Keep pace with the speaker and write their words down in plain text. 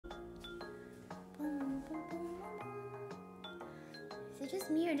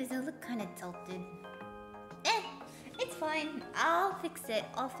just me or does it look kind of tilted? Eh, it's fine. I'll fix it.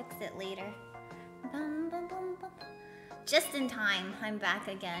 I'll fix it later. Bum, bum, bum, bum. Just in time. I'm back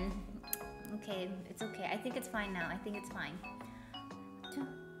again. Okay, it's okay. I think it's fine now. I think it's fine.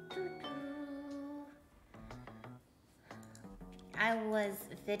 I was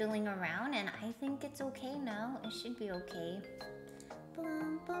fiddling around and I think it's okay now. It should be okay.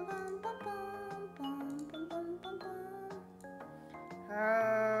 Bum, bum, bum, bum, bum, bum, bum, bum, bum, bum.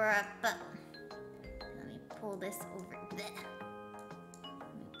 Let me pull this over. Let me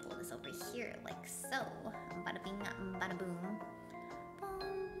pull this over here like so. Bada bing, bada boom.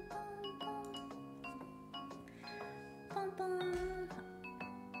 Bum, bum.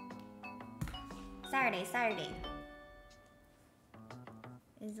 Saturday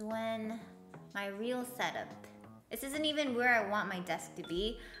is when my real setup. This isn't even where I want my desk to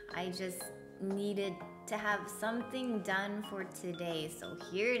be. I just needed to have something done for today, so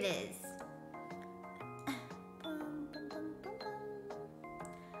here it is.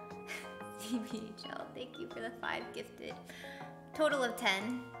 CBHL, thank you for the 5 gifted. Total of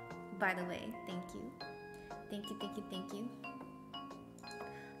 10, by the way. Thank you. Thank you, thank you, thank you.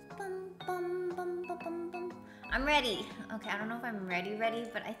 Bum, bum, bum, bum, bum, bum. I'm ready. Okay, I don't know if I'm ready,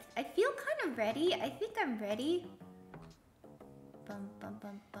 but I feel kind of ready. I think I'm ready. Bum, bum,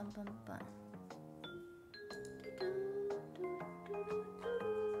 bum, bum, bum, bum.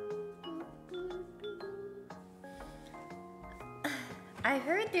 I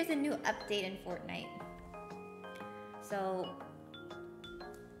heard there's a new update in Fortnite. So,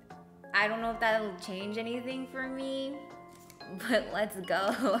 I don't know if that'll change anything for me, but let's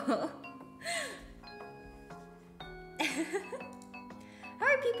go. How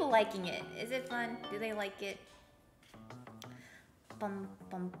are people liking it? Is it fun? Do they like it? Bum,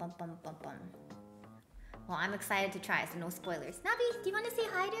 bum, bum, bum, bum, bum. Well, I'm excited to try, so no spoilers. Nabi, do you want to say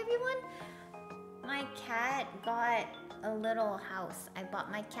hi to everyone? My cat got a little house. I bought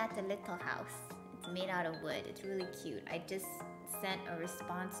my cat a little house. It's made out of wood. It's really cute. I just sent a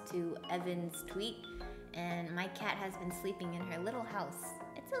response to Evan's tweet, and my cat has been sleeping in her little house.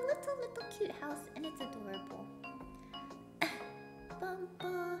 It's a little cute house, and it's adorable.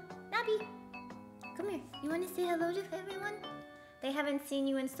 Nabi, come here. You want to say hello to everyone? They haven't seen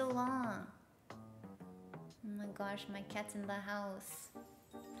you in so long. Oh my gosh, my cat's in the house.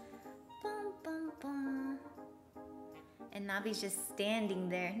 Bum, bum, bum. And Nabi's just standing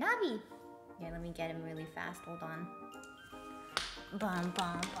there. Nabi! Here, let me get him really fast. Hold on. Bum, bum,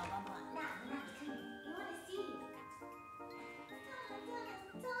 bum, bum, bum. Nabi, come here. You want to see?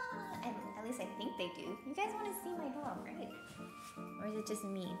 At least I think they do. You guys want to see my dog, right? Or is it just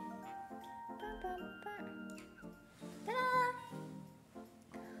me? Bum, bum, bum. Ta-da!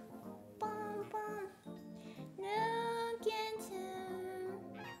 Bum, bum. Look at him.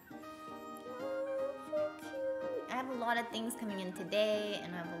 Oh, so cute. I have a lot of things coming in today,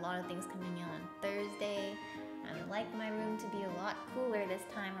 and I have a lot of things coming in on Thursday. I would like my room to be a lot cooler this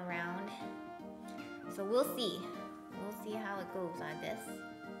time around. So we'll see. We'll see how it goes, I guess.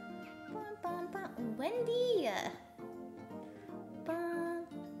 Bum, bum, bum. Wendy! Bum.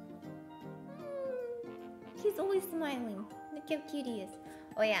 He's always smiling. Look how cute he is.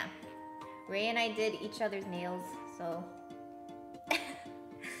 Oh yeah, Ray and I did each other's nails, so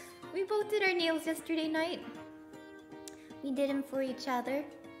we both did our nails yesterday night. We did them for each other.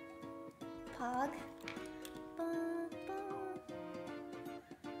 Pog. Bum, bum.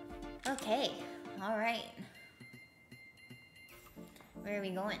 Okay, all right. Where are we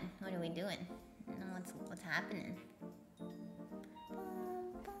going? What are we doing? What's happening?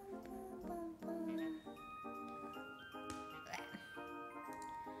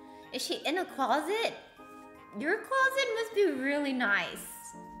 Is she in a closet? Your closet must be really nice.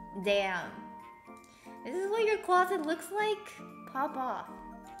 Damn. This is what your closet looks like? Pop off.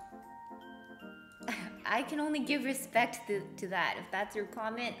 I can only give respect to that. If that's your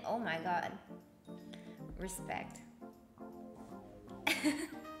comment, oh my god. Respect.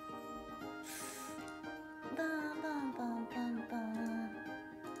 Bum, bum, bum, bum, bum.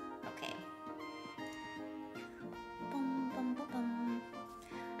 Okay. Bum, bum, bum, bum.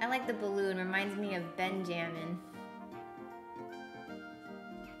 I like the balloon. Reminds me of Benjamin.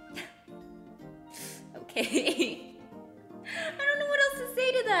 Okay. I don't know what else to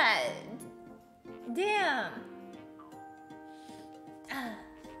say to that. Damn.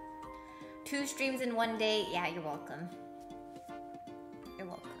 2 streams in 1 day. Yeah, you're welcome. You're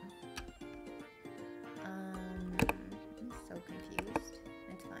welcome. I'm so confused.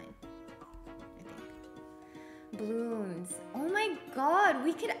 It's fine. I think. Balloons. Oh my god,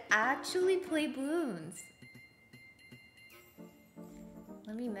 we could actually play balloons.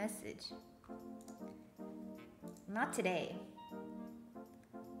 Let me message. Not today.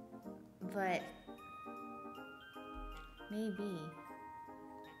 But maybe.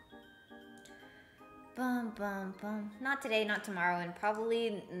 Bum bum bum. Not today, not tomorrow, and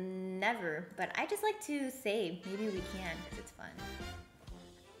probably never. But I just like to say maybe we can, because it's fun.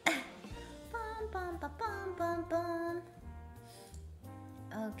 Bum bum bum bum bum bum.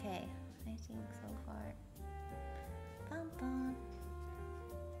 Okay, I think so far. Bum bum.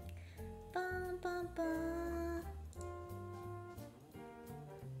 Bum bum bum.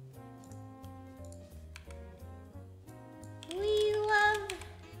 We love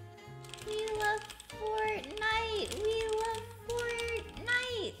Fortnite. We love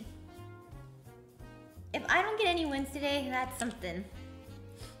Fortnite. If I don't get any wins today, that's something.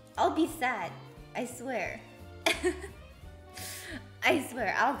 I'll be sad. I swear. I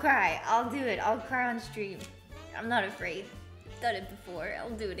swear. I'll cry. I'll do it. I'll cry on stream. I'm not afraid. I've done it before. I'll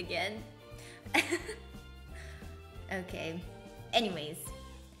do it again. Okay. Anyways.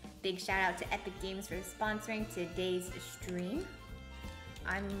 Big shout out to Epic Games for sponsoring today's stream.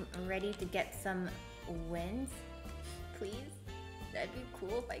 I'm ready to get some wins. Please? That'd be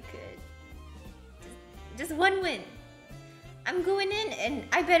cool if I could. Just one win. I'm going in and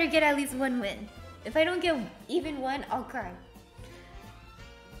I better get at least one win. If I don't get even one, I'll cry.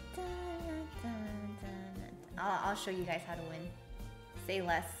 I'll show you guys how to win. Say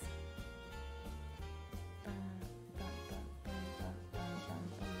less.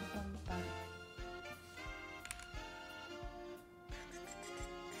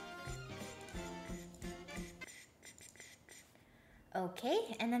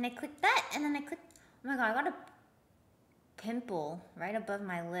 Okay, and then I click that, and then I click. Oh my god, I got a pimple right above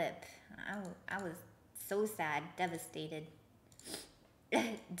my lip. I was so sad, devastated.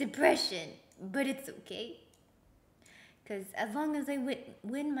 Depression, but it's okay. Because as long as I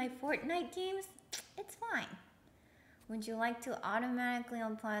win my Fortnite games, it's fine. Would you like to automatically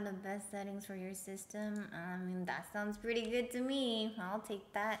apply the best settings for your system? I mean, that sounds pretty good to me. I'll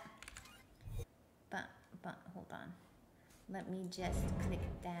take that. But hold on. Let me just click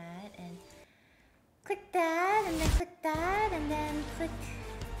that and click that and then click that and then click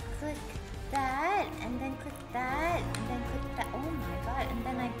that and then click that and then click that. Oh my god, and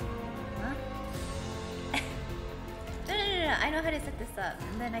then No, I know how to set this up.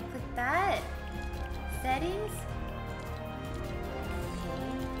 And then I click that. Settings.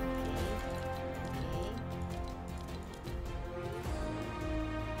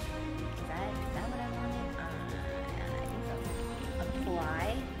 Okay. Is that what I wanted? I think so. Apply.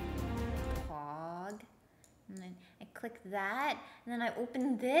 Pog. And then I click that. And then I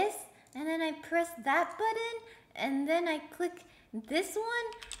open this. And then I press that button. And then I click this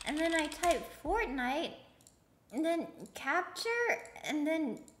one. And then I type Fortnite. And then capture. And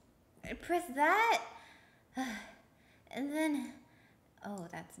then I press that. And then... Oh,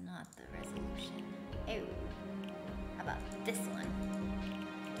 that's not the resolution. Ew. How about this one?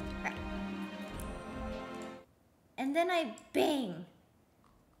 Right. And then I bang.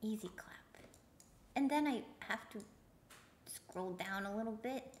 Easy clap. And then I have to scroll down a little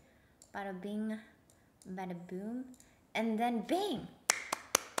bit. Bada bing, bada boom. And then bang.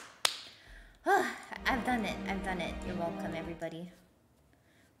 Oh, I've done it. You're welcome, everybody.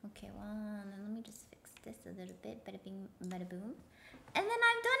 Okay, well, then let me just fix this a little bit. Bada bing, bada boom. And then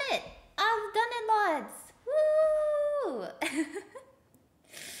I've done it! I've done it, lads! Woo!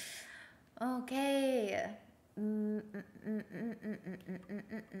 Okay.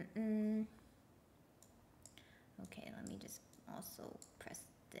 Okay, let me just also press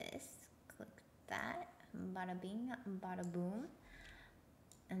this. Click that. Bada bing, bada boom.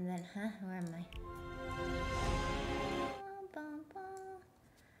 And then, where am I? Bum, bum,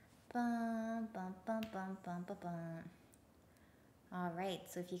 bum, bum, bum, bum, bum, bum. Alright,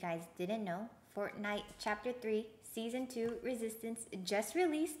 so if you guys didn't know, Fortnite Chapter 3, Season 2, Resistance just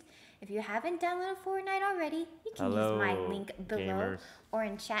released. If you haven't downloaded Fortnite already, you can use my link below gamers. Or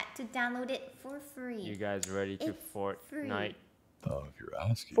in chat to download it for free. You guys ready to Fortnite? Oh, if you're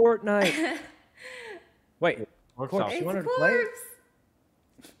asking. Fortnite! Wait, Corpse, you wanted to play it?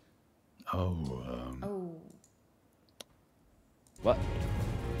 Oh. What?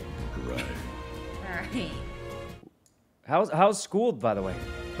 Right. Alright. How's school, by the way?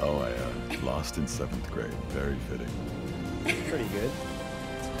 Oh, I lost in 7th grade. Very fitting. Pretty good.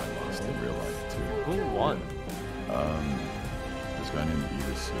 I lost in real life, too. Who won? This guy named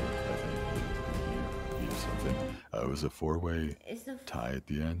Edis, I think. Edis something. It was a 4-way tie at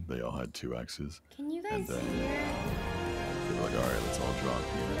the end. They all had 2 X's. Can you guys and then, hear? They were like, alright, let's all draw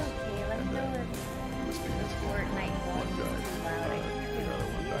Penis. Okay, let me know if it was Penis. Fortnite One guy. The other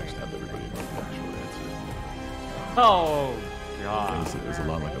Oh god. It was a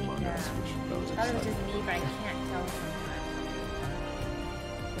lot like Among Us, which I was I thought it was excited just me, about. but I can't tell sometimes.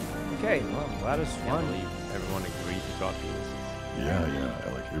 Okay, well, that was I fun. believe everyone agreed to drop the assists.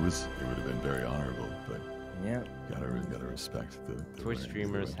 Yeah. Like it would have been very honorable, but Yeah. gotta respect the Twitch winning,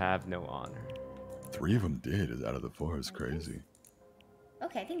 streamers the win. have no honor. 3 of them did out of the 4. It's crazy.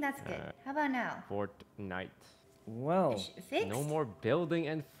 Okay, I think that's good. How about now? Fortnite. Well, Fixed? No more building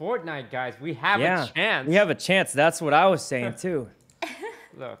in Fortnite, guys. We have yeah. a chance. We have a chance. That's what I was saying too.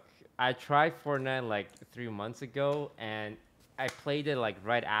 Look, I tried Fortnite like 3 months ago, and I played it like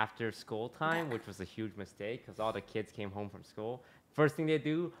right after school time, which was a huge mistake because all the kids came home from school. First thing they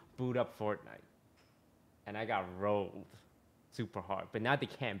do, boot up Fortnite. And I got rolled super hard. But now they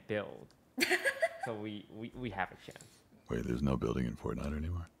can't build. So we have a chance. Wait, there's no building in Fortnite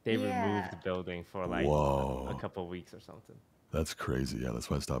anymore? They Yeah. removed the building for like Whoa. a couple weeks or something. That's crazy. Yeah, that's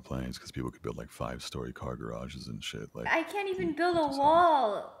why I stopped playing. It's because people could build like 5-story car garages and shit. Like I can't even you- build it's a just-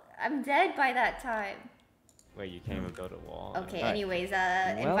 wall. I'm dead by that time. Wait, you can't even build a wall? Okay, Alright. anyways,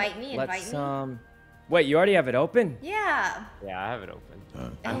 Well, invite me. let's Wait, you already have it open? Yeah. Yeah, I have it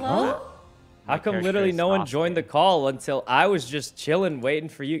open. Hello? How come character literally is no one joined the Sasuke. call until I was just chilling, waiting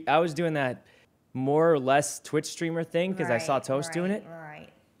for you? I was doing that more or less Twitch streamer thing because I saw Toast doing it. Right.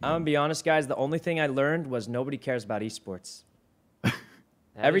 I'm gonna be honest, guys. The only thing I learned was nobody cares about esports. That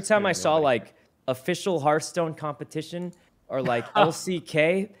Every is time true, I saw nobody- like official Hearthstone competition or like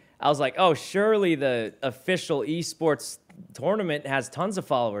LCK, I was like, oh, surely the official esports tournament has tons of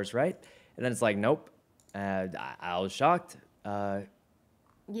followers, right? And then it's like, nope. I was shocked.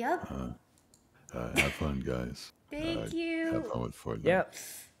 Yep. have fun, guys. Thank you. Have fun with Fortnite. Yep.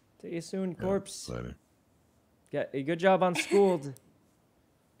 See you soon, Yeah, corpse. later. Yeah, good job on Schooled.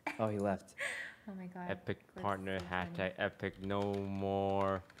 Oh, he left. Oh my god. Epic That's partner, so funny. hashtag epic, no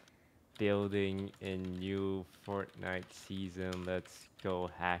more building in new Fortnite season. Let's go,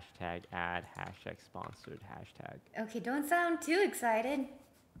 hashtag ad, hashtag sponsored, hashtag. Okay, don't sound too excited.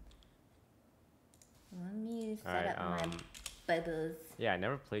 Let me set Alright, up my bubbles. Yeah, I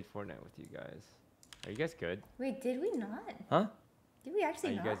never played Fortnite with you guys. Are you guys good? Wait, did we not? Huh? Did we Are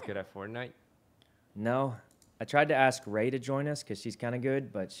actually you not? guys good at Fortnite? No. I tried to ask Ray to join us because she's kind of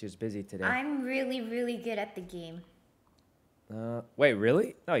good, but she was busy today. I'm really, really good at the game. Wait,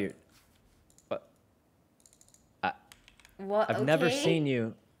 really? No, you're. What? I've never seen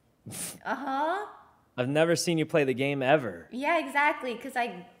you. Uh-huh. I've never seen you play the game ever. Yeah, exactly, because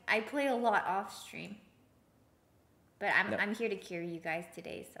I play a lot off stream. But No. I'm here to carry you guys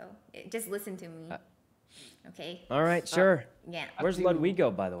today, so just listen to me. Okay? All right, sure. Yeah. Where's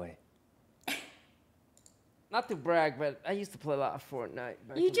Ludwigo, by the way? Not to brag, but I used to play a lot of Fortnite.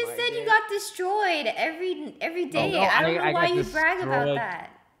 You just said you got destroyed every day. no, I don't know I why got you brag about destroyed. that.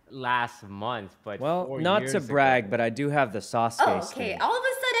 Last month, but Well, 4 not years to brag, ago. but I do have the Sasuke Oh, okay. skin. All of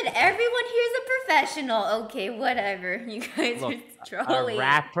a sudden, everyone here's a professional. Okay, whatever. You guys Look, are trolling. a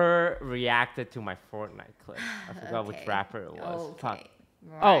rapper reacted to my Fortnite clip. I forgot which Okay. rapper it was. Okay. Fuck.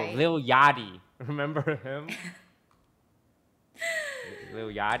 Right. Oh, Lil Yachty. Remember him? Lil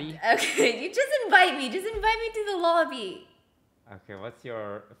Yachty? Okay, you just invite me. Just invite me to the lobby. Okay, what's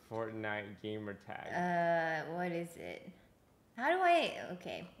your Fortnite gamer tag? What is it? How do I?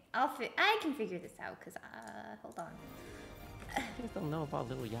 Okay, I can figure this out. Cause hold on. You guys don't know about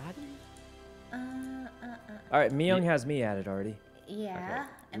Lil Yachty? All right, Myung has me added already. Yeah.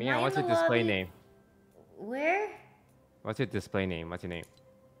 Am Mia, I what's in your the display lobby? name? Where? What's your display name? What's your name?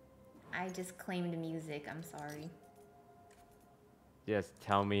 I just claimed music. I'm sorry. Just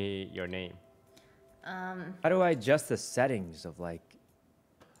tell me your name. How do I adjust the settings of like?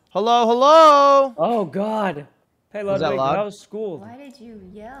 Hello, hello. Oh God! Hey Was that Ludwig, loud? how's school? Why did you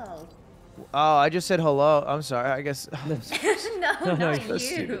yell? Oh, I just said hello. I'm sorry. I guess. No, not so you.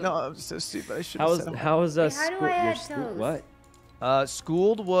 stupid. No, I'm so stupid. I should How have was said how was Wait, how do school? I Your add school? toes? What?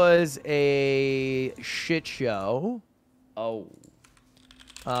 Schooled was a shit show. Oh,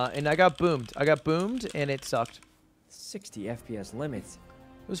 And I got boomed. And it sucked. 60 FPS limits.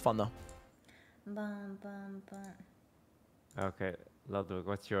 It was fun though. Bum, bum, bum. Okay, Ludwig,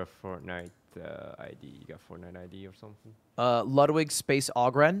 what's your Fortnite ID? You got Fortnite ID or something? Ludwig Space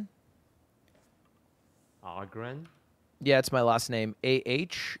Ogren. Ogren? Yeah, it's my last name.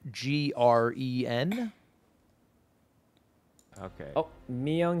 AHGREN. Okay. Oh,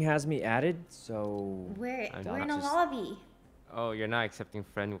 Myung has me added, so We're I'm in not a just- lobby. Oh, you're not accepting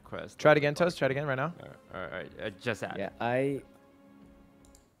friend requests. Try it again, Toast. Try it again right now. Alright, just add. yeah, I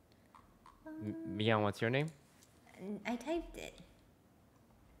Mian, what's your name? I typed it.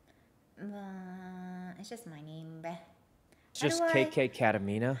 It's just my name. Bleh. It's just How do I-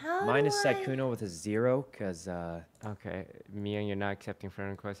 kkatamina. how Mine do is I- Sykkuno with a 0, cause Okay, Mia, you're not accepting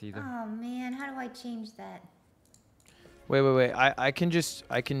friend requests either. Oh man, how do I change that? Wait. I can just.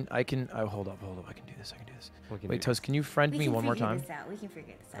 I can. Oh, hold up. I can do this. We can Wait, do Toast, can you friend We me can one more figure time? this out. We can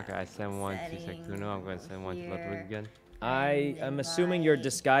figure this out. Okay, I send one to Setting, Sykkuno. I'm going to send one to Ludwig here. again. I am assuming you're Invite.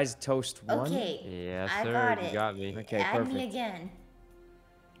 disguised toast 1. Okay. Yes, I sir. got You it. got me. Okay, Add me perfect. again.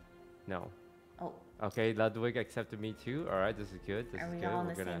 No. Oh, Okay, Ludwig accepted me too. All right, this is good. This are is we good. all in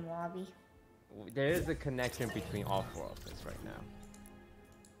We're the gonna. same lobby? There is a connection between all 4 of us right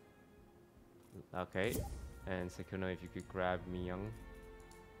now. Okay, and Sykkuno, if you could grab me young.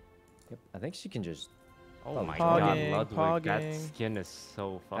 Yep. I think she can just. Oh my Pogging, God, Ludwig, that pogging. skin is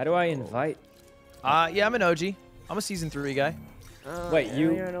so fucking. How do I cool. invite? Yeah, I'm an OG. I'm a season 3 guy. Wait, yeah,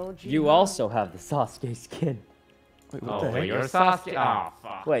 you you're an OG you now. also have the Sasuke skin. Wait, Oh, the wait, heck? you're Sasuke. Oh,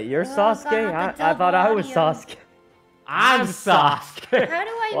 fuck. Wait, you're Oh, God, Sasuke? not the I thought I was double audio. Sasuke. I'm Sasuke. How do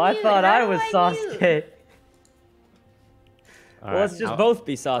I Well, I mute? thought How I do was mute? Sasuke. All Well, let's right, just I'll- both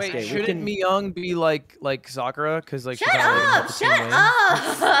be Sasuke. Wait, We shouldn't can- Myung be like Sakura? Cause like Shut she's not really gonna help up! the team Shut win? up!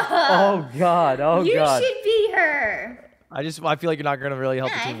 Oh God! Oh you God! should be her. I feel like you're not gonna really help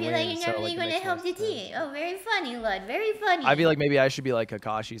Yeah, the I team feel win. like you're so, not really it going to makes help more the sense. team. Oh, very funny, Lud. Very funny. I feel like maybe I should be like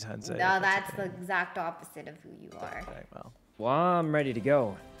Kakashi's Hensei. No, if that's okay. the exact opposite of who you are. Okay, well. Well, I'm ready to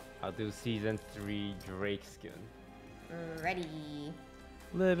go. I'll do season 3 Drake skin. Ready.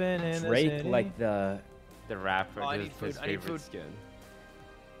 Living in the Drake, city. like the. The rapper, Oh, I this need is his food, I need favorite food. skin.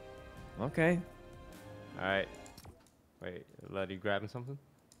 Okay. All right. Wait, Lud, you grabbing something?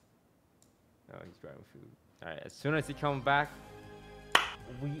 Oh, he's grabbing food. All right. As soon as he comes back,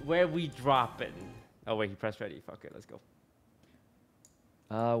 where we dropping? Oh wait, he pressed ready. Fuck it, let's go.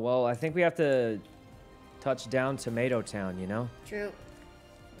 Well, I think we have to touch down Tomato Town. You know. True.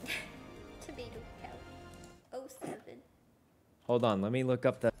 Tomato cow. 07. Hold on. Let me look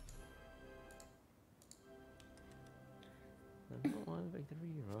up the. One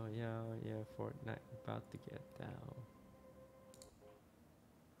victory royale, yeah, Fortnite about to get down.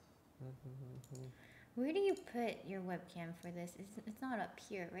 Where do you put your webcam for this? It's not up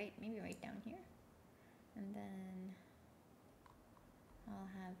here, right? Maybe right down here. And then I'll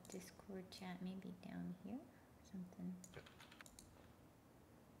have Discord chat maybe down here. Something.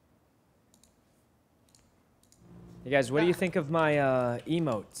 Hey guys, what do you think of my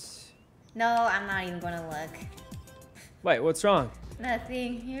emotes? No, I'm not even gonna look. Wait, what's wrong?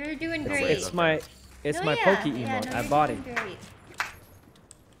 Nothing. You're doing great. It's my No, my yeah, Poke yeah, emote. no, I you're bought it. doing great.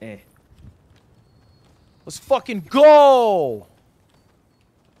 Eh. Let's fucking go!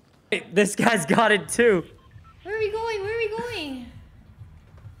 Hey, this guy's got it too. Where are we going? Where are we going?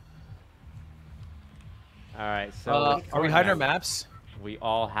 All right, so Are we hiding our Fortnite, maps? we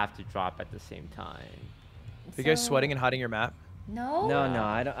all have to drop at the same time. Are you guys sweating and hiding your map? No. No, no,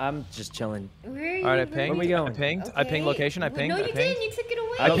 I don't, I'm just chilling. Where are you? All right, I Where are pinged. we you- going? I pinged. I pinged Okay. location. I pinged. No, I you pinged. didn't. You took it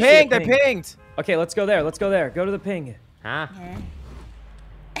away. I don't see a pinged. I ping. pinged. Okay, let's go there. Let's go there. Go to the ping. Huh? Yeah.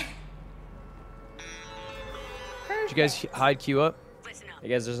 Did you guys hide Q up? Hey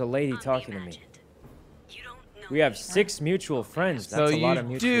guys, there's a lady talking to me. We have 6 mutual friends. So That's a lot you of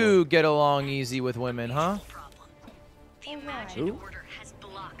mutual. do get along easy with women, huh? The imagined Who? order has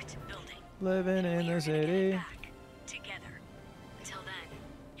blocked building. Living in the We're gonna get city. back together. Until then,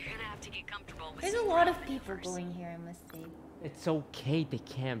 you're gonna have to get comfortable with There's a some lot of ground people first. going here, I must say. It's okay. They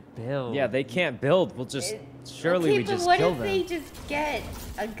can't build. Yeah, they can't build. We'll just surely okay, we but just what kill if them. they just get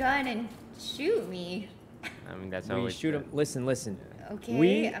a gun and shoot me? I mean, that's We always shoot good. them. Listen, listen. Okay,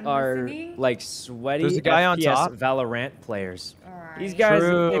 We I'm are listening. like sweaty There's a guy on FPS top. Valorant players. These Alright. guys, they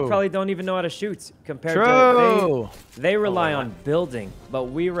True. probably don't even know how to shoot compared True. to they rely wow. on building, but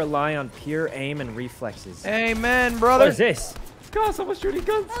we rely on pure aim and reflexes. Amen, What brother. is this? God, someone's shooting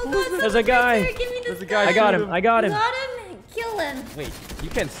guns. Oh God, There's a someone's guy. there. Give me this There's a guy I got gun. him. I got him. Got him. Kill him. Wait, you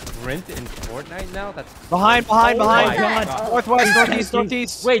can sprint in Fortnite now? That's Behind. Oh my Behind. God. Northwest, northeast,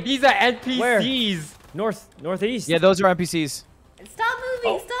 northeast. Wait, these are NPCs. Northeast. Yeah, those are NPCs. Stop moving.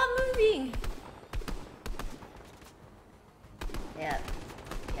 Oh. Stop moving. Yep.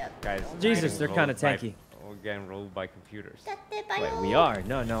 Yep. Guys, Oh my Jesus, God. they're kinda rolled by- tanky. We're getting rolled by computers. Wait, we are.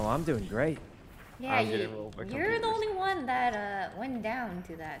 No, no, I'm doing great. Yeah, I'm getting rolled by you're the computers. only one that went down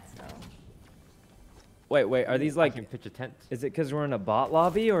to that. So. Wait, are these I like? can pitch a tent. Is it because we're in a bot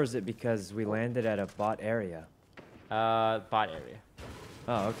lobby, or is it because we landed at a bot area? Bot area.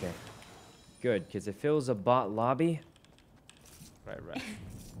 Oh, okay. Good, because if it was a bot lobby, Right.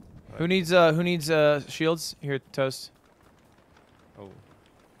 Who needs shields? Here, Toast. Oh.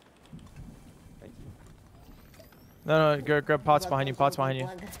 Thank you. No, grab pots behind you. Pots behind you.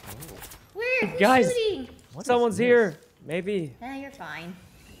 Where? Who's Guys, shooting? What someone's is here. Maybe. You're fine.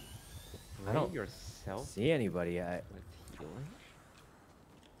 I don't yourself see anybody. with healing.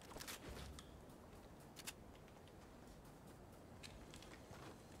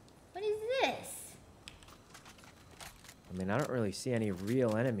 What is this? I mean, I don't really see any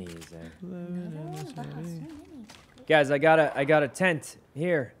real enemies there. Another one? Wow, so many. Guys, I got a tent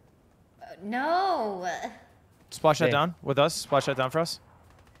here. No. Splash that Okay. down with us. Splash that down for us.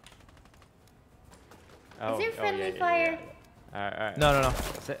 Oh, Is there oh, friendly yeah. fire? Alright. No, no, no.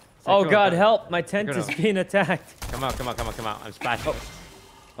 Oh Go, God, go. help! My tent Go, is no. being attacked. Come out. I'm splashing.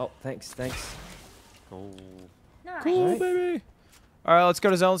 Oh, thanks. Cool. Nice. Cool, baby. All right, let's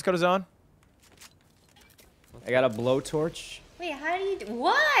go to zone. Let's go to zone. I got a blowtorch. Wait, how do you do?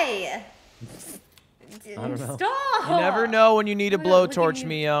 Why? I don't know. Stop. You never know when you need a Look at blowtorch, you.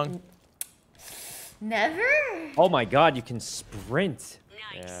 me young. Never? Oh my God, you can sprint.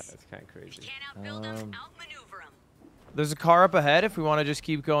 Yeah, Nice. that's kind of crazy. You can't outbuild them, outmaneuver them. There's a car up ahead if we want to just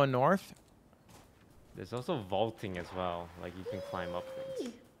keep going north. There's also vaulting as well. Like you can climb up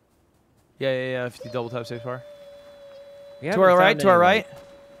things. Yeah. If you double tap safe bar. We To haven't our right, found to our any, right.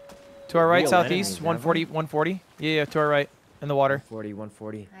 To our right, real southeast, enemies, have 140, 140. Yeah, to our right, in the water.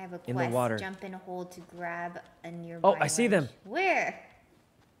 140. I have a quest. In the water. Jump in a hole to grab a nearby Oh, I see them. ledge. Where?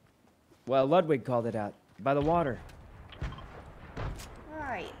 Well, Ludwig called it out. By the water.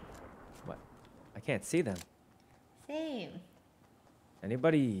 Right. What? I can't see them. Same.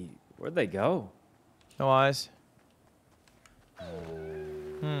 Anybody? Where'd they go? No eyes.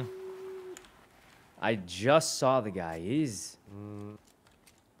 I just saw the guy. He's...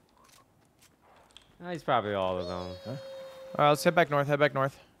 He's probably all alone. All right, let's head back north. Head back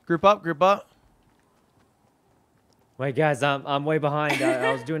north. Group up. Group up. Wait, guys, I'm way behind.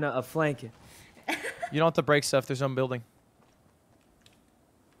 I was doing a flank. You don't have to break stuff. There's no building.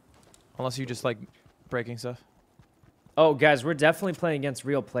 Unless you just like breaking stuff. Oh, guys, we're definitely playing against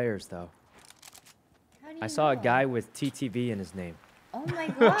real players, though. How do you I saw a know? guy with TTV in his name. Oh my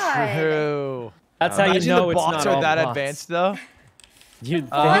god. True. That's how you Imagine know the it's bots not are all that bots. advanced though. You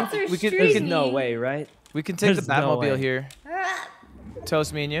Bots think? are we could- streaming. No way, right? We can take There's the no Batmobile way. here. Ah,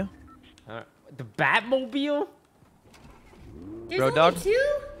 Toast me and you. The Batmobile? There's Road only dog? 2?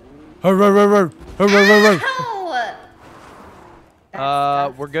 Ow!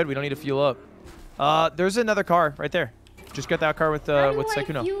 That's We're good. We don't need to fuel up. There's another car right there. Just get that car with How do I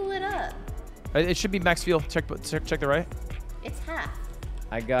Sekuno. fuel it up? It should be max fuel. Check the right. It's half.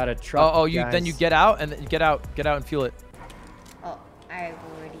 I got a truck. Oh, you then you guys. get out and then get out and fuel it. Oh, I've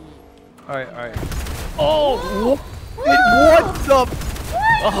already. All right. Oh! What the?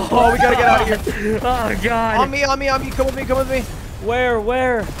 Oh, we gotta get out of here. Oh God! On me. Come with me. Where?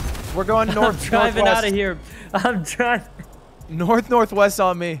 We're going north. I'm driving northwest. out of here. I'm driving. Northwest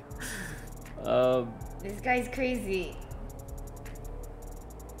on me. This guy's crazy.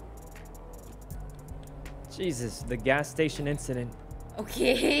 Jesus, the gas station incident.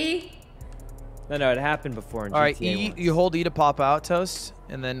 Okay. No, it happened before in All right, GTA E. once. You hold E to pop out, Toast,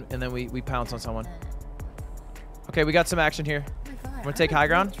 and then we pounce on someone. Okay, we got some action here. Oh my god. Wanna take high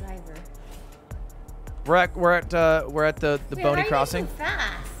ground? We're at the Boney Crossing. So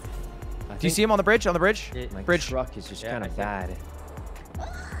fast? I Do you think see him on the bridge? On the bridge? My Bridge. truck is just Yeah, kind I of think- bad.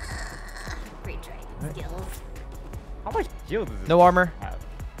 Great driving skills. How much shield does this No armor. have?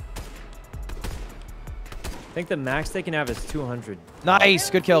 I think the max they can have is 200. Nice.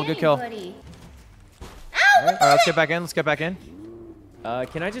 I Good don't kill. see Good kill. anybody. Ow! All right, let's get back in.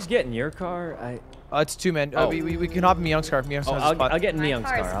 Can I just get in your car? It's 2 men. Oh. We can hop in Myung's car. Myung's Oh, has a spot. I'll get in My Neon's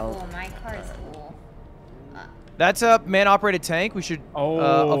car's car. cool. My car's cool. That's a man-operated tank. We should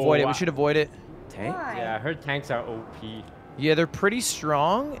avoid it. Oh. We should avoid it. Tank? Why? Yeah, I heard tanks are OP. Yeah, they're pretty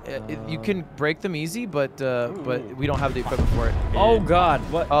strong. You can break them easy, but we don't have the equipment for it. Oh God!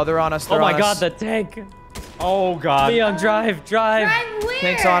 What? Oh, they're on us. Oh They're my on God! us. The tank! Oh God. Neon, drive! Drive where?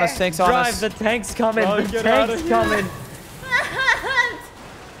 Tank's on us. Tank's on Drive! us. The tank's coming! Oh, The get out tank's of here. coming!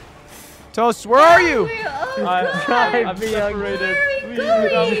 Toast, where are you? Oh, Drive, I'm Neon, separated.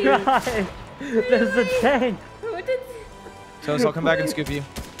 Where are we going? drive! There's the tank! What did- Toast, I'll come back and scoop you.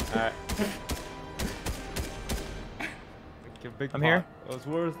 Alright. Big I'm here. It was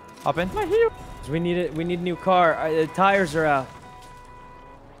worth. Hop in. We need it. We need a new car. The tires are out.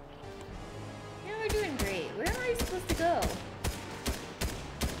 Yeah, we're doing great. Where am I supposed to go?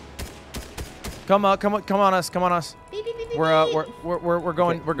 Come on us. Beep, beep, beep, beep, We're beep.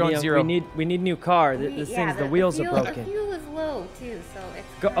 going Neon, zero. We need new car. This Yeah, thing's the wheels are fuel, broken. The fuel is low too, so it's.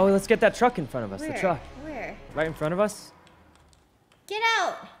 Go, oh, let's get that truck in front of us. Where? The truck Where? right in front of us. Get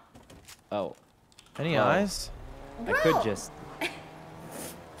out! Oh, Any Oh. eyes? I could just.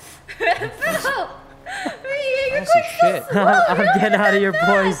 Bro! You're I going see so shit. I'm getting out of here,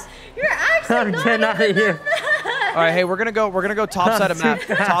 boys. You're actually I'm not getting out of even here. that All right, hey, we're gonna go top side of map.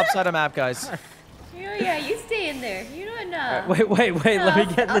 Top side of map, guys. Yeah, you stay in there. You know what? No. Wait. Let me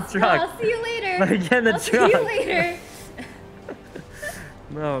get in the truck. I'll see you later. Let me get in the I'll truck. see you later.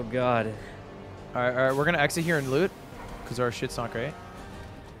 Oh God. All right, we're gonna exit here and loot, cause our shit's not great.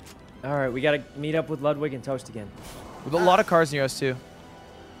 All right, we gotta meet up with Ludwig and Toast again. With a lot of cars near us too.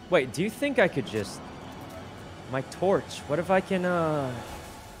 Wait, do you think I could just my torch? What if I can?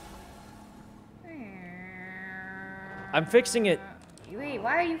 I'm fixing it. Wait,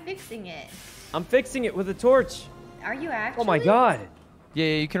 why are you fixing it? I'm fixing it with a torch. Are you actually? Oh my God. Yeah,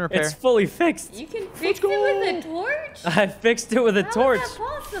 you can repair. It's fully fixed. You can fix it with a torch? I fixed it with a torch. How is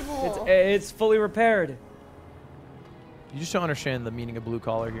that possible? It's fully repaired. You just don't understand the meaning of blue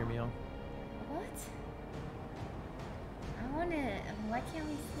collar here, Mio. What? I wanna. Why can't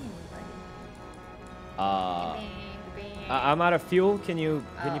we see anybody? I'm out of fuel. Can you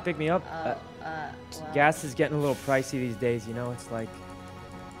pick me up? Well, Gas is getting a little pricey these days. You know, it's like.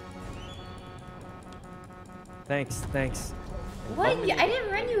 Thanks. what? I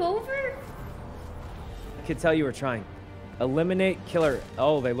didn't run you over? I could tell you were trying. Eliminate killer.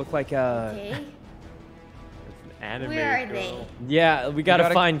 Oh, they look like Okay. Anime Where are girl. they? Yeah, we gotta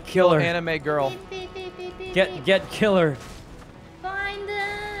find killer. Anime girl. Beep. Get killer. Find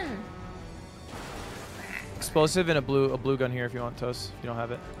them. Explosive and a blue gun here if you want, Toast. If you don't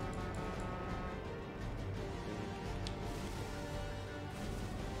have it.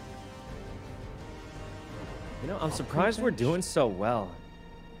 You know, I'm surprised we're doing so well.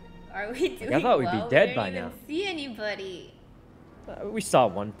 Are we doing I thought we'd be well? dead We by don't even now. see anybody. We saw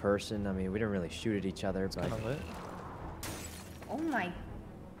one person. I mean, we didn't really shoot at each other, but. Kinda lit. Oh my.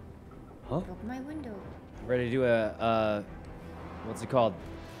 Huh? Broke my window. Ready to do a what's it called?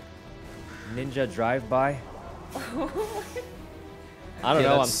 Ninja drive-by? I don't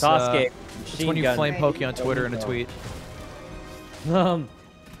know. I'm that's, Sasuke. It's Machine when you gun. flame Pokey on Twitter in a tweet.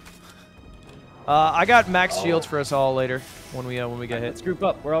 I got max shields for us all later when we get hit. Let's group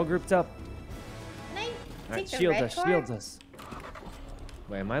up. We're all grouped up. Can I All right, take the shield red us. car? Shield us.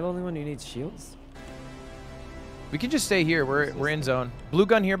 Wait, am I the only one who needs shields? We can just stay here. We're in zone. Blue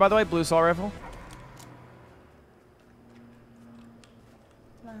gun here, by the way. Blue assault rifle.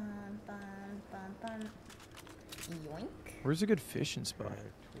 Bum. Yoink. Where's a good fishing spot?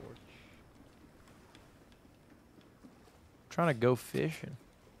 Trying to go fishing.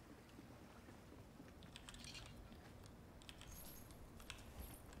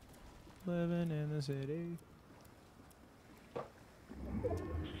 Living in the city.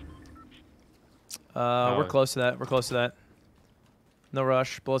 We're close to that. We're close to that. No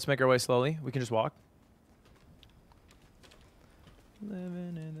rush, but let's make our way slowly. We can just walk.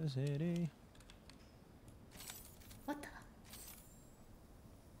 Living in the city. What the?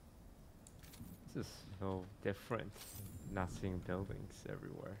 This is so different. Not seeing buildings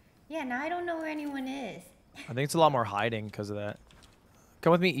everywhere. Yeah, now I don't know where anyone is. I think it's a lot more hiding because of that.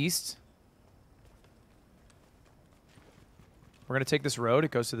 Come with me east. We're gonna take this road.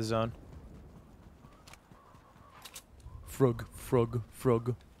 It goes to the zone. Frog.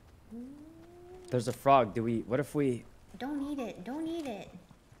 There's a frog. What if we? Don't eat it.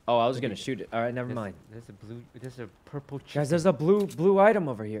 Oh, I was gonna shoot it. All right, never mind. There's a purple chicken. Guys, there's a blue item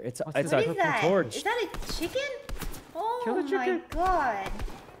over here. It's What's a this? What is purple that? torch. Is that a chicken? Oh Kill the my chicken. god.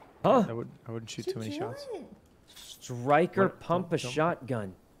 Huh? I wouldn't shoot Did too many you kill shots. it? Striker What? pump a Don't-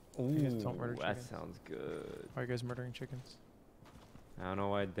 shotgun. guys don't murder Ooh, that chickens. sounds good. Why are you guys murdering chickens? I don't know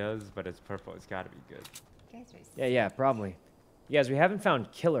what it does, but it's purple. It's gotta be good. You guys are Yeah, probably. You guys, we haven't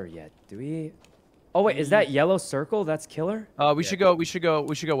found killer yet. Do we? Oh wait, is that yellow circle? That's killer? We should go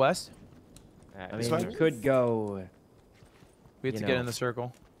west. I This mean, way? we could go. We have You to get know. in the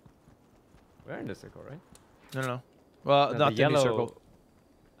circle. We're in the circle, right? No. Well, No, not the new circle.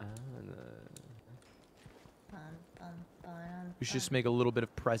 Ah, Bum. We should just make a little bit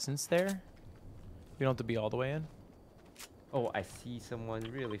of presence there. We don't have to be all the way in. Oh, I see someone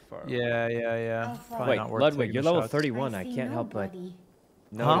really far. Yeah. Oh, fuck. Probably Wait, not worth Ludwig, taking you're the level shots. 31. I see can't help but nobody.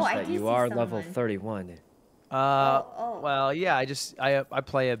 notice I that do you see are level someone. 31. Oh. Well, yeah. I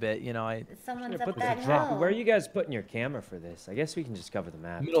play a bit. You know, I Someone's Should've up put that the hill. drop. Where are you guys putting your camera for this? I guess we can just cover the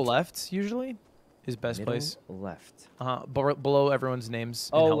map. middle left usually is best Middle place. left. Below everyone's names.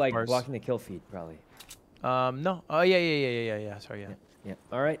 in Oh, health like bars. blocking the kill feed, probably. No. Oh yeah. Sorry, yeah. Yeah.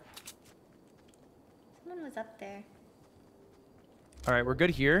 All right. Someone was up there. All right, we're good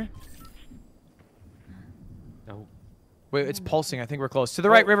here. No. Wait, it's pulsing. I think we're close. To the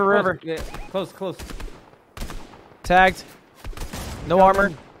right, river. Yeah, close. Tagged. No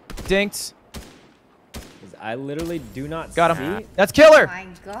armor. Dinked. I literally do not Got see. him. That's killer. My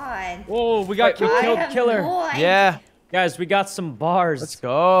God. Whoa, we got Wait, we killed. killed I have Killer. no idea. Yeah. Guys, we got some bars. Let's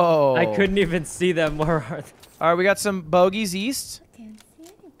go. I couldn't even see them. Where are they? All right, we got some bogeys east. Can't see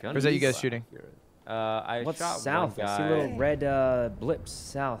anything. Gun Or is that you guys is shooting? accurate. I What's shot south? one I guy. see little red blips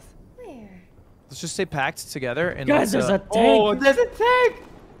south. Where? Let's just stay packed together and Guys, let's, there's a tank. Oh, there's a tank!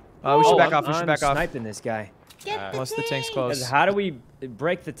 we should Oh, back off. We should I'm back off. sniping this guy. Get the Unless the tank's tank. close. Guys, how do we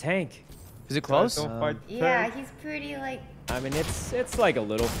break the tank? Is it close? Don't fight the Yeah, tank. he's pretty like. I mean, it's like a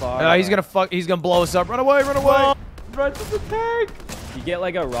little far. He's gonna blow us up. Run away, run away. Run to the tank! You get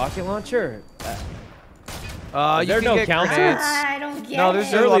like a rocket launcher. You there can no get counter? grenades. I don't get No, it.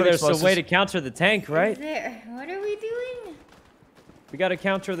 there's a lot Surely of there's a way explosives. to counter the tank, right? Is there? What are we doing? We gotta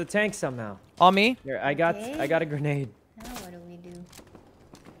counter the tank somehow. On me. Here, I got a grenade. Now what do we do?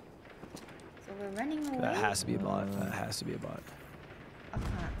 So we're running away. That has to be a bot. That has to be a bot. I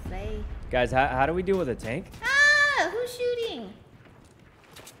can't say. Guys, how do we deal with a tank? Ah! Who's shooting?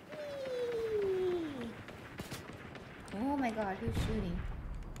 Whee! Oh my God! Who's shooting?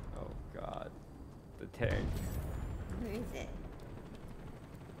 Oh god. The tank. Where is it?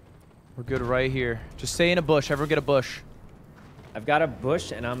 We're good right here. Just stay in a bush. Everyone get a bush. I've got a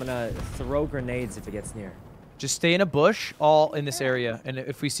bush, and I'm gonna throw grenades if it gets near. Just stay in a bush, all in this area. And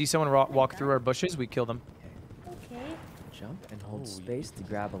if we see someone walk through our bushes, we kill them. Okay. Jump and hold space to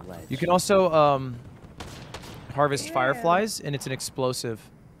grab a ledge. You can also harvest Yeah. fireflies, and it's an explosive.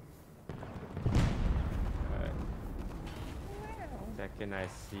 Alright. Wow. Second, I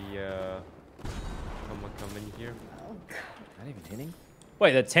see someone coming here. Oh God. Not even hitting.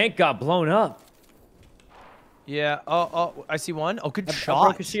 Wait, the tank got blown up. Yeah. Oh, I see one. Oh, good I shot.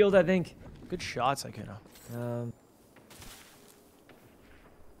 broke a shield, I think. Good shots, I can.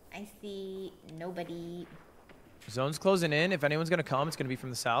 I see nobody Zone's closing in. If anyone's gonna come, it's gonna be from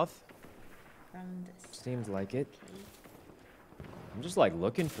the south. from this. Seems like it. Okay. I'm just like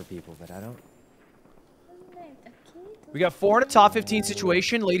looking for people, but I don't. We got 4 in a top 15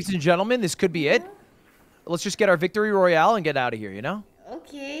 situation, ladies and gentlemen. This could be it. Let's just get our victory royale and get out of here. You know?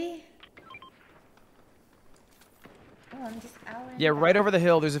 Okay. Oh, I'm just out. and Yeah, right over the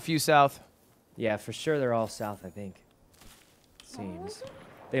hill. There's a few south. Yeah, for sure they're all south, I think. Seems.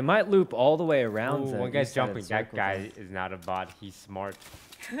 They might loop all the way around. Ooh, the one guy's east side of jumping. the That circle, guy is not a bot. He's smart.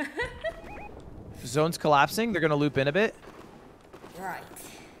 Zone's collapsing. They're gonna loop in a bit. Right.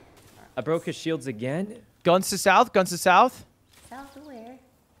 I broke his shields again. Guns to south. Guns to south. South to where?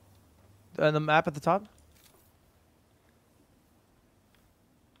 On the map at the top.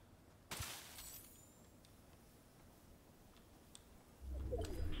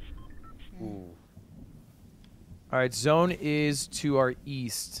 Ooh. All right, zone is to our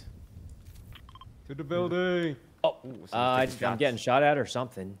east. To the building. Oh, Ooh, someone's I'm taking shots. getting shot at or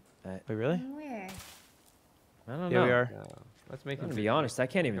something. Wait, really? Where? I don't know. Yeah, we are. Yeah. Let's make I'm him gonna be honest. I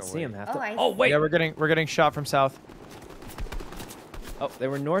can't even No see way. him half Oh, the. I Oh wait. Yeah, we're getting shot from south. Oh, they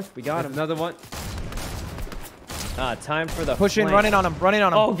were north. We got There's him. another one. Time for the Push in, flank. running on him, running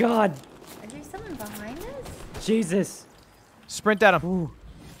on him. Oh God, Is there someone behind us? Jesus! Sprint at him. Ooh.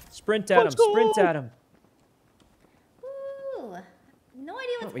 Sprint at Let's him! Sprint go. at him! Ooh. No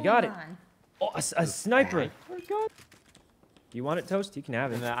idea what's we going got it. on. Oh, a sniper! Oh god. You want it, Toast? You can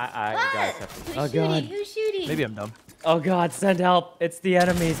have And it. I What? guys have to. Who's Oh, shooting? God. Who's shooting? Maybe I'm dumb. Oh God, send help! It's the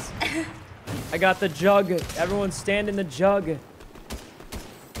enemies. I got the jug. Everyone stand in the jug.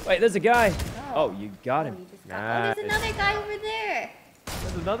 Wait, there's a guy. Oh, you got him. You just got... Oh, there's Nice. another guy over there.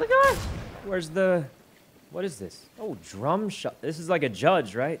 There's another guy. Where's the? What is this? Oh, drum shot. This is like a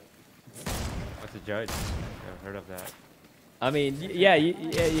judge, right? What's a judge? I've heard of that. I mean,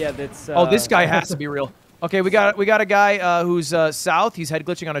 yeah. That's. Oh, this guy has to be real. Okay, we got a guy who's south. He's head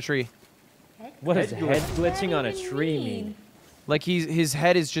glitching on a tree. What does Head head What does glitching that on a even tree mean? Like his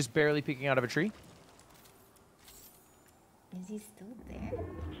head is just barely peeking out of a tree. Is he still there?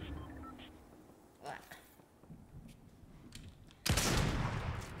 What?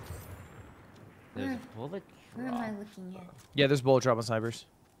 There's bullet Where am I drop. looking at? Yeah, there's bullet drop on snipers.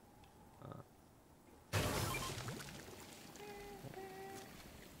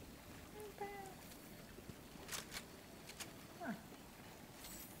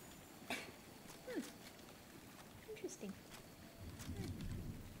 Interesting.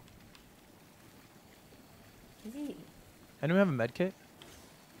 Is he? Anyone have a med kit?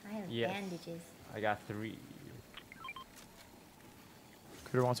 I have Yes. bandages. I got 3.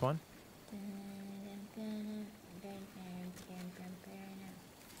 Critter wants one.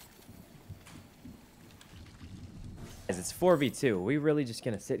 Guys, it's 4v2. Are we really just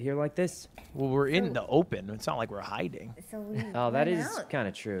gonna sit here like this? Well, we're in the open. It's not like we're hiding. So we Oh, that went is out. kind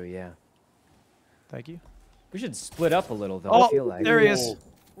of true. Yeah. Thank you. We should split up a little, though. Oh, I feel like. there he is.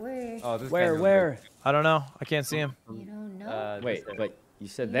 Where? Oh, this Where? guy Where? I don't know. I can't see him. You don't know? Wait, but you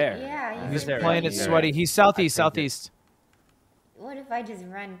said there. Yeah, He's there, playing right it here. sweaty. He's southeast, I think southeast. What if I just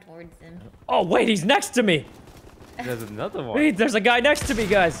run towards him? Oh wait, he's next to me. There's another one. Wait, there's a guy next to me,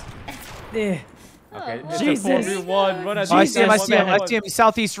 guys. Yeah. Okay, Oh, it's Jesus. a 4v1. Run Oh, I see him. I see him. I see him. He's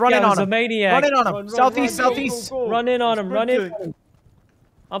southeast. Run in Guy's on a him. maniac. Run in on him. Run, Southeast, run, go, southeast. go, go. Run in on him. Run in. Sprinting. On him.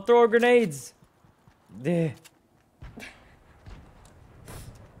 I'm throwing grenades. Yeah.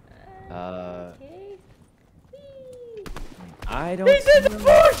 Okay. I don't. He's in the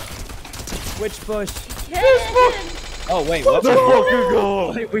bush. Which bush? Oh wait,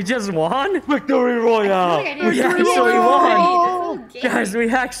 what? Wait, we just won? Victory Royale. We actually won. Guys, we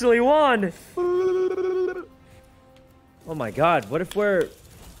actually won. Oh my God! What if we're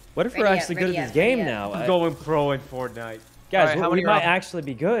actually good at this game now? I'm going pro in Fortnite. Guys, Alright, how we many might are up? actually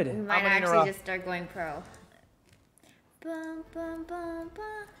be good. We might many in a row? actually just start going pro. Bum, bum, bum,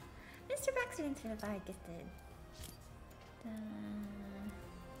 bum. Mr. Baxter thanks for the 5 gifted. Dun.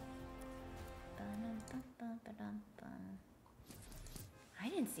 Ba-dum, bum, bum, ba-dum, bum. I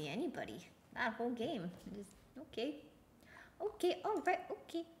didn't see anybody that whole game. Just okay. Okay, alright,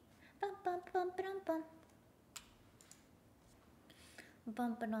 okay. Bum bum bum ba-dum bum.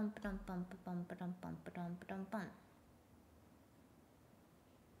 Bum ba-dum ba-dum bum ba-dum ba-dum bum ba-dum ba-dum bum.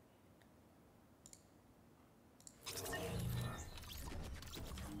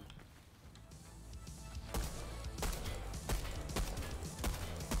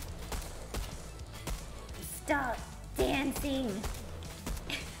 Stop dancing.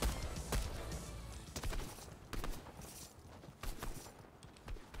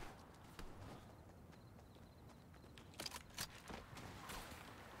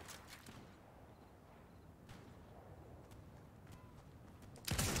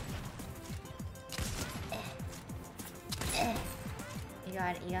 You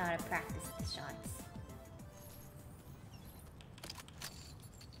gotta practice the shots.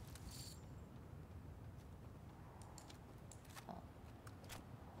 Oh.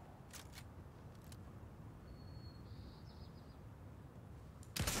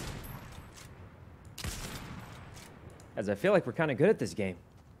 As I feel like we're kind of good at this game.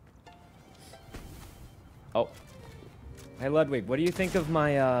 Oh. Hey Ludwig, what do you think of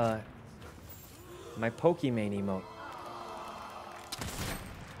my my Pokemon emote?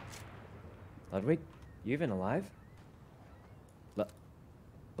 Ludwig, you even alive?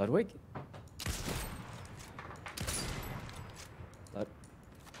 Ludwig? Hello.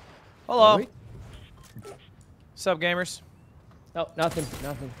 Ludwig? What's up, gamers? Oh, nothing,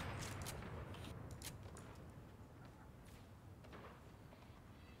 nothing.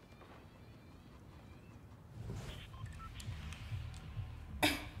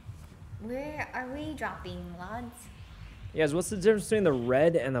 Where are we dropping, lads? Yes, what's the difference between the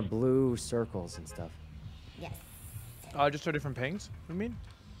red and the blue circles and stuff? Yes. Just 2 different pings. What do you mean?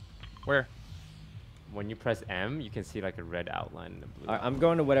 Where? When you press M, you can see like a red outline in the blue. I'm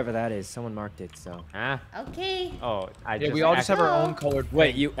going to whatever that is. Someone marked it, so. Ah. Okay. Oh, Yeah, we all just have our own colored.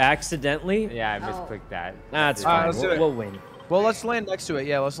 Wait, you accidentally? Yeah, I misclicked that. That's Alright, fine. let's do it. We'll win. Well, let's land next to it.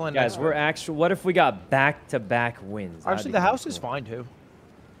 Yeah, let's land next Guys, to we're it. actually. What if we got back-to-back wins? That'd Actually, be the kinda house is cool. fine too.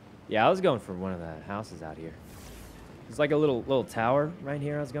 Yeah, I was going for one of the houses out here. It's like a little tower right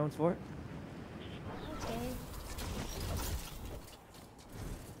here. I was going for. Okay.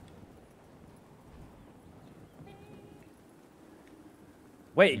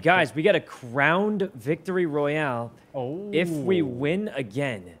 Wait, guys, we get a crowned victory royale if we Oh. win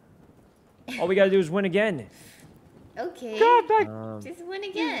again. All we gotta do is win again. Okay. Just win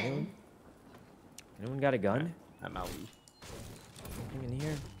again. Anyone got a gun? I'm out. Anything in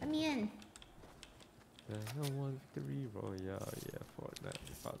here? Let me in. The hell one victory royale, yeah, Fortnite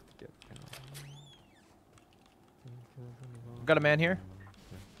about to get down. Got a man here.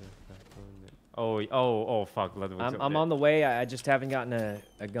 Oh, fuck, Ludwig's over I'm there. on the way. I just haven't gotten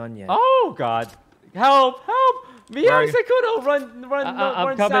a gun yet. Oh God! Help! Me, Where are you? Sekuno, run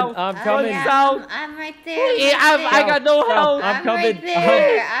I'm coming. south. I'm Oh, coming. yeah, south. I'm right there. Yeah, I got no help. I'm I'm coming. right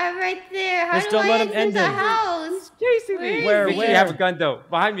there. I'm right there. How Just do don't I let him enter end the him. house? Chasing Where me. is Where, he? You have a gun though.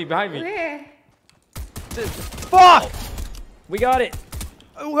 Behind me. Where? Fuck! We got it.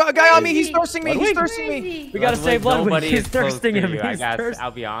 A guy on me. He's thirsting me. He's Ludwig. thirsting Where is me. he? We gotta save Ludwig. Nobody He's is close thirsting to him. you. He's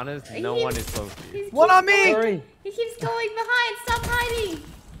I'll be honest. No He- one is close to you. He's One on me. Sorry. He keeps going behind. Stop hiding.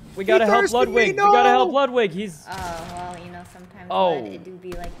 We gotta help thirsted me, Ludwig. We no! gotta help Ludwig. He's. Oh, well, sometimes Oh. it do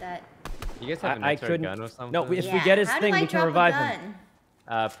be like that. You guys have an I extra couldn't. gun or something? No, if we Yeah, get his how thing, do I we can drop a revive him.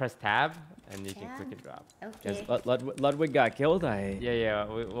 gun? Press tab and you can click and drop. Okay. Ludwig got killed. Yeah.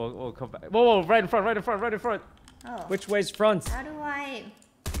 We'll come back. Whoa! Right in front! Oh. Which way's front? How do I?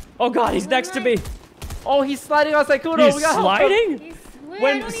 Oh God, he's next to me. Oh, he's sliding outside Kudo. He's sliding?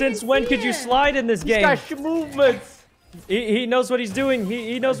 Since when could you slide in this game? He's got movements. He knows what he's doing.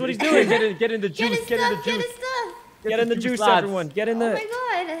 He knows what he's doing. Get in the juice. Get in the juice. Get in the juice, lads. everyone. Get in the. Oh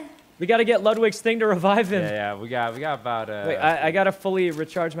my God. We gotta get Ludwig's thing to revive him. Yeah. We got about. Wait, I gotta fully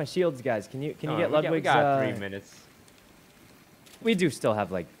recharge my shields, guys. Can you get Ludwig's? We got 3 minutes. We do still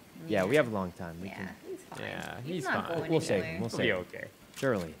have like, yeah, we have a long time. We can. He's fine. Yeah, he's he's not fine. going We'll save anywhere. him. We'll We'll save be him. okay.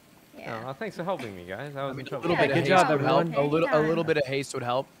 Surely. Yeah. Oh, thanks for helping me, guys. I was in A trouble. little bit of Good haste job, would help. everyone. A little bit of haste would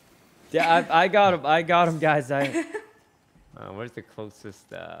help. Yeah, I got him, guys. The Where's the closest?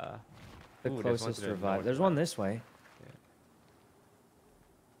 closest revive. There's one this way.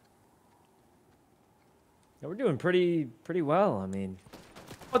 Yeah, we're doing pretty well. I mean.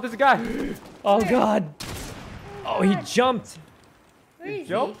 Oh, there's a guy. Oh God. Oh, he jumped. Where is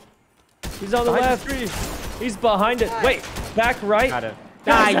Jump. He's on the Behind the left. He's behind it. Wait, back right. Got him.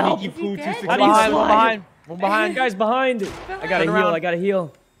 Guys, Die, help. you Is he fool. dead? 2 seconds. How do you One slide? behind. One behind. Guys behind. I gotta Turn heal. around. I gotta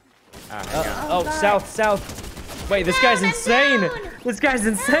heal. Oh, God. South. Wait, this guy's I'm insane. down. This guy's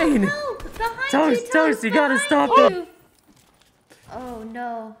insane. Help, behind Toast, you gotta stop behind him. you. Oh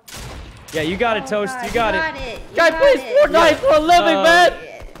no. Yeah, you got it, Oh, Toast. God, You got it. You Guy got plays it. Fortnite for a living, man.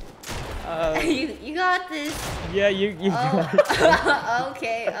 You got this. Yeah, you got it. Oh.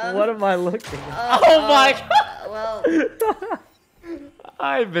 Okay. What am I looking at? Oh my God. Well,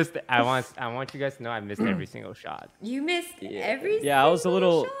 I missed it. I want you guys to know I missed every single shot. you missed every. Yeah, I was a single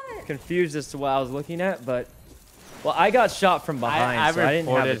little shot. confused as to what I was looking at, but well, I got shot from behind, so I didn't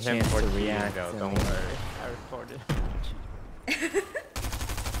have a reported him chance for to cheating, react. though. so- Don't worry. I reported.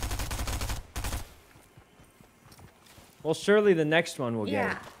 Well, surely the next one will get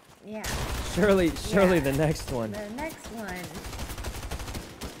Yeah. it. Yeah. Surely Yeah. the next one. The next one.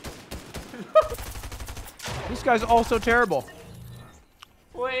 This guy's also terrible.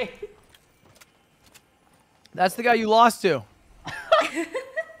 Wait. That's the guy you lost to.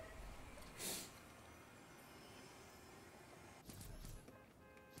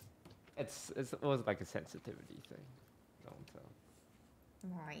 It was like a sensitivity thing. Don't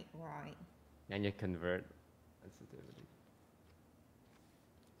tell. Right. And you convert sensitivity.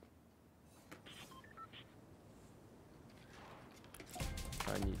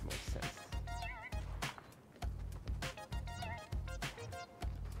 I need more sense.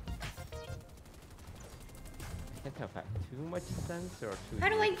 I can't tell if I have too much sense or too. How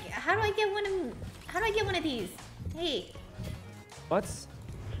do I get one of these? Hey, What's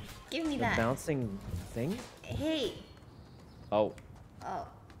give me the that. bouncing thing? Hey. Oh, Oh.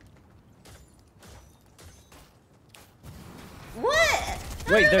 What?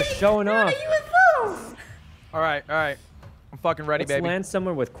 Wait, they're showing off. UFOs. All right. I'm fucking ready, let's baby. land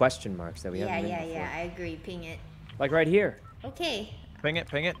somewhere with question marks that we Yeah. haven't been before. I agree. Ping it. Like right here. Okay. Ping it.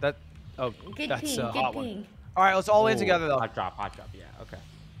 That. Oh, Good that's ping. a Good hot ping. one. All right, let's all in Ooh, together though. Hot drop. Yeah. Okay.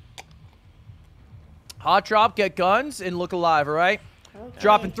 Hot drop, get guns, and look alive. All right. Okay.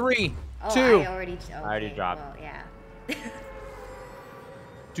 Drop in 3, Oh, 2. I already. Okay, already dropped. Well, yeah.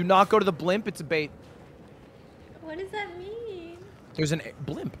 Do not go to the blimp. It's a bait. What does that mean? There's a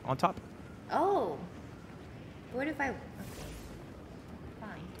blimp on top. Oh. What if I? Okay. Fine.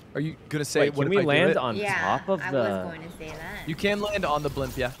 Are you gonna say? Wait, what can if we I do land it? on Yeah. top of I the? was going to say that. You can land on the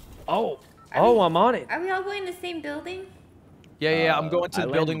blimp, yeah. Oh, Are we- I'm on it. Are we all going to the same building? Yeah. I'm going to I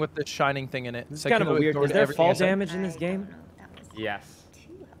the building land- with the shining thing in it. This is So I kind can of a go weird. toward Is there everything fall I said. damage in this I game? don't know. That was Yes.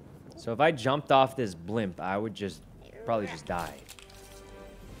 too helpful. So if I jumped off this blimp, I would probably just die.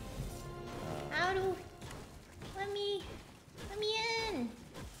 How do? Let me in.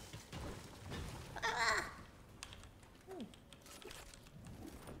 Ah.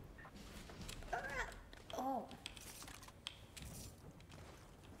 Oh.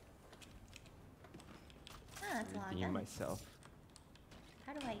 That's a lot of Redeem guns. myself.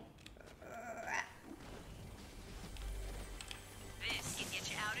 How do I? This can get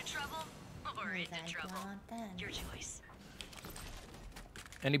you out of trouble or into I trouble. want that. Your choice.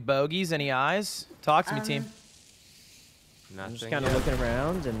 Any bogeys? Any eyes? Talk to me, team. I'm just Nothing kind of yet. looking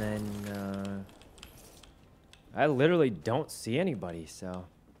around, and then I literally don't see anybody. So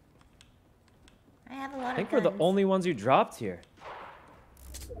I have a lot I think of we're guns. the only ones who dropped here.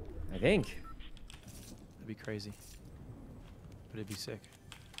 I think. That'd be crazy. But it'd be sick.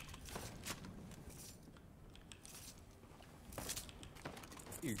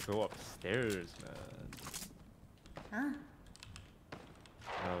 You go upstairs, man. Huh?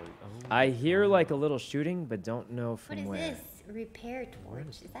 Oh, I hear like a little shooting, but don't know What from is where. this? repair torch.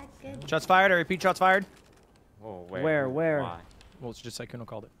 Is that good? Shots fired. I repeat, shots fired. Whoa, Where? Why? Well, it's just like Kuno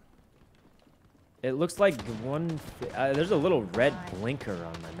called it. It looks like one. There's a little red blinker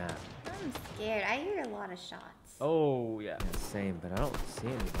on my map. I'm scared. I hear a lot of shots. Oh, yeah. Yeah, same, but I don't see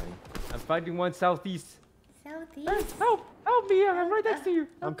anybody. I'm finding one southeast. Southeast. Help! Help me! I'm right next to you.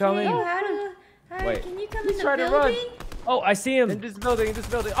 I'm coming. Wait. Can you come He's in the trying to building? run. Oh, I see him. In this building, in this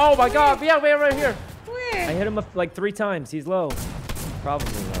building. Oh my god, yeah, we're right here. Where? I hit him like 3 times. He's low.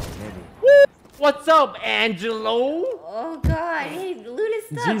 Probably low, maybe. What's up, Angelo? Oh god, hey, loot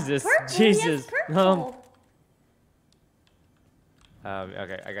his stuff. Jesus, Purple, Jesus. Yes, purple.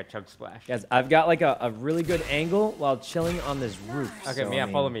 Okay, I got chug splash. Guys, I've got like a really good angle while chilling on this roof. Okay, so, Mia, I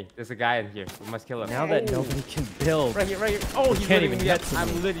mean, follow me. There's a guy in here. We must kill him. Now that nobody can build. Right here, right here. Oh, he's can't letting even me get get. to I'm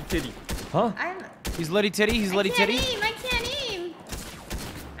me. litty titty. Huh? He's litty titty. He's litty titty. I can't aim.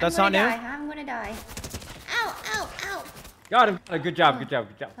 That's I'm not gonna new. die. I'm gonna die. Ow, ow, ow. Got him. Good job, good job,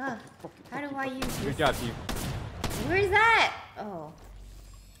 good job. How do I use this? Good job, team. Where's that? Oh.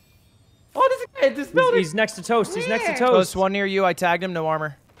 Oh, there's a guy in this building. He's next to Toast. He's next to Where? Toast. Toast, one near you. I tagged him. No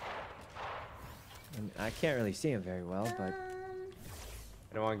armor. I can't really see him very well, but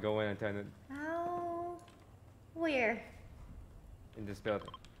I don't want to go in and turn it How? Where? in this building.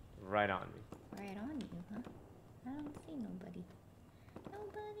 Right on me. Right on you, huh? I don't see nobody.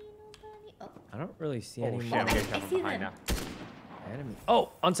 Nobody. Oh. I don't really see Oh any shit, more I'm getting I shot see from behind them. now. enemy. Oh,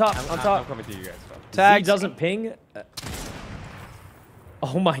 on top, on I'm top. coming to you guys. So. Tagged. Z doesn't ping.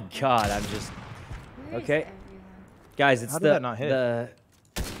 Oh my god, I'm just Where is okay. everyone? Guys, it's How did that not hit? the.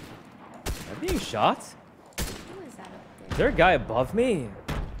 Am I being shot? Who is that up Is there? there a guy above me?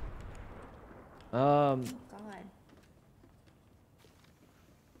 Oh god.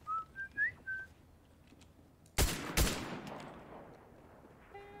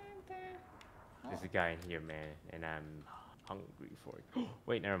 There's a guy in here, man, and I'm hungry for it.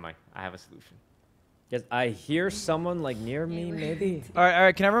 Wait, never mind. I have a solution. Yes, I hear someone like near me, maybe. All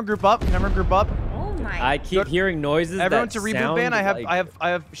right. Can everyone group up? Can everyone group up? Oh my. I keep hearing noises. Everyone that to reboot sound ban. like, I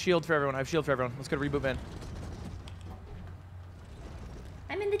have shield for everyone. I have shield for everyone. Let's go to reboot ban.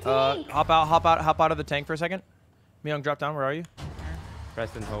 I'm in the tank. Hop out of the tank for a second. Myung, drop down. Where are you?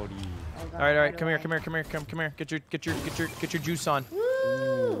 Press and hold E. Oh god, All right. how Come do here. Come here. Get your juice on. Woo!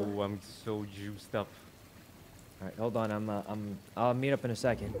 Ooh, I'm so juiced up. All right, hold on. I'll meet up in a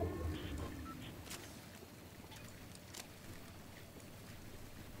second.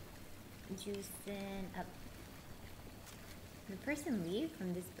 Juicing up. Did the person leave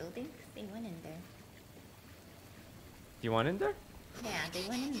from this building? 'Cause they went in there. Do you want in there? Yeah, they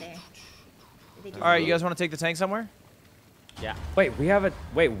went in there. Did they just All right. You leave? guys want to take the tank somewhere? Yeah. Wait, we have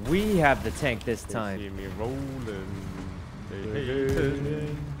the tank this They time. see me rolling. They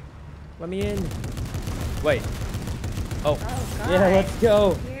Let me in. Wait. Oh. Oh god. Yeah, let's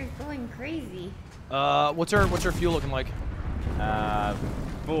go. You're going crazy. What's our fuel looking like?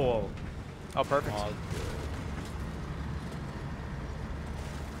 Full. Oh, perfect. All good.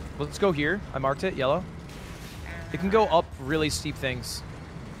 Let's go here. I marked it, yellow. It can go up really steep things.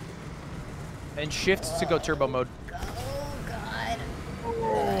 And shift to go turbo mode. Oh god.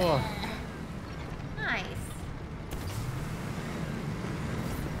 Nice.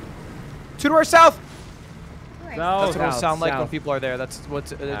 To our south. Where? No. That's what it'll South, sound like when south. people are there. That's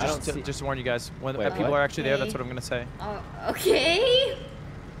what's don't see- just to warn you guys. When Wait, people what? are actually there, that's Okay. what I'm gonna say. Oh, okay.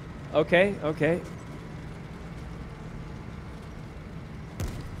 Okay.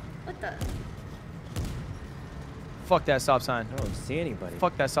 What the? Fuck that stop sign. I don't see anybody.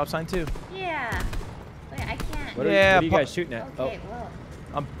 Fuck that stop sign too. Yeah. Wait, I can't. What are, Yeah, what are you pu- guys shooting at? Okay, well.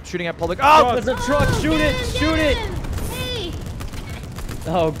 I'm shooting at public. Oh, Oh, there's a truck. Oh, Shoot get it. him, Shoot get it. him. Hey.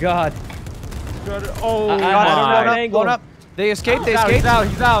 Oh god. Oh I God, don't know blown an up, angle. blown up. They escaped. They He's out, escaped. he's out,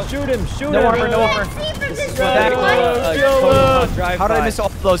 he's out. Shoot him. Shoot No him. armor, no I armor. can't see from this Right, building. a Kill total him. drive How did I by. miss all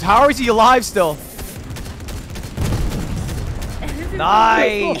those? How is he alive still?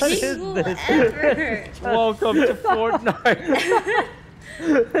 Nice. What is this? Ever. Welcome to Fortnite.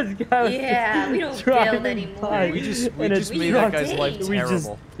 This guy was Yeah, we don't driving build anymore. by. We just And it's made that guy's truck. life We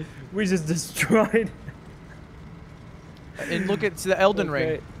terrible. We just destroyed. And look at the Elden Okay.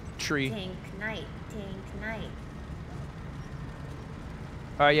 Ring tree. Tank night.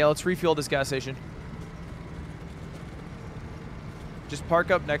 All right, yeah, let's refuel this gas station. Just park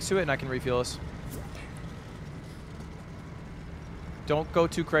up next to it, and I can refuel us. Don't go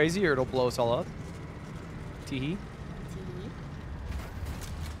too crazy, or it'll blow us all up. Teehee.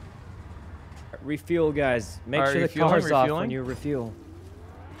 Refuel, guys. Make Alright, sure the refueling, car's off refueling. when you refuel.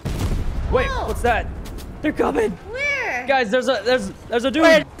 Wait, Whoa. what's that? They're coming. Where? Guys, there's a dude.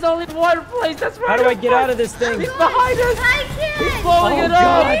 Wait, There's only one place. That's right. How do I get out of this thing? He's behind us. I can't. He's blowing Oh, it up.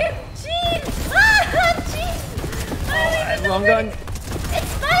 God. Jeez! Ah, jeez! I don't even know Long where gun. It's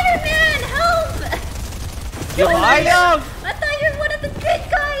Spider-Man! Help! You're alive? I thought you were one of the good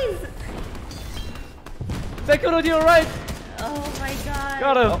guys! Sekuno to your right. Oh my god.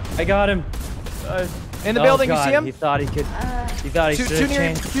 Got him. Oh, I got him. In the Oh, building, God, you see him? He thought he could. He thought he Too should have near,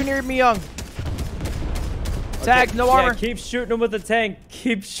 changed. too near me, young. Tag, no Yeah, armor. keep shooting him with the tank.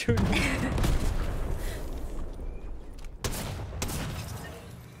 Keep shooting.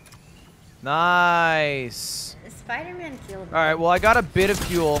 Nice. Spider-Man killed me. All right, well, I got a bit of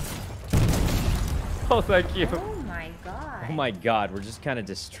fuel. Oh, thank you. Oh my god. Oh my God, we're just kind of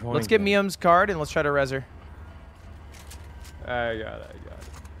destroying. Let's get them. Mium's card and let's try to res her. I got it.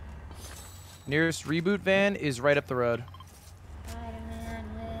 Nearest reboot van is right up the road. Spider-Man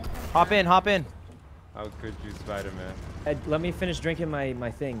with Hop in, hop in. How could you, Spider-Man? Let me finish drinking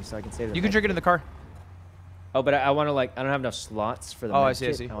my thing so I can say that. You can drink it in the car. Oh, but I want to like. I don't have enough slots for the. Oh, med I see, I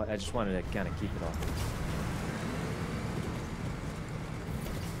kit. see. I just wanted to kind of keep it all.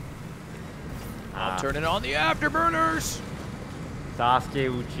 I'm turning on the afterburners.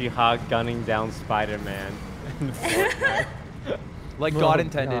 Sasuke Uchiha gunning down Spider-Man. Like Oh, God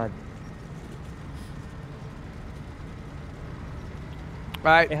intended. God. All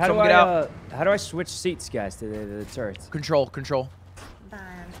right, Hey, how do someone get out. how do I switch seats, guys, to the turrets? Control, control. bum,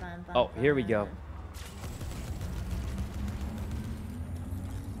 bum, bum, Oh, here we go. bum.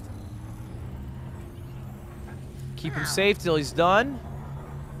 Keep him Ow. safe till he's done.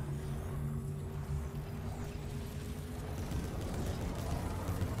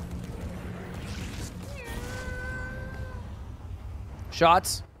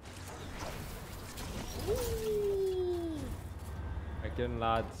 Shots. Again,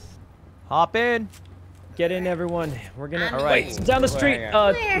 lads. Hop in. Get in, everyone. We're gonna. All right. Wait, down the street. Hang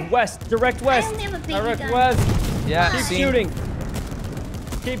on. Where? West, direct I west. only have a baby Direct gun. west. Yeah, Keep see? shooting.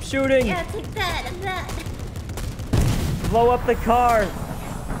 Keep shooting. Yeah, take that and that. Blow up the car.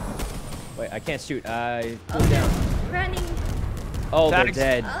 Wait, I can't shoot. I pulled down. Running. Oh, they're Tags.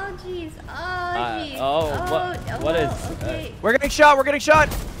 dead. Oh jeez. Oh jeez. What is? Okay. We're getting shot. We're getting shot.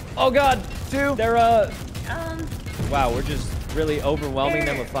 Oh God. Two. They're Um. Wow, we're just really overwhelming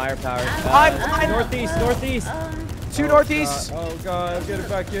them with firepower. Behind. Northeast, northeast. Two northeast. Oh God, get it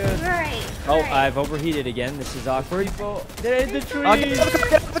back in. Right. Oh, right. I've overheated again. This is awkward. They're in the Get out trees. of the car.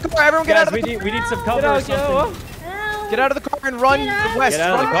 Get out of the car. Everyone get Guys, out of we the need car. we need some Get cover or out, something. Help. Get out of the car and run Get out. west. Get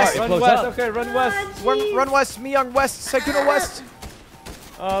out of the Run car. west. It Run blows west. up. Okay, run west. Run west. Me young west. Sekuno west.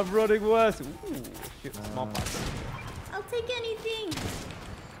 I'm running west. Ooh, shit, smallpox. I'll take anything.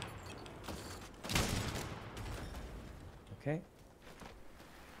 Okay.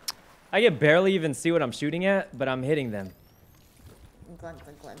 I can barely even see what I'm shooting at, but I'm hitting them. Glug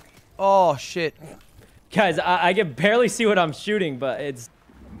glug glug. Oh shit. Guys, I can barely see what I'm shooting, but it's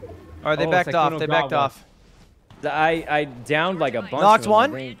All right, they Oh, backed off. Sekuno They got backed one. off. I downed like a bunch. Knocked of them.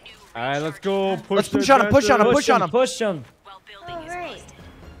 one. They- All right, let's go. Let's Push push on him. Push on him. Push Push on them, him. push them. While building All is right. busted.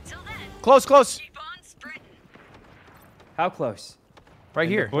 Till then, Close, close. keep on sprinting. How close? Right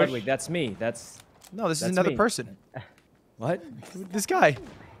here. bush. Ludwig, that's me. That's No, this is That's another me. person. what? This guy.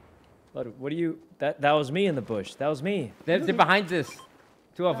 Ludwig, what do you? That was me in the bush. That was me. They're behind this.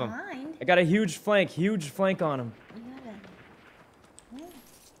 Two of them. Behind. I got a huge flank on them. You gotta.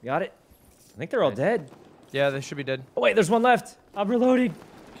 Got it? I think they're all dead. Yeah, they should be dead. Oh wait, there's one left. I'm reloading.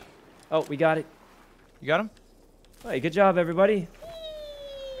 Oh, we got it. You got him? Hey, good job, everybody.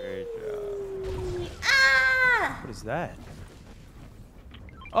 Great job. Ah! What is that?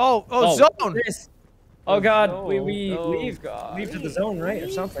 Oh, Oh, zone. this. Oh God, No, we no, leave God. leave to the zone, right, or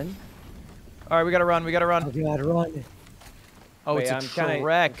something. All right, we gotta run. We gotta run. God, run. Oh, Wait, it's a I'm kind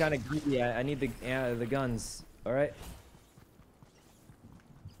track. of greedy. I need the guns. All right.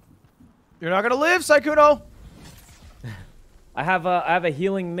 You're not gonna live, Sekuno. I have a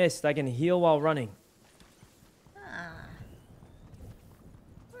healing mist. I can heal while running. Ah.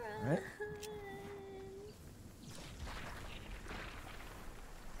 Right.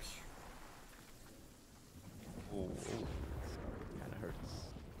 Ooh, kind of hurts.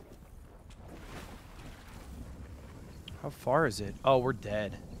 How far is it? Oh, we're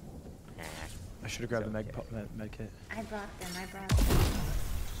dead. I should have grabbed the med kit. I brought them. I brought them.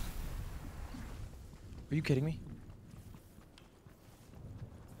 Are you kidding me?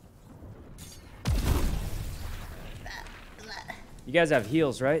 You guys have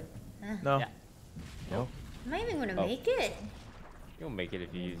heals, right? No. Yeah. No. Am I even gonna Oh. make it? You'll make it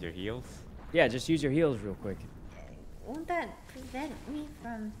if you use your heals. Yeah, just use your heals real quick. Won't that prevent me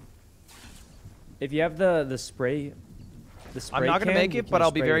from? If you have the spray I'm not gonna can, make you it, can but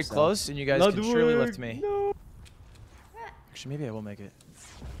I'll be spray very yourself. close, and you guys can surely lift me. No. Actually, maybe I will make it.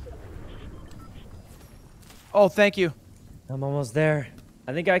 Oh, thank you. I'm almost there.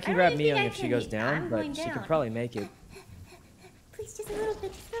 I think I can grab really think Miyoung I if she can goes eat- down, I'm but going she could down. probably make it. Please, just a little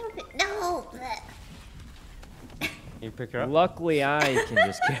bit, No! Can you pick her up? Luckily, I can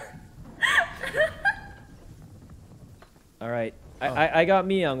just carry. All right, I got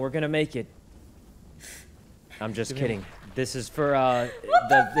Miyoung. We're gonna make it. I'm just kidding. This is for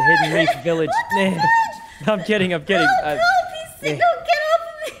the Hidden Reef Village. I'm kidding. I'm kidding. Help, he's sick. Don't get off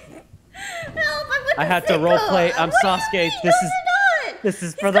of me. Help, I'm with I the had to sickle. role play. I'm What Sasuke. is he? This No, is you're not. this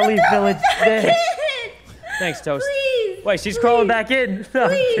is for He's the gonna Leaf go Village. back in. Thanks, Toast. Please. Wait, she's crawling back in. No, I'm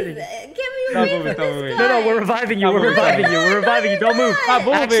Please, kidding. get me Stop away moving, from stop this moving. guy. No, we're reviving you. Stop We're moving. reviving you. We're reviving you. Don't move. Stop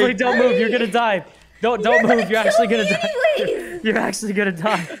moving. Actually, don't move. You're gonna die. Don't You're move. gonna You're kill actually me gonna die. anyways. You're actually gonna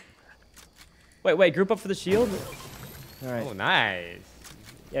die. Wait. Group up for the shield. All right. Oh, nice.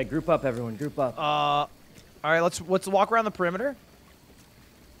 Yeah, group up, everyone. Group up. All right, let's walk around the perimeter.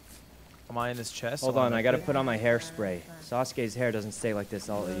 Am I in this chest? Hold on, I gotta put on my hairspray. Sasuke's hair doesn't stay like this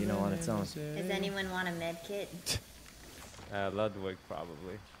all, on its own. Does anyone want a med kit? Ludwig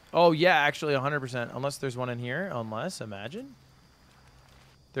probably. Oh yeah, actually 100%. Unless there's one in here. Imagine.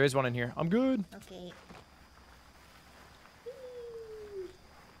 There is one in here. I'm good. Okay.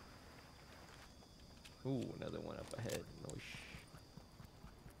 Ooh, another one up ahead. No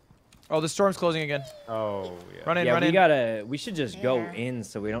Oh, the storm's closing again. Oh, yeah. Run in, Yeah, run in. we should just go Yeah. in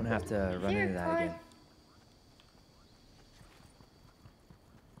so we don't have to run there into a that car? again.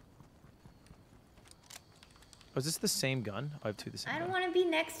 Oh, is this the same gun? Oh, I have two of the same I don't gun. want to be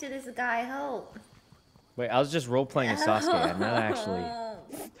next to this guy. Help. Wait, I was just role playing as Sasuke. I'm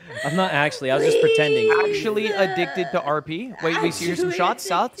not actually. I was just pretending. Actually addicted to RP. Wait, we see here some Actually shots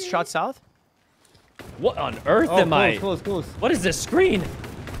south. addicted. Shots south. What on earth Oh, am I? close. What is this screen?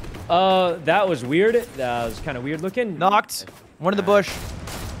 That was weird. That was kind of weird looking. Knocked. One in the bush.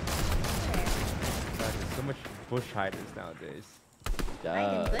 God, there's so much bush hiders nowadays.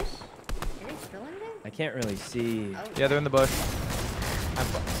 Hide in bush? Are they still in there? I can't really see. Oh. Yeah, they're in the bush.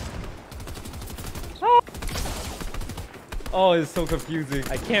 Oh, it's so confusing.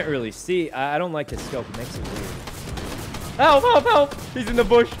 I can't really see. I don't like the scope. It makes it weird. Help! He's in the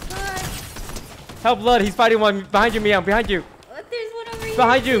bush. What? Help, Blood. He's fighting one behind you, Meow. Behind you. What? There's one over here.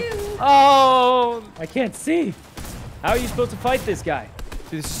 Behind you. too. Oh. I can't see. How are you supposed to fight this guy?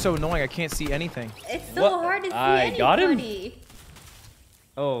 Dude, this is so annoying. I can't see anything. It's so What? hard to see I anybody. got him.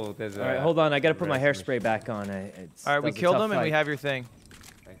 Oh, there's a... All right, hold on. I gotta put my rest hairspray back on. It's, All right, we that was a killed tough him and we fight. have your thing.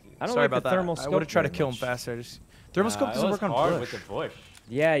 Thank you. I don't Sorry like about the thermal that. scope. I would have tried to very kill him much. faster. Thermal scope It doesn't was work on hard bush. with the bush.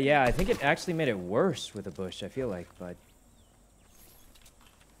 Yeah. I think it actually made it worse with a bush. I feel like, but.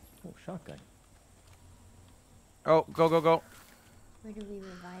 Oh, shotgun. Oh, go. Where do we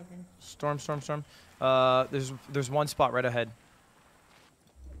revive him? Storm. There's one spot right ahead.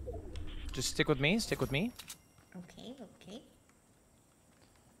 Just stick with me. Okay.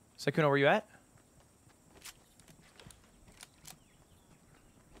 Sykkuno, where you at?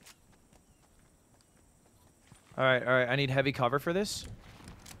 All right. I need heavy cover for this.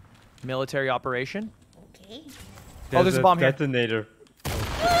 Military operation. Okay. Oh, there's a bomb here. Detonator.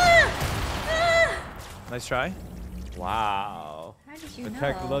 Nice try. Wow. How did you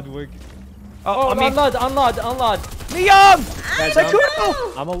Attack know? Ludwig. Oh, Oh, I mean, unload. Miyoung! Guys,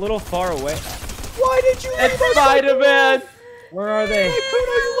 Sykkuno! I'm a little far away. Why did you leave us? Spider-Man. Where are they? Sykkuno,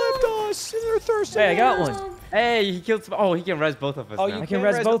 you left us. They're thirsty. Hey, I got one. Hey, he killed some... Oh, he can res both of us Oh, now. you I can can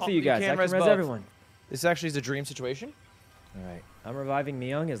res res- both oh, of you you guys. can I can res res both. everyone. This actually is a dream situation. All right, I'm reviving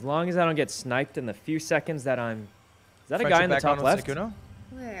Miyoung as long as I don't get sniped in the few seconds that I'm. Is that a Friendship guy in the back top on left? Sykkuno?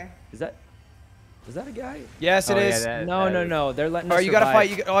 Where? Is that a guy? Yes, it Oh, yeah, is. that- No. They're letting All us right, you gotta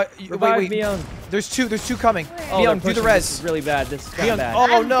revive. fight. Revive Wait. Miyoung. There's two coming. Where? Oh, they're Miyoung, do the pushing. res. This is really bad. This is Miyoung, kind of bad. oh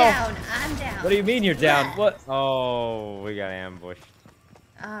I'm no. down. I'm down. What do you mean you're down? What? Oh, we got ambushed.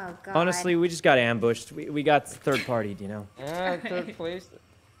 Oh god. Honestly, we just got ambushed. We got third partied, you know. Third place.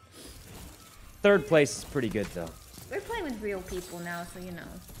 Third place is pretty good though. We're playing with real people now, so you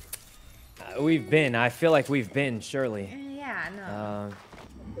know. We've been. I feel like we've been. Surely. Yeah, no.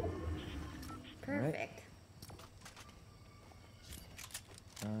 Perfect.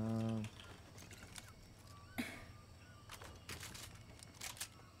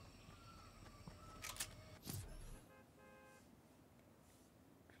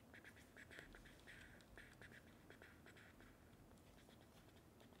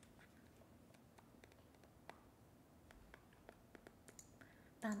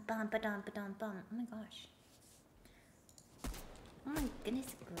 Bum, ba-dum, ba-dum, bum. Oh my gosh. Oh my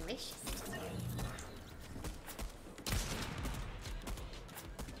goodness gracious.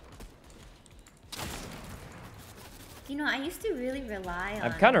 You know, I used to really rely on...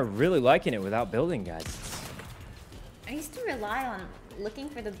 I'm kind of really liking it without building, guys. I used to rely on looking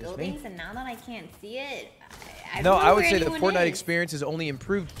for the buildings, and now that I can't see it, No, I would where say the anyone Fortnite is. experience has only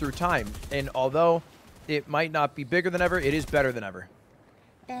improved through time. And although it might not be bigger than ever, it is better than ever.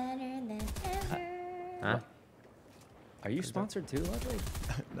 Better than ever. Huh? Are you sponsored too, Ludwig?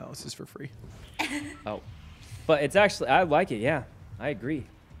 No, this is for free. Oh. But it's actually, I like it, yeah. I agree.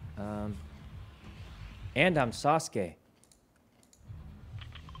 And I'm Sasuke.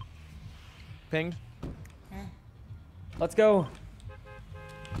 Pinged. Let's go.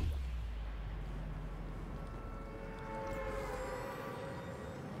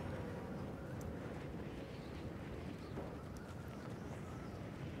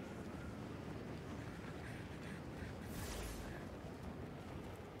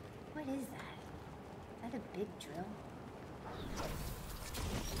 What is that? Is that a big drill?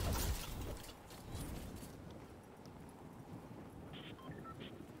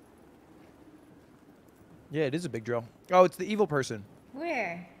 Yeah, it is a big drill. Oh, it's the evil person.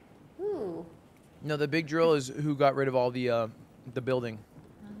 Where? Ooh. No, the big drill is who got rid of all the building.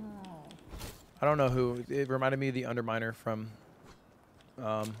 Oh. I don't know who. It reminded me of the Underminer from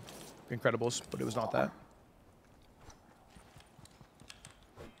Incredibles, but it was not that.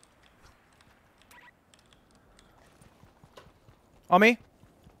 On me?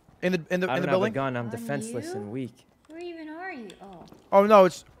 In the I don't have a building? gun. I'm On defenseless you? and weak. Where even are you? Oh. Oh no,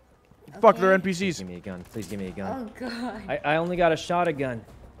 it's fuck. They're Okay. Please NPCs. give me a gun. Please give me a gun. Oh god. I only got a shotgun.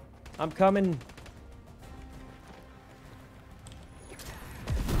 I'm coming.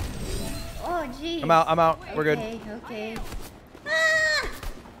 Oh jeez. I'm out. I'm out. We're good. Okay, okay. Ah!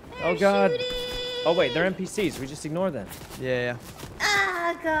 Oh They're god. shooting! Oh wait, they're NPCs. We just ignore them. Yeah.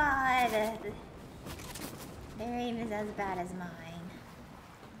 Ah god. Their aim is as bad as mine.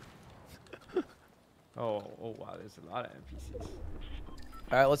 Oh wow, there's a lot of NPCs.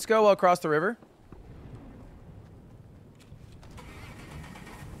 All right, let's go across the river Hey,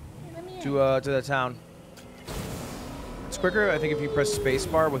 let me in. to the town. It's quicker, I think, if you press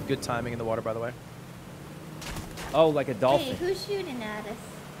spacebar with good timing in the water. By the way. Oh, like a Hey, dolphin. who's shooting at us?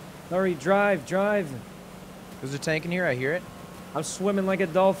 Hurry, drive, drive. There's a tank in here. I hear it. I'm swimming like a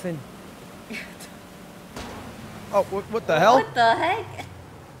dolphin. Oh, what the hell? What the heck?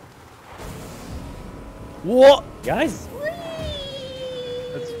 What? Guys, Whee!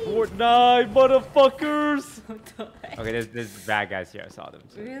 it's Fortnite, motherfuckers. What the heck? Okay, there's bad guys here. I saw them.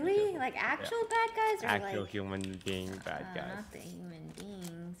 Too. Really? Like actual bad guys or Actual like human being bad guys. not the human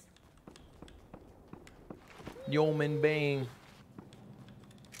beings. Yeoman Bang.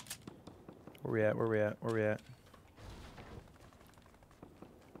 Where we at? Where we at? Where we at?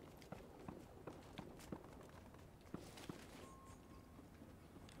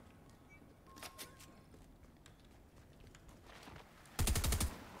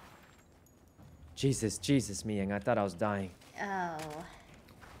 Jesus, Miyang. I thought I was dying. Oh,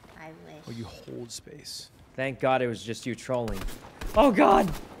 I wish. Oh, you hold space. Thank God it was just you trolling. Oh God.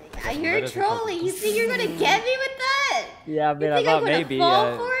 You're Let us trolling. You think you're gonna get me with that? Yeah, I You mean, I think thought I'm gonna maybe.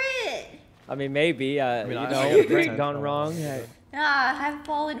 fall for it? I mean, maybe. mean, You I know, got prank pretend gone for wrong. it. Ah, I've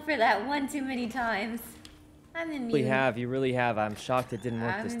fallen for that one too many times. I'm immune. You really have. I'm shocked it didn't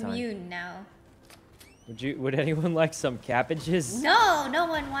work I'm this time. immune now. Would anyone like some cabbages? No, no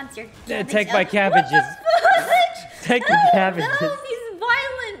one wants your cabbage. Take my cabbages. What the fudge? Take the cabbages. No, he's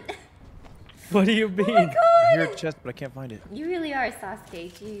violent. What do you mean? Oh my I hear a god. chest, but I can't find it. You really are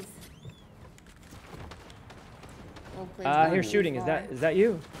Sasuke, jeez. Oh, please I don't hear be shooting. Is far. that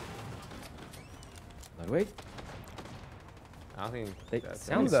you? Ludwig? I don't think It that's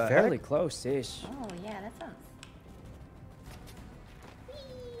sounds the fairly heck? close-ish. Oh yeah, that sounds.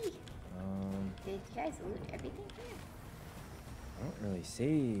 Whee! Did you guys loot everything here? I don't really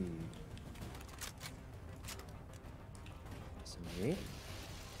see. Some meat.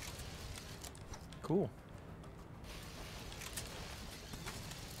 Cool.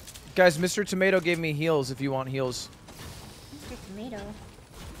 Guys, Mr. Tomato gave me heals if you want heals. Mr. Tomato.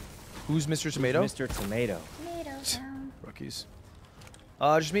 Who's Mr. Tomato? Mr. Tomato. Tomato town. Rookies.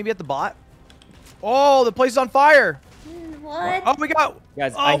 Just maybe at the bot. Oh, the place is on fire. What? Oh, we got.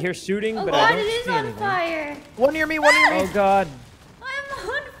 Guys, Oh. I hear shooting, Oh but god, I don't it is see on anything. fire. One near me. One near Oh me. God. I'm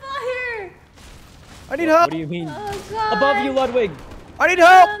on fire. I need help. What do you mean? Oh god. Above you, Ludwig. I need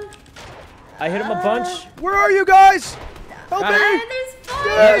help. I hit him a bunch. Where are you guys? Help me. There's fire.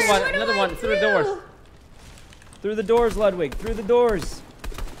 Yes. What do Another I one, through the do? doors. Through the doors, Ludwig. Through the doors.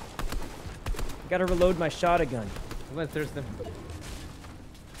 Gotta reload my shotgun. I'm gonna thirst them.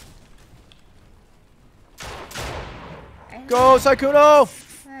 Go, Saikuno.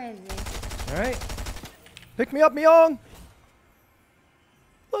 Where is he? All right. Pick me up, Myung.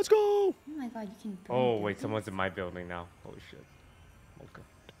 Let's go. Oh my god, you can. burn Oh wait, buildings? someone's in my building now. Holy shit. Okay.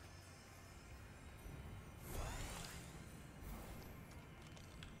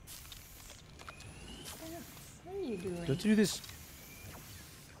 What are you doing? Don't do this.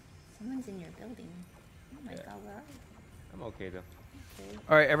 Someone's in your building. Oh my Yeah. god, where are you? I'm okay though. Okay.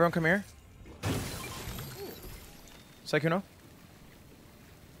 All right, everyone, come here. Saikuno.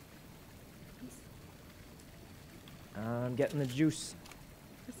 I'm getting the juice.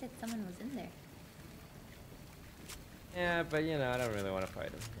 Who said someone was in there? Yeah, but you know, I don't really want to fight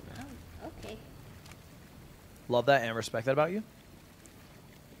him. You know? Oh, okay. Love that and respect that about you.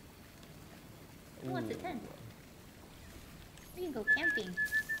 Who wants a tent? We can go camping.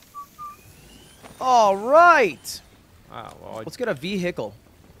 All right. Ah, well, Let's get a vehicle.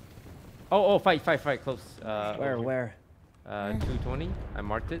 fight, close. Where? over. Where? 220. I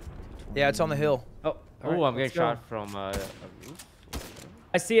marked it. Yeah, it's on the hill. Oh, Oh, alright, I'm getting let's go. shot from a roof.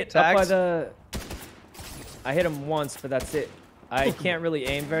 I see it up by Tags. the. I hit him once, but that's it. I can't really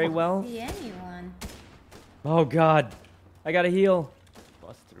aim very well. See anyone? Oh god, I gotta heal.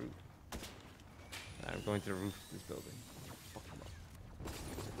 Bust through. I'm going to the roof of this building. Fuck him up.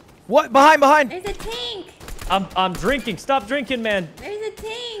 What? Behind. There's a tank! I'm drinking. Stop drinking, man. There's a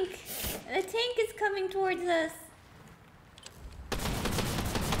tank! The tank is coming towards us.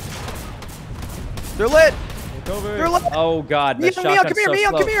 They're lit. Take over. They're lit. Oh god, the Mio, shotgun's come here, so Mio,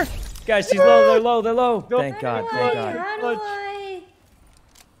 slow. come here. Guys, she's low. They're low. Thank How god. do Thank I? god. How do I?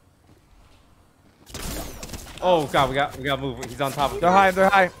 Oh god, we got to move. He's on top of They're high. They're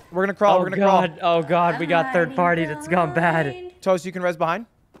high. We're gonna crawl. Oh We're gonna crawl. god. Oh god. We got I'm third hiding party that's gone bad. behind. Toast, you can res behind.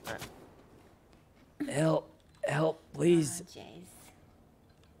 Help, please. Oh, jeez.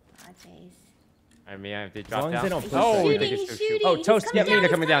 Oh, jeez. I mean, if they As drop long as down. they don't push Oh, us. they Shooting, can still shooting. shoot. Oh, He's Toast, coming get me. down, They're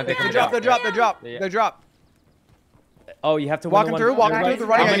coming down, he's they're They coming drop. down. Yeah. They drop. Oh, you have to Walking win through. one. Walking through.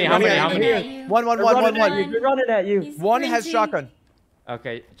 They're How running many, at how you. many, running how at many? you. You. One. They're running at you. One. They're running at you. He's One has sprinting. shotgun.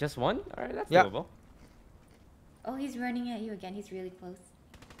 Okay, just one? Alright, that's Yeah. doable. Oh, he's running at you again. He's really close.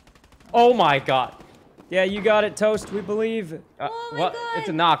 Oh my god. Yeah, you got it, Toast. We believe. Oh my what? God. It's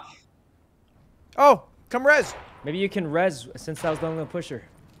a knock. Oh, come res. Maybe you can res since I was the only pusher.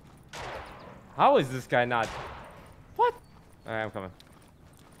 How is this guy not? What? Alright, I'm coming.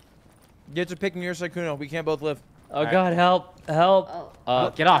 Get to picking your Saikuno. We can't both live. Oh Alright. god, help. Oh.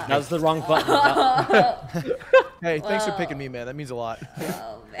 Get off. That was the wrong button. Hey, thanks for Whoa. picking me, man. That means a lot.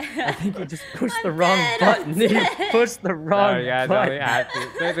 Oh, I man. think you just pushed the I'm wrong dead, button. I'm You dead. pushed the wrong Sorry, guys, button. I have to.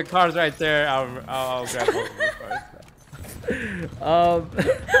 There's the car's right there. I'll grab both of them first.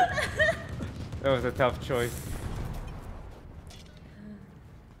 That was a tough choice. It's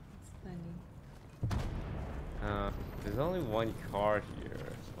funny. There's only one car here.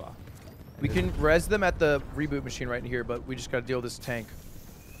 Fuck. We can res them at the reboot machine right here, but we just gotta deal with this tank.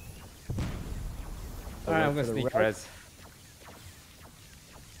 Alright, I'm for gonna the sneak res. res.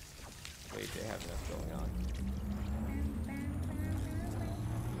 Wait, they have enough going on.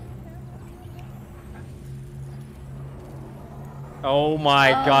 Oh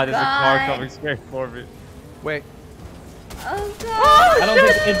my Oh god, there's a car God. coming straight for me. Wait. Oh, God. I don't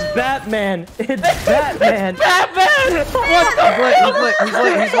think it's Batman. It's Batman. Batman!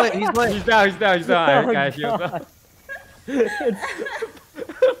 He's lit. He's lit. He's down, he's down. Oh Alright, guys, heal God. up.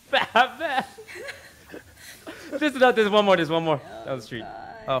 Batman! There's one more, down the street.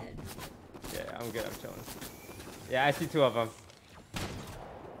 Oh. Yeah, I'm good, I'm chilling. Yeah, I see two of them.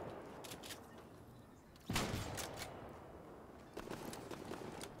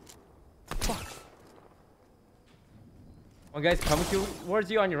 One guy's coming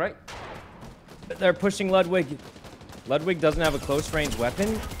towards you on your right. They're pushing Ludwig. Ludwig doesn't have a close range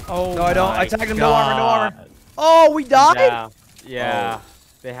weapon. Oh, No, I don't. I my tagged him. No armor. No armor. God. Oh, we died. Yeah, yeah.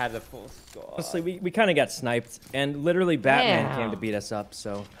 They had the full squad. Honestly, we kind of got sniped, and literally Batman Damn. came to beat us up.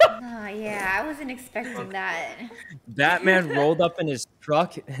 So Oh, yeah. I wasn't expecting that. Batman rolled up in his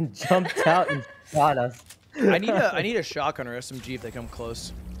truck and jumped out and shot us. I need a shotgun or SMG if they come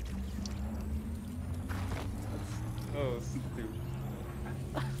close. Oh, stupid.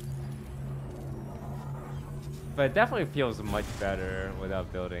 But it definitely feels much better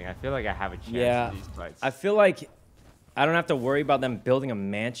without building. I feel like I have a chance Yeah, in these fights. I feel like I don't have to worry about them building a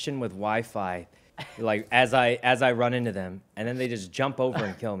mansion with Wi-Fi, like as I run into them, and then they just jump over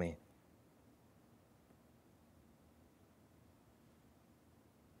and kill me.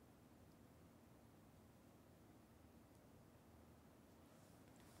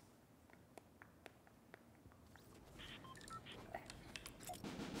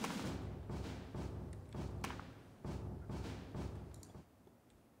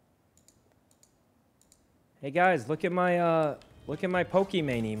 Hey guys, look at my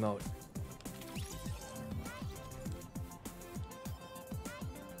Pokimane emote.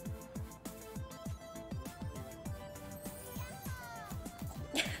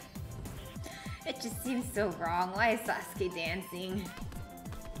 It just seems so wrong. Why is Sasuke dancing?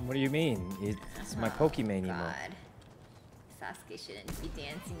 What do you mean? It's my Pokimane emote. God. Sasuke shouldn't be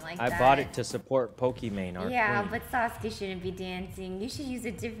dancing like I that. bought it to support Pokimane, our Yeah, queen. but Sasuke shouldn't be dancing. You should use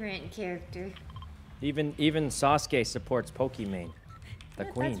a different character. Even Sasuke supports Pokimane, the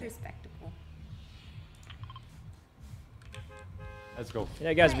queen. That's respectable. Let's go.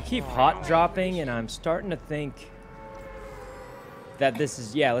 Yeah, guys, we keep hot dropping, and I'm starting to think that this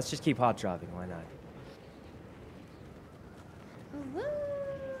is let's just keep hot dropping. Why not?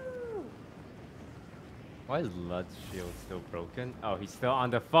 Woo! Why is Lud's shield still broken? Oh, he's still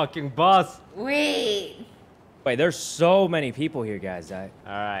on the fucking bus. Wait. Wait, there's so many people here, guys. All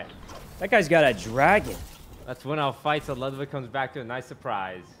right. That guy's got a dragon. Let's win our fight so Ludwig comes back to a nice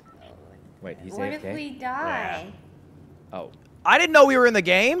surprise. Wait, he's What AFK? if we die? Oh. I didn't know we were in the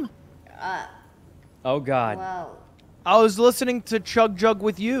game. Oh, God. Whoa. I was listening to Chug Jug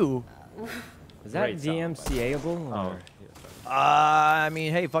with you. Is that Great song, DMCA-able? Oh. I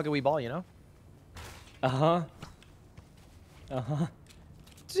mean, hey, fuck it, we ball, you know? Uh-huh. Uh-huh.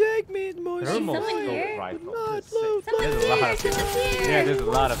 Take me more. Thermal someone scope here? rifle. Not This is sick. blue There's a lot of people. Someone's here. Yeah, there's a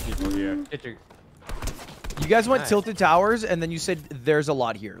lot of people here. Get your... You guys went Nice. Tilted Towers, and then you said there's a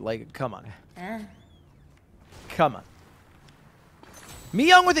lot here. Like, come on. Come on. Me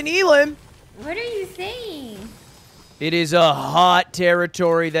Young with an Elim. What are you saying? It is a hot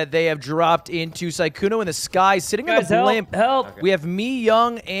territory that they have dropped into. Saikuno in the sky, sitting on Guys, the blimp. help! Okay. We have Me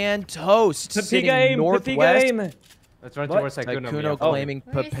Young and Toast sitting Papiga aim! northwest. Papiga aim! Let's run What? towards Saikuno. Saikuno Oh. claiming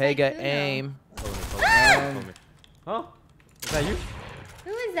Where's Papega Saikuno? aim. Huh? Is that you?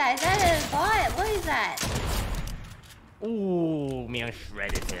 Who is that? Is that a bot? What is that? Ooh, man,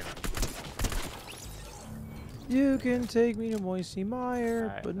 shredded him. You can take me to Moisey Meyer,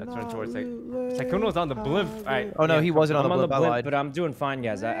 Alright, but let's not run towards Lule. Saikuno's on the blimp. Alright. Oh no, yeah, he come- wasn't on I'm the on the blimp. I blimp, lied. but I'm doing fine,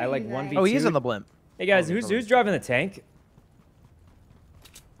 guys. I like Where are you 1v2. guys? Oh, he is on the blimp. Hey, guys, Oh, who's he's driving the tank?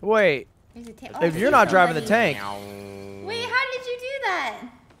 Wait, There's a if there's you're not driving the somebody. tank, Wait, how did you do that?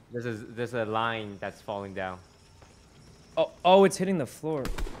 There's a line that's falling down. Oh, it's hitting the floor.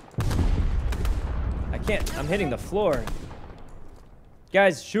 I can't. I'm hitting the floor.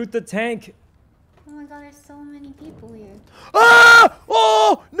 Guys, shoot the tank. Oh my god, there's so many people here. ah!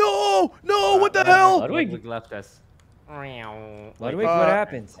 Oh no, no! What the hell? Ludwig. left us. Ludwig, Like, what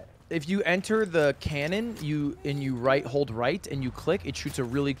happened? If you enter the cannon, you hold right, and you click, it shoots a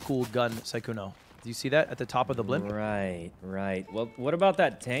really cool gun, Saikuno. Do you see that at the top of the blimp? Right. Well, what about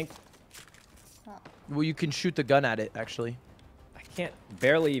that tank? Well, you can shoot the gun at it, actually. I can't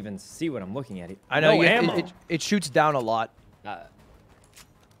barely even see what I'm looking at. I know, No you- ammo. it shoots down a lot. You know,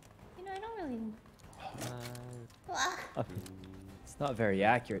 I don't really. It's not very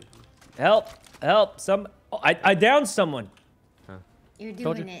accurate. Help! Help! Oh, I downed someone. You're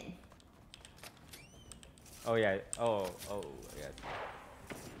Told doing you. it. Oh yeah. Oh yeah.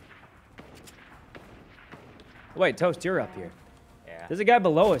 Wait, Toast, you're up here. Yeah. There's a guy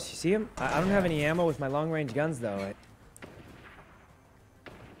below us. You see him? I don't have any ammo with my long-range guns, though.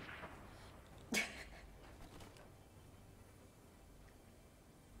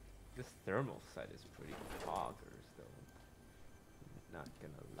 This thermal sight is pretty poggers, though. Not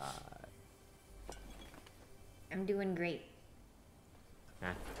gonna lie. I'm doing great.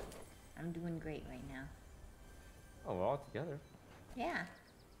 Huh? I'm doing great right now. Oh, we're all together. Yeah.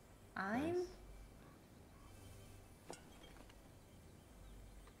 Nice.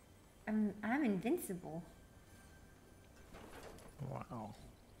 I'm invincible. Wow.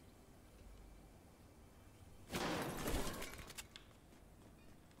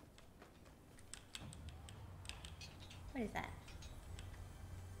 What is that?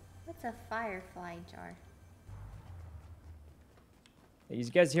 What's a firefly jar? Hey, you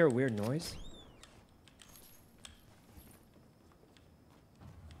guys hear a weird noise?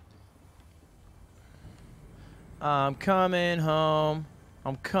 I'm coming home.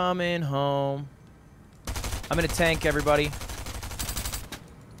 I'm coming home. I'm in a tank, everybody.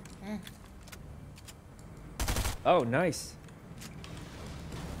 Oh, nice.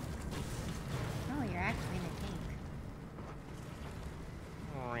 Oh, you're actually in a tank.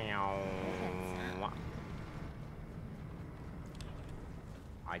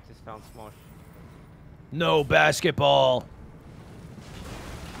 I just found smosh. No basketball.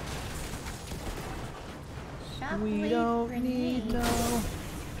 We Shockwave don't grenade. need no.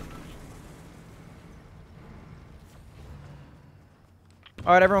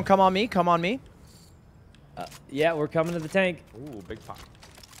 All right, everyone, come on me. Come on me. Yeah, we're coming to the tank. Ooh, big pop.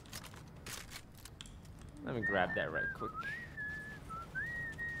 Let me grab that right quick.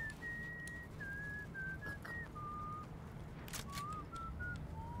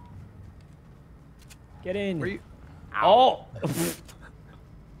 Get in. Where you? Oh! You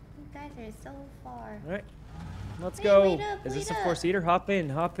guys are so far. All right, let's Hey, go. wait up, Is this wait a up. four-seater? Hop in,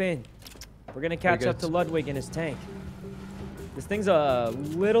 hop in. We're gonna catch up good. to Ludwig in his tank. This thing's a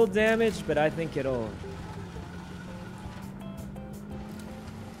little damaged, but I think it'll...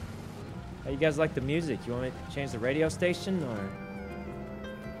 How you guys like the music? You want me to change the radio station,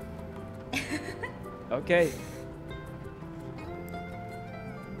 or...? Okay.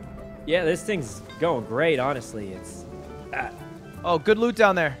 Yeah, this thing's going great, honestly. It's... Oh, good loot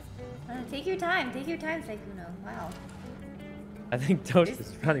down there. Take your time, Saikuno. Wow. I think Toast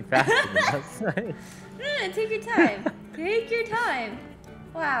is running faster than us. No, take your time. Take your time.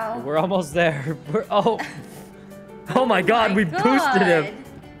 Wow. We're almost there. Oh my God, we boosted him.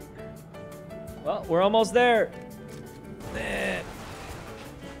 Well, we're almost there. Get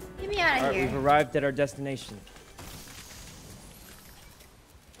me out of All right, here. we've arrived at our destination.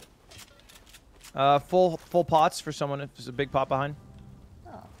 Full pots for someone if there's a big pot behind.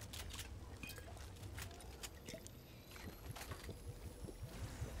 Oh.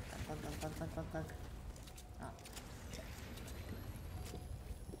 Bug. Oh.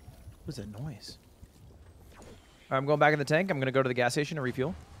 What's that noise? All right, I'm going back in the tank. I'm gonna go to the gas station to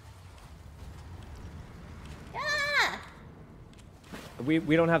refuel. Ah! We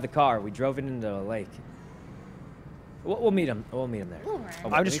don't have the car. We drove it into a lake. We'll meet him. We'll meet him there. We'll run. Oh,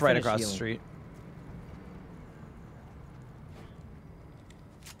 I'm let just me right finish across the healing. street.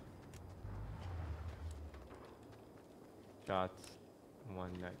 Shots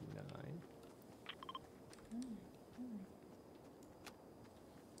 199.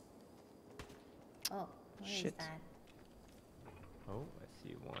 Oh, what is Shit. that? Oh, I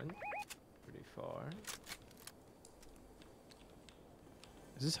see one. Pretty far.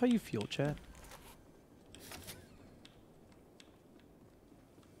 Is this how you fuel, chat?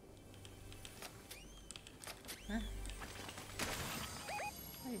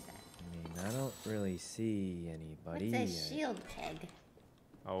 What is that? I mean, I don't really see anybody. What's a shield peg?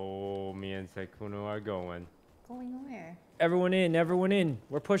 Oh, me and Saikuno are going. Going where? Everyone in, everyone in.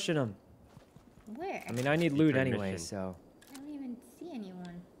 We're pushing them. Where? I mean, I need loot Secret anyway, mission. so. I don't even see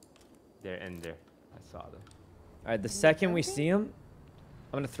anyone. They're in there. I saw them. All right, the you second we building? see them,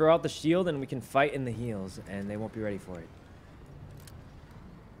 I'm gonna throw out the shield and we can fight in the heels, and they won't be ready for it.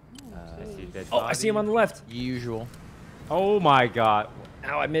 I see dead Oh, I see him on the left. Usual. Oh my god.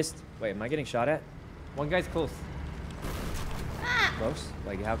 Ow, I missed. Wait, am I getting shot at? One guy's close. Close?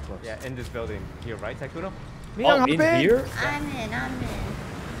 Like how close? Yeah, in this building. Here, right, Saikuno? Me Oh, hop in here? I'm in.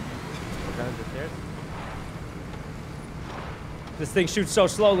 We're down the stairs. This thing shoots so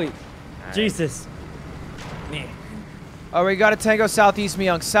slowly. Alright. Jesus. Man. Oh, we got a tango southeast,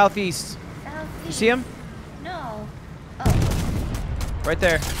 Myung. Southeast. You see him? No. Oh. Right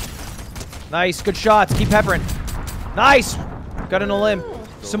there. Nice. Good shots. Keep peppering. Nice. Got in a limb. Ooh.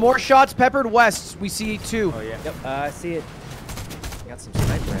 Some more shots peppered west. We see two. Oh, yeah. Yep, I see it. Got some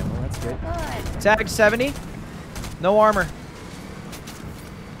sniper ammo. That's good. God. Tag 70. No armor.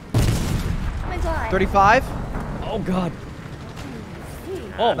 Oh my god. 35. Oh, God.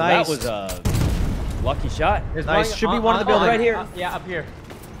 Oh, Nice. that was a lucky shot. There's Nice. Should be one in the building. Right here. Yeah, up here.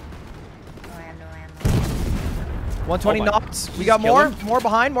 Oh, I have no ammo. 120 Oh my- knocked. We Just got kill more. him? More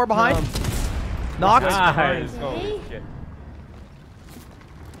behind. More behind. Knocked. Nice. Okay. Holy shit.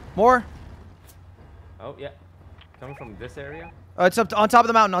 More. Oh, yeah. Coming from this area. It's up on top of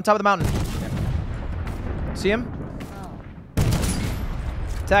the mountain. On top of the mountain. See him? Oh.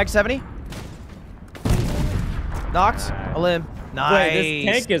 Tag 70. Knocked. A limb. Nice. Wait,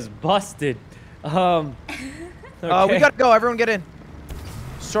 this tank is busted. We Okay. gotta go. Everyone get in.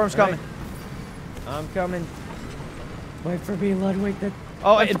 Storm's All right. coming. I'm coming. Wait for me, Ludwig.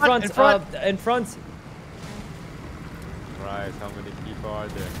 Oh, Wait, in front. In front. In front. Right, how many people are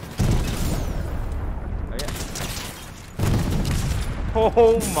there? Oh, yeah.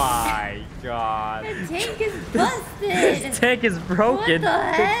 Oh my god. The tank is This busted. tank is What broken. the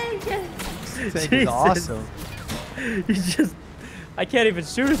heck? Tank is Jesus. awesome. You just, I can't even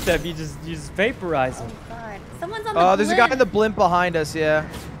shoot at them. You just vaporize them. Oh god. Someone's on the Oh, there's a guy in blimp. the blimp behind us. Yeah.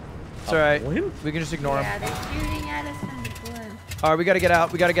 It's all right. blimp? We can just ignore him. Yeah, they're shooting at us from the blimp. All right, we gotta get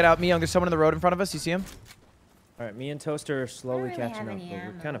out. We gotta get out. Myung, there's someone in the road in front of us. You see him? All right, me and Toaster are slowly really catching have up, any but we're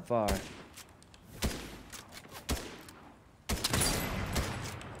ammo. kind of far.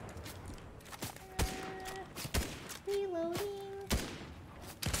 Reloading.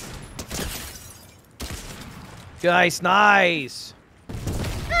 Nice.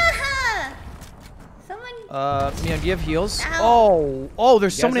 Someone. Mia, do you have heals? Ow. Oh,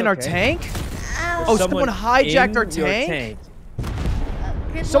 there's You someone guys in our okay? tank? Ow. Oh, someone hijacked our in your tank?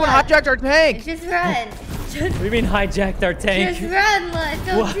 Good Someone luck. hijacked our tank. Just run. Just, What do you mean hijacked our tank? just run, Lud.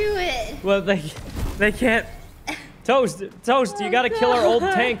 Don't What? do it. Well, they can't. Toast, Oh, you gotta kill our old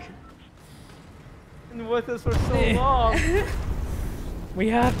God. tank. Been with us for so long. We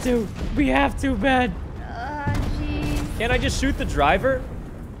have to bad. Oh, jeez. Can't I just shoot the driver?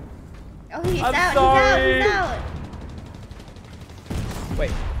 Oh, he's I'm out. sorry. He's out.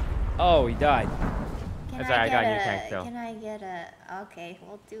 Wait. Oh, he died. Can That's alright, I got get a new a- tank, though. Can I get a? Okay,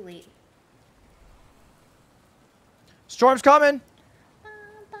 well, too late. Storm's coming.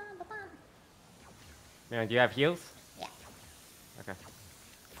 Man, do you have heals? Yeah. Okay.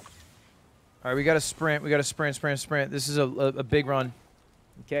 All right, we got to sprint. We got to sprint. This is a big run.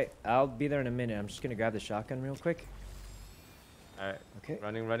 Okay, I'll be there in a minute. I'm just gonna grab the shotgun real quick. Alright. Okay.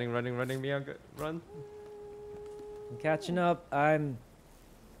 Running, Mia. Run. I'm catching up. I'm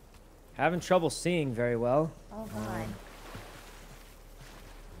having trouble seeing very well. Oh God.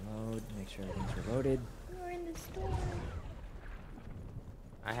 Load. Make sure everything's reloaded. We're in the storm.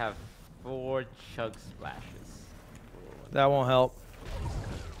 I have 4 chug splashes. That won't help.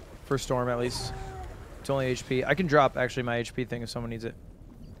 For Storm, at least. It's only HP. I can drop, actually, my HP thing if someone needs it.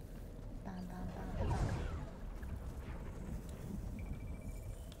 Bum, bum, bum, bum.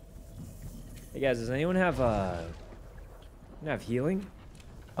 Hey guys, does anyone have healing?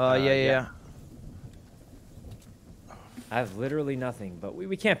 Yeah. I have literally nothing, but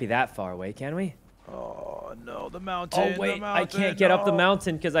we can't be that far away, can we? Oh, no, the mountain. Oh wait, I can't get up the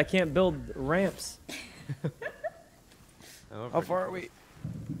mountain because I can't build ramps. Oh, How far are we?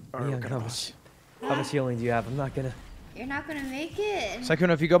 Leon, how much healing do you have? I'm not gonna. You're not gonna make it.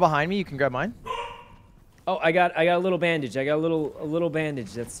 Sykuno, if you go behind me, you can grab mine. Oh, I got a little bandage. I got a little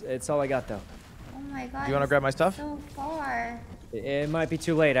bandage. It's all I got though. Oh my God. Do you wanna it's grab my stuff? So far. It might be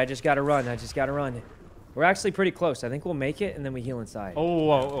too late. I just gotta run. We're actually pretty close. I think we'll make it, and then we heal inside.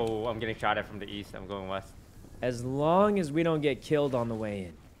 Oh, I'm getting shot at from the east. I'm going west. As long as we don't get killed on the way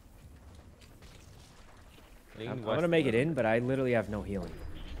in. I'm gonna make it in, but I literally have no healing.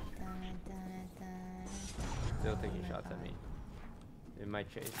 Dun, dun, dun, Still taking shots at me. It might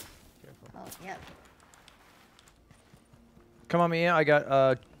chase. Careful. Oh, yep. Come on, Mia. I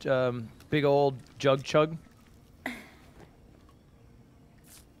got big old jug chug.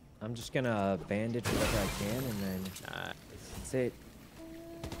 I'm just gonna bandage whatever I can, and then that's it.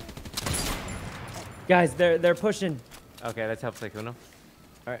 Guys, they're pushing. Okay, let's help Sykuno.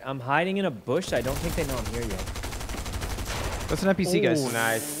 All right, I'm hiding in a bush. I don't think they know I'm here yet. That's an NPC, guys. Ooh,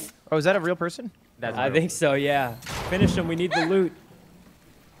 nice. Oh, is that a real person? That's I real. think so. Yeah. Finish them. We need the loot.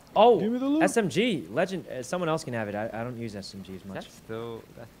 Oh, Give me the loot. SMG. Legend. Someone else can have it. I don't use SMGs much.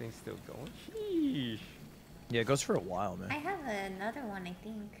 That thing's still going. Sheesh. Yeah, it goes for a while, I man. have another one, I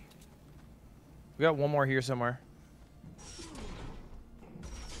think. We got one more here somewhere.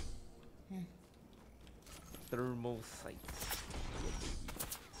 Thermal sights.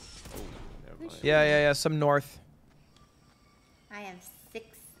 Oh, never mind. Yeah. Some north. I have 6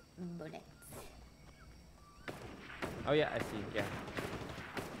 bullets. Oh yeah, I see. Yeah.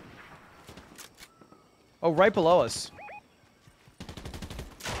 Oh, right below us.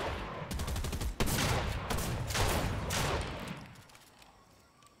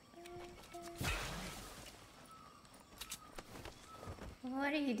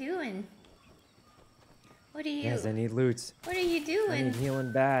 What are you doing? What are you? Yes, I need loot. What are you I doing? need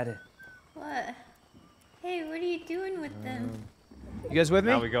healing bad. What? Hey, what are you doing with them? You guys with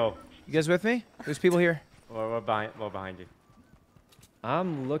me? Now we go. You guys with me? There's people here. We're behind you.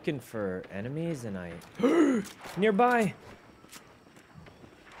 I'm looking for enemies, and I nearby.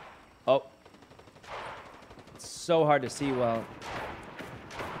 Oh, it's so hard to see well.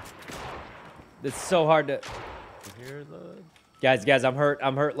 It's so hard to. Here, the. Guys, I'm hurt.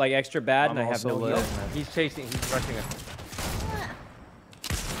 I'm hurt like extra bad, I'm and I have also no lit. heal. He's chasing. He's rushing us.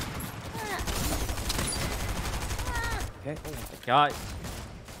 Okay. Oh my god!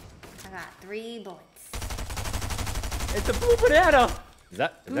 I got 3 bullets. It's a blue banana. Is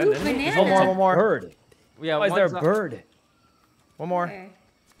that an Blue enemy? banana. One more. Bird. Yeah. Why is there a one's up- bird? One more. Where?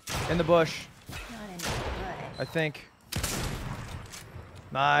 In the bush, Not in the bush. I think.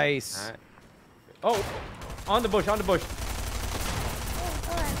 Nice. Alright. Oh, on the bush. Oh, God.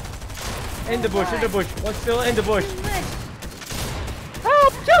 In the bush. God. One's still in the bush. Too much.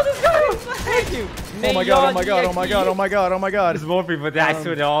 Help! Kill this guy! Thank you. Oh my god, oh my god, oh my god, oh my god, oh my god. There's more people. I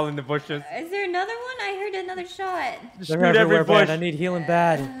swear they're all in the bushes. Is there another one? I heard another shot. They're everywhere, man. I need healing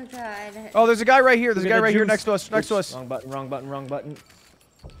bad. Oh god. Oh, there's a guy right here. There's a Look at guy the right here juice. next to us. Next to us. Wrong button, wrong button, wrong button.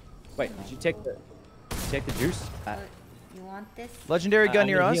 Wait, did you take the juice? You want this? Legendary gun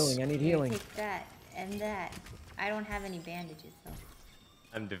near us. Healing, I need Here, healing. take that and that. I don't have any bandages though.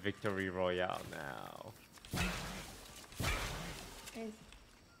 I'm the victory royale now. There's-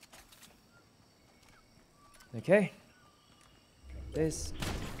 Okay. This.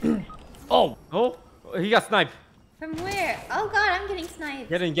 Oh! Oh, he got sniped. From where? Oh god, I'm getting sniped.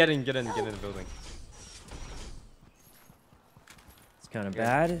 Get in the building. It's kind of Okay.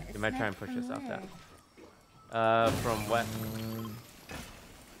 bad. You might try and push From us off where? that. From what?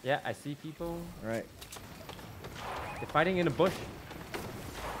 Yeah, I see people. Alright. They're fighting in a bush.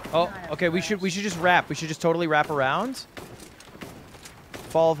 Oh, Not a okay. We should bush. just wrap. We should just totally wrap around.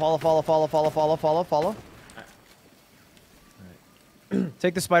 Follow, follow, follow, follow, follow, follow, follow, follow.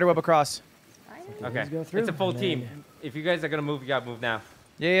 Take the spider web across. Okay, go through, it's a full and team. then- If you guys are gonna move, you gotta move now.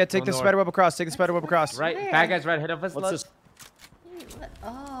 Yeah, take Go the north. spider web across. Take the spider web across. Right, Where? bad guys right ahead of us. What's this?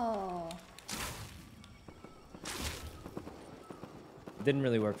 Oh. Didn't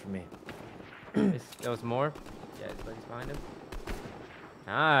really work for me. There was more. Yeah, it's like behind him.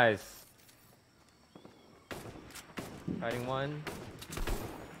 Nice. Fighting one.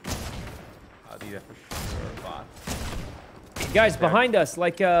 I'll do that for sure, bots. Guys, behind us,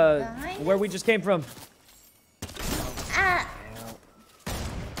 like Behind where us? we just came from. Ah.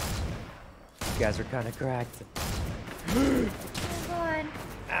 You guys are kind of cracked. Oh god.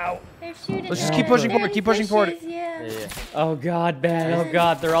 Ow. They're shooting. Let's just at keep us. pushing They're forward, in keep pushing forward. bushes, Yeah. Yeah. Oh god, man. Oh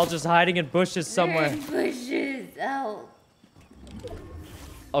god, they're all just hiding in bushes They're somewhere. in bushes. Oh.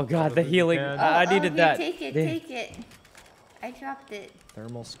 Oh god, the healing. I needed here, that. Take it. The Take it. I dropped it.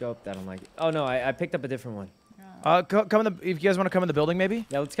 thermal scope. That I'm like. Oh no, I picked up a different one. Come in the. If you guys want to come in the building, maybe.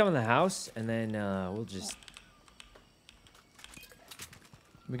 Yeah, let's come in the house and then we'll just.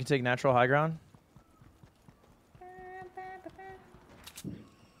 We can take natural high ground.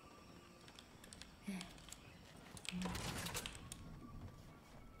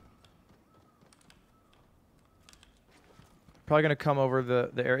 Probably gonna come over the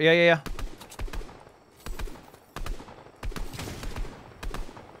area. Yeah.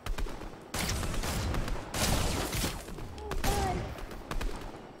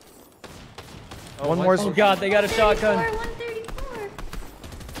 One more. Oh god, they got a shotgun. 134.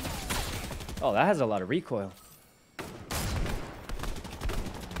 Oh, that has a lot of recoil. Oh,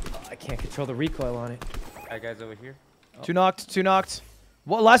 I can't control the recoil on it. That guy's over here. Two knocked. Two knocked.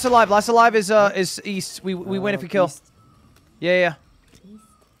 Well, last alive. Last alive is east. We win if we kill. East. Yeah.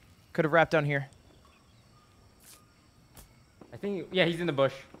 Could have wrapped down here. I think, yeah, he's in the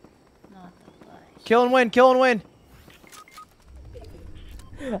bush. Not the bush. Kill and win. Kill and win.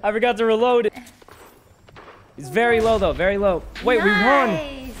 I forgot to reload it. He's very low though, very low. Wait,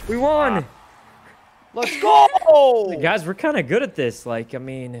 Nice. we won! Let's go. Guys, we're kind of good at this. Like, I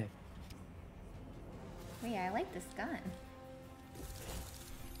mean, Wait, I like this gun.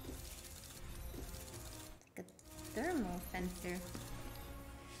 It's like a thermal sensor.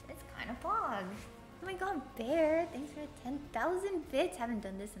 It's kind of fog. Oh my god, Bear, thanks for 10,000 bits. Haven't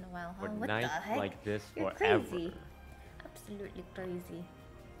done this in a while, huh? For What the nights heck? like this You're forever. crazy. Absolutely crazy.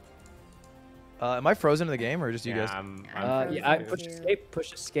 Am I frozen in the game or just you Yeah, guys? I'm yeah, I frozen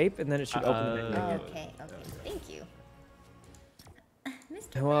push escape, and then it should open the menu again. Okay, thank you.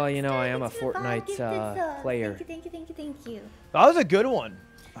 Mr. Well, you know, I am a Thanks for the Fortnite, gifted subs. player. Thank you. That was a good one.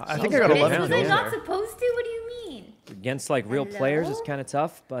 I think I got Sounds good. 11 Was Yeah, I kills not there. supposed to? What do you mean? Against like real players is Hello? kind of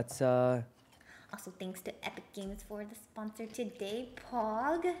tough, but Also, thanks to Epic Games for the sponsor today,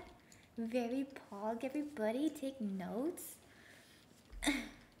 Pog. Very Pog, everybody. Take notes.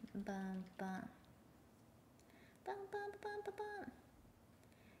 Bum, bum. Bum, bum, bum, bum, bum.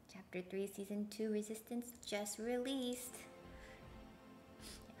 Chapter 3, Season 2, Resistance just released.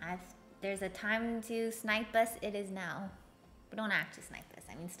 There's a time to snipe us. It is now. But don't actually snipe us.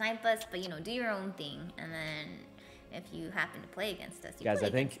 I mean, snipe us, but, you know, do your own thing. And then if you happen to play against us, you guys, play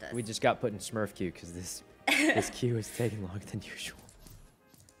I think against us. we just got put in Smurf queue because this queue is taking longer than usual.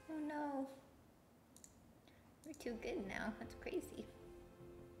 Oh no. We're too good now. That's crazy.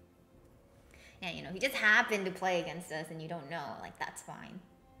 Yeah, you know, he just happened to play against us and you don't know. Like, that's fine.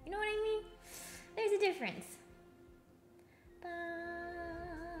 You know what I mean? There's a difference.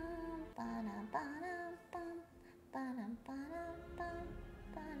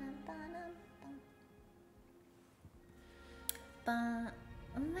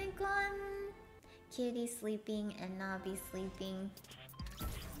 Oh my god. Kitty sleeping and Nabi sleeping.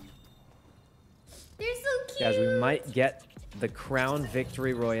 Guys, we might get the crown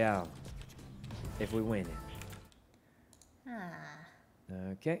victory royale if we win it.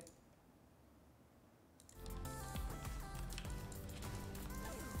 Okay.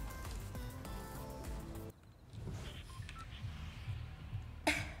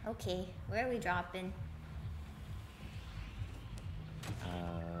 Okay, where are we dropping?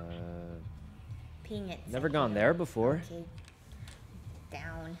 Ping it. Never gone there before. Okay.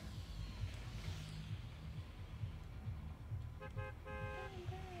 Down.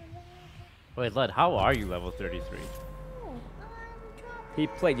 Wait, Lud, how are you level 33? He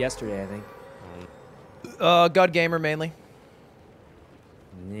played yesterday, I think. God Gamer mainly.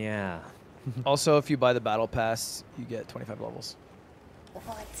 Yeah. Also, if you buy the battle pass, you get 25 levels.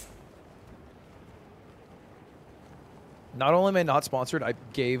 What? Not only am I not sponsored, I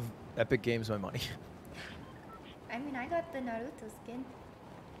gave Epic Games my money. I mean, I got the Naruto skin.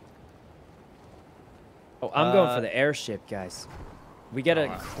 Oh, I'm going for the airship, guys. We get a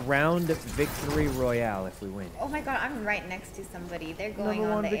crowned victory royale if we win. Oh my god, I'm right next to somebody. They're going Number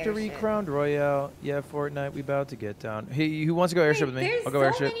on one the victory airship. crowned royale. Yeah, Fortnite, we about to get down. Hey, who wants to go airship with me? There's I'll go so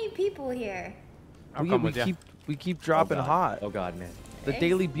airship. many people here. I'll come with ya. We keep dropping hot. Oh god, man. The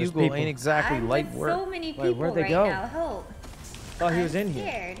Daily There's Bugle people. ain't exactly I'm light with work. so many Wait, people where'd they right go? now. Hope. Oh, he was I'm in here.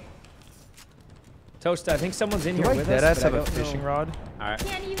 scared. Toast, I think someone's in Do here I with deadass us. but have I a don't fishing know. rod? Alright.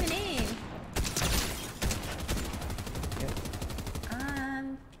 Can't even aim.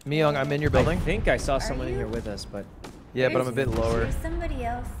 Myung, I'm in your I building. think I saw someone in you? here with us, but Yeah, but I'm a bit lower. There's somebody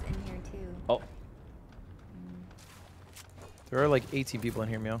else in here too. oh, There are like 18 people in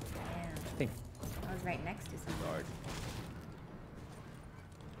here, Myung. Yeah, I think I was right next to somebody.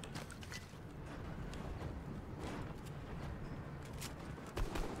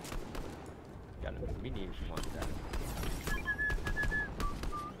 Got a mini if you want that.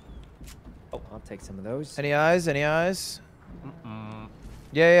 oh, I'll take some of those. Any eyes? Any eyes?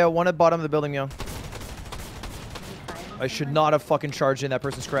 Yeah, one at the bottom of the building, Myung. I should not have fucking charged in. That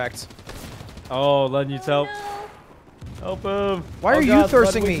person's cracked. Oh, Lud needs help. No. Help him. Why Oh are you God,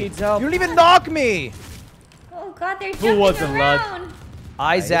 thirsting Ludwig me? You needs help. don't even knock me! Oh god, they're jumping wasn't Lud? around.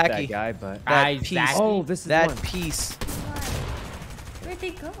 I hit Isaac. that guy, but That Isaac. piece. oh, this is That one. piece. Where'd they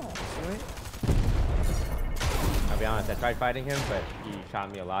go? I'll be honest, I tried fighting him, but he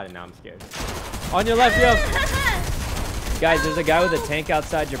shot me a lot and now I'm scared. On your left, yo! Guys, there's a guy with a tank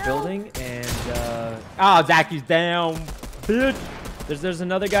outside your building, and Oh, Zacky's down. Bitch. there's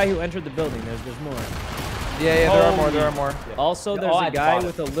another guy who entered the building. There's more. Yeah, there are more. There are more. Also, there's Oh, a at the guy bottom.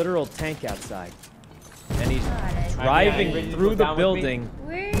 with a literal tank outside, and he's God, driving ready to through go the down with me? building,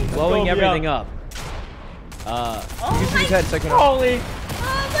 Where? blowing Go, everything yeah. up. Oh You shoot my his head, second. Holy.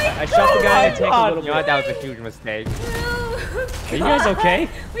 Oh my I shot the guy in the tank a God. little You know what? bit. That was a huge mistake. Are Are you guys okay?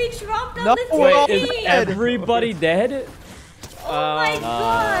 We dropped on No, the we're all team. Is everybody dead? Oh my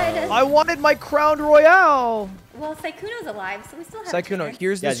god. I wanted my crowned royale. Well, Saikuno's alive, so we still have a Saikuno, chance.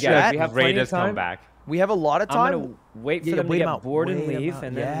 here's the Guys, strat. we have plenty Raiders of time. come back. We have a lot of I'm time. gonna wait for Yeah, them to wait 'em get out, bored and wait 'em leave, out.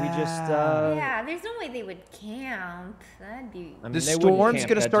 and then we just. Yeah, there's no way they would camp. That'd be. I mean, The they wouldn't storm's camp,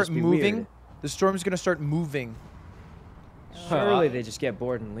 gonna that'd start just be moving. weird. The storm's gonna start moving. Surely they just get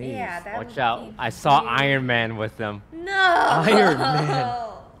bored and leave. Yeah, that Watch would out. be I saw weird. Iron Man with them. No. Iron Man.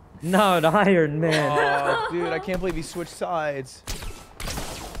 Not Iron Man. Oh, dude, I can't believe he switched sides.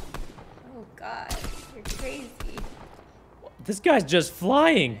 Oh god, you're crazy. This guy's just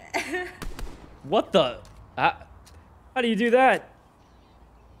flying. What the? How do you do that?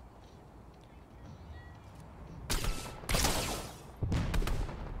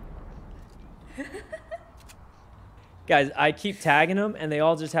 Guys, I keep tagging them, and they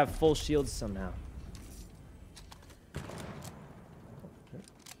all just have full shields somehow.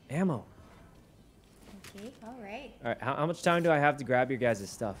 Ammo. Okay, alright. All right, how much time do I have to grab your guys'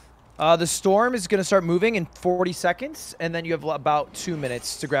 stuff? The storm is gonna start moving in 40 seconds, and then you have about 2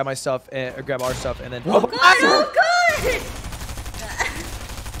 minutes to grab my stuff, or grab our stuff, and then. Oh god, oh god!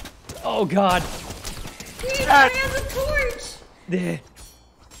 Oh God! Dude, I have a torch! There.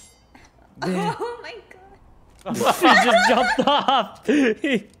 Oh my god. He just jumped off.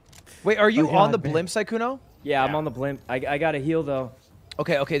 Wait, are you Oh, on the God, man. blimp, Saikuno? Yeah, I'm Yeah. on the blimp. I gotta heal though.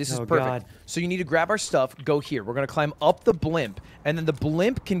 Okay, this is Oh, perfect. God. So you need to grab our stuff, go here. We're gonna climb up the blimp, and then the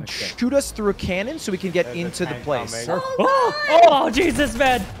blimp can shoot us through a cannon so we can get There's a into the tank place. coming. Oh, Jesus,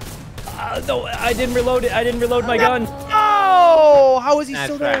 man! No, I didn't reload it. I didn't reload my gun. Oh, how is he Nice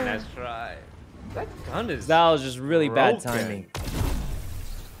still try, there? nice try. That gun is That was just really bad broken. timing.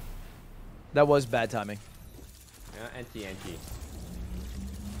 That was bad timing. Yeah, NT.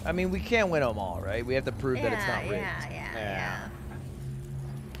 I mean, we can't win them all, right? We have to prove that it's not rigged. Yeah.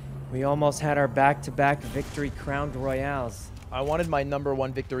 We almost had our back-to-back victory crowned royales. I wanted my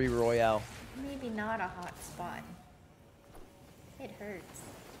 #1 victory royale. Maybe not a hot spot. It hurts.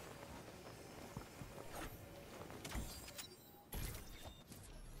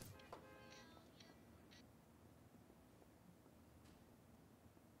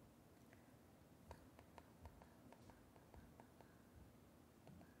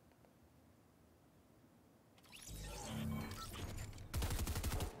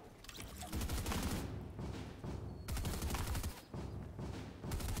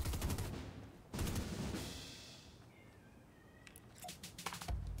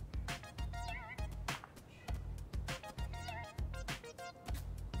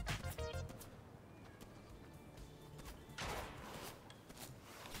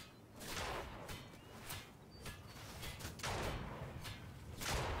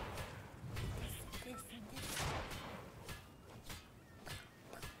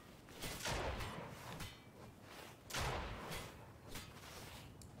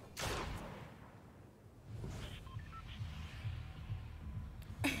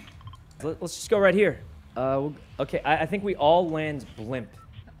 Let's just go right here. Okay, I think we all land blimp.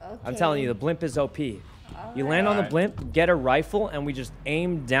 Okay. I'm telling you, the blimp is OP. You land on the blimp, get a rifle, and we just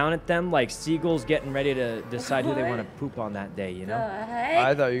aim down at them like seagulls getting ready to decide who they want to poop on that day, you know?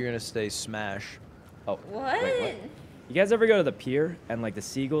 I thought you were gonna say smash. Oh, What? wait, what? You guys ever go to the pier and like the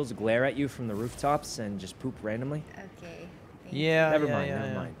seagulls glare at you from the rooftops and just poop randomly? Okay. Yeah. Never mind,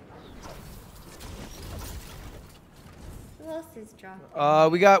 never mind. Who else is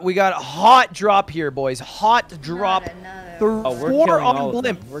dropping? We got hot drop here, boys. Hot drop. Not another. Oh, we're 4 killing all on of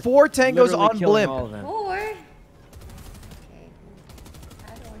them. blimp. We're 4 tangos literally on killing blimp. all of them. 4. Okay.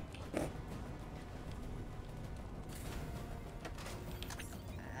 How do I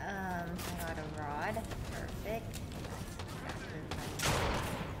got a rod. Perfect.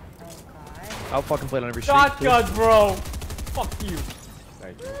 Oh god. I'll fucking play it on every street. Shotgun, bro. Fuck you.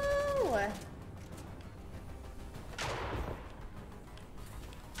 Thank you. Woo!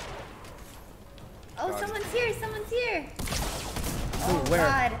 Oh, someone's here! Someone's here! Oh where?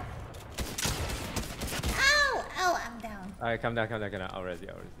 god! Ow! Ow! I'm down. All right, come down, come down, come down. I'll res you,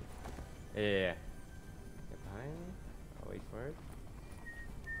 I'll res you. Yeah. Get behind me. I'll wait for it.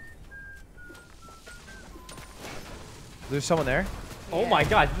 There's someone there. Oh my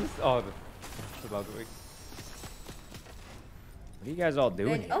god, this that's lovely. What are you guys all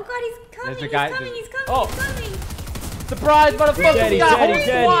doing? Oh god, he's coming! There's a He's guy- coming! there's- He's coming! Oh. He's coming! Surprise, motherfucker! Jetty, We got a jetty, whole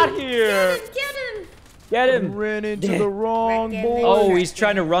jetty. squad here! Get him! Get him! Ran into Yeah. the wrong Wreck boy. him. Oh, he's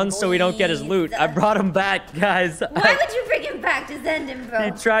trying to run so we don't get his Boys. loot. I brought him back, guys. Why would you bring him back to send him, bro?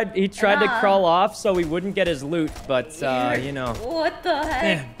 He tried to Nah. crawl off so we wouldn't get his loot, but you know. What the heck?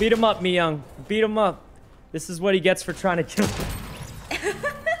 Eh, beat him up, me young. Beat him up. This is what he gets for trying to kill him.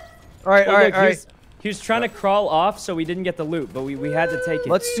 All right, all right, all right. He was trying to crawl off so we didn't get the loot, but we had to take it.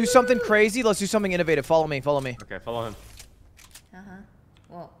 Let's do something crazy. Let's do something innovative. Follow me. Follow me. Okay, follow him. Uh-huh.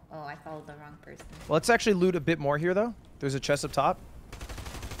 Well, oh, I followed the wrong person. Let's actually loot a bit more here, though. There's a chest up top.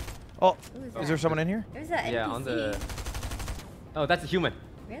 Oh, Who is there that? someone in here? There's that NPC. Yeah, on the. Oh, that's a human.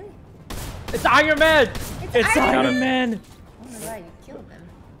 Really? It's Iron Man! It's Iron Iron Man! Oh my god, you killed him.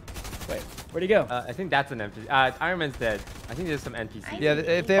 Wait, where'd he go? I think that's an NPC. Iron Man's dead. I think there's some NPC. Yeah,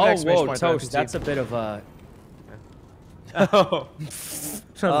 if they have Oh, exclamation whoa, points, Toast. That's a bit of a... Oh. That was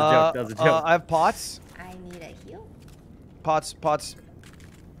a joke. That was a joke. I have pots. I need a heal. Pots. Bullets.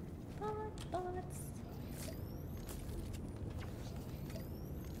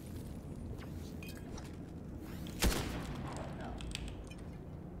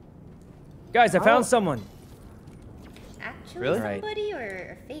 Guys, I found someone. Actually Really? Right. somebody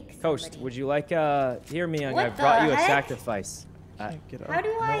or fake somebody? Toast, would you like, hear me, young? What I brought the you a heck? sacrifice. Get How up. do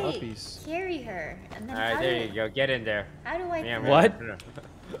No I uppies. carry her? And then Alright, how there do, you go. Get in there. How do I Yeah, put- What?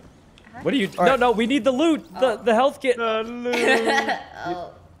 how What are you... All right. No, we need the loot. The health kit.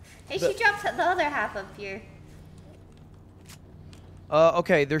 Oh. Hey, she dropped the other half up here.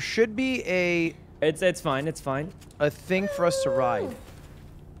 Okay, there should be a It's fine. It's fine. thing for us to ride. Ooh.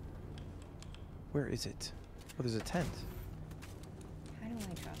 Where is it? Oh, there's a tent. How do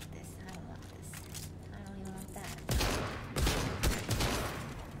I drop this? I don't want this. I don't even want that.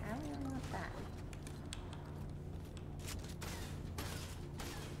 I don't even want that.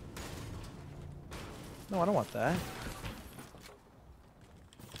 No, I don't want that.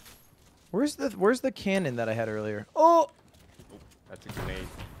 Where's the cannon that I had earlier? Oh, That's a grenade.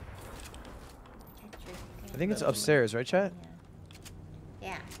 I think it's upstairs, right, chat?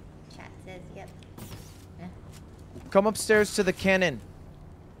 Yeah. Chat says yep. Come upstairs to the cannon.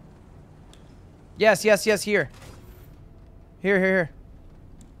 Yes, here. Here.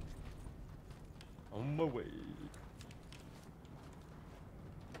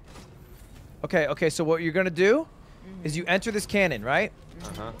 Okay, so what you're gonna do is you enter this cannon, right?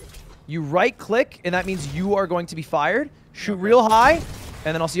 Uh-huh. You right click, and that means you are going to be fired. Shoot real high,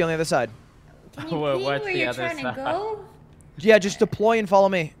 and then I'll see you on the other side. Can you Well, ping what's where the you're other trying to side? go? Yeah, just deploy and follow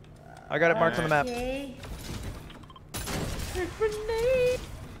me. I got it marked on the map. Okay. Grenade!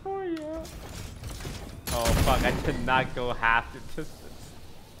 Oh yeah. Oh fuck! I did not go half the distance.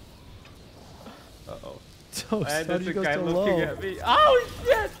 Uh-oh. Toast, And how there's did a you go guy so looking low? at me. Oh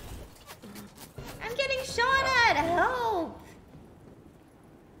shit! I'm getting shot at. Help!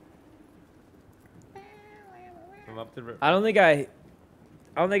 I'm up the river. I don't think I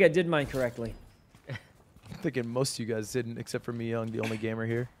did mine correctly. I'm thinking most of you guys didn't, except for me, Young, the only gamer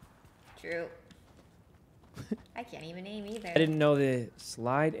here. True. I can't even aim either. I didn't know the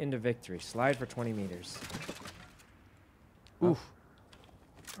slide into victory. Slide for 20 meters. Oof.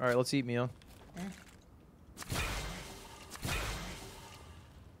 All right, let's eat, Mio.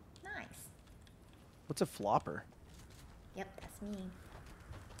 Nice. What's a flopper? Yep, that's me.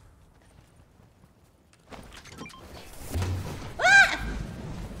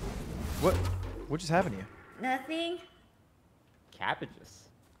 What just happened to you? Nothing. Cabbages.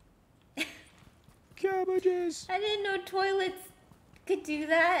 Cabbages. I didn't know toilets could do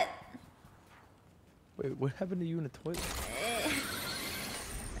that. Wait, what happened to you in a toilet?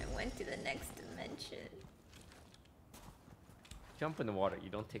 I went to the next dimension. Jump in the water. You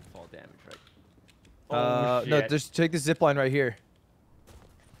don't take fall damage, right? Oh No, shit. just take the zip line right here.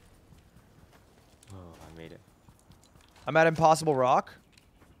 Oh, I made it. I'm at Impossible Rock.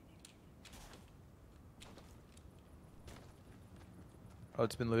 Oh,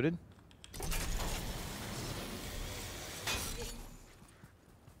 it's been looted.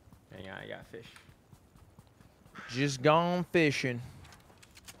 Hang on, I got fish. Just gone fishing.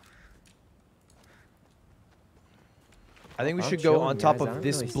 I think we I'm should go chilling, on top guys. I of don't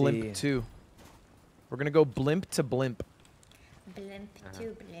this really blimp see- too. We're gonna go blimp to blimp. Blimp to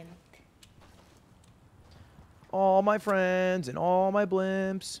blimp. All my friends and all my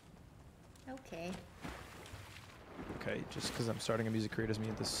blimps. Okay. Okay, just because I'm starting a music career doesn't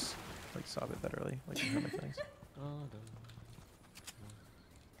mean this like stop it that early. Like you hurt my feelings.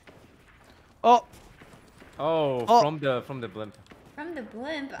 Oh, Oh, Oh. from the blimp. From the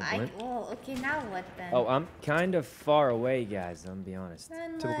blimp, blimp? well, okay, now what then? Oh, I'm kind of far away, guys. I'm gonna be honest.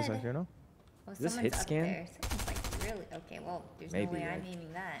 Then typical what? side here, no? Oh, this someone's hit up scan? there. Someone's like really okay. Well, there's Maybe, no way I'm right?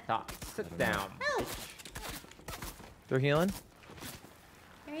 aiming that. Stop. Sit down. No, They're healing.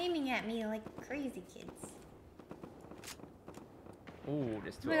 they're aiming at me like crazy kids. Ooh,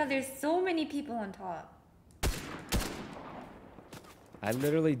 there's Oh two. my of god, them. there's so many people on top. I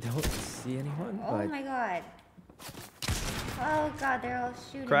literally don't see anyone, Oh but my god. Oh god, they're all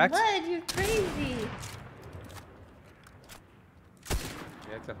shooting. Cracked? Blood, you're crazy.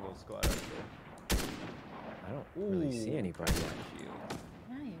 Yeah, it's a whole squad right there. I don't really see anybody. Shield.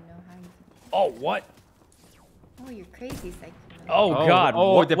 I don't even know how you Oh, what? can. Oh, you're crazy, Psycho. Oh, Oh, God.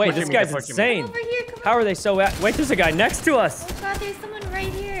 oh, what? they're Wait, pushing this me, guy's they're pushing Come me. insane. over here, come How are they so Wait, there's a guy next to us. Oh god, there's someone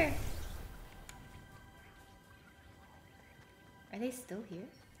right here. Are they still here?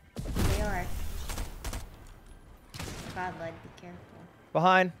 They are. Oh god, Lud, be careful.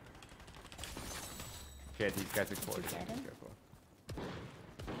 Behind. Shit, these guys are quartered. get him? Careful.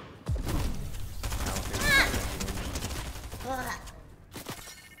 Ugh.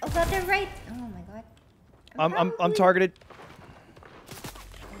 Oh god, they're right. Oh my god. I'm probably- targeted.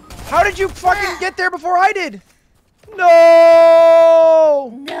 How did you fucking get there before I did?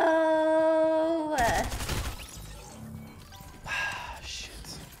 No! No. Shit.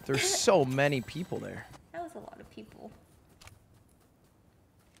 There's so many people there. That was a lot of people.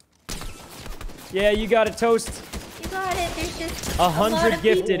 Yeah, you got it, Toast. You got it. There's just 100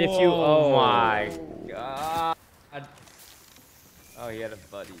 gifted if you. Oh Oh my god. Oh, he had a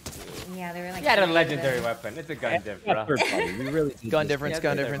buddy too. Yeah, they were like. He had a three of legendary them. weapon. It's a gun diff, Yeah, bro. third party. We really did Gun this. difference, Yeah,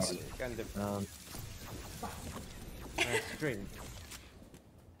 gun it's a difference. third party. Gun difference. Nice string.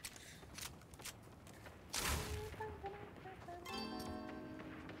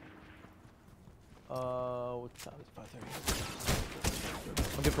 What time is it?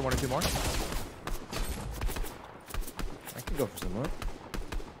 5:30. I'm good for one or two more. I could go for some more.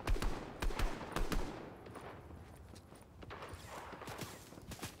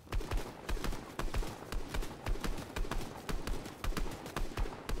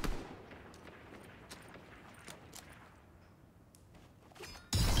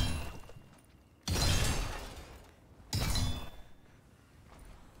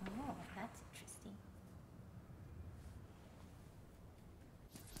 Oh, that's interesting.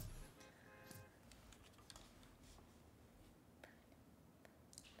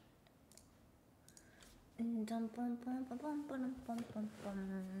 I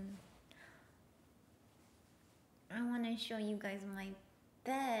want to show you guys my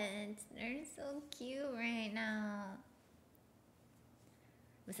beds. They're so cute right now.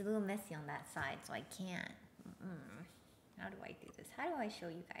 It's a little messy on that side, so I can't. How do I do this? How do I show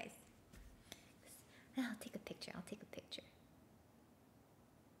you guys? I'll take a picture. I'll take a picture.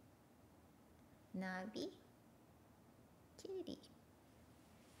 Nabi. Kitty.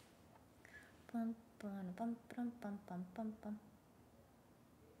 Bum, bum, bum, bum, bum, bum, bum, bum.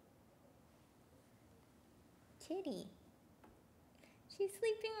 Kitty. She's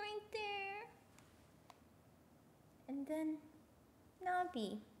sleeping right there. And then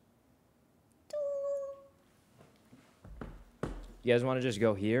Nabi. You guys want to just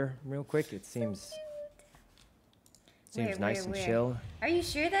go here real quick? It seems nice and chill. Are you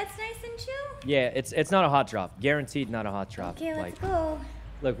sure that's nice and chill? Yeah, it's not a hot drop. Guaranteed not a hot drop. Okay, let's go.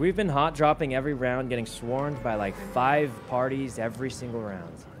 Look, we've been hot dropping every round, getting swarmed by like 5 parties every single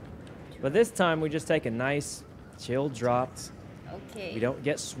round. But this time we just take a nice chill drop. Okay. We don't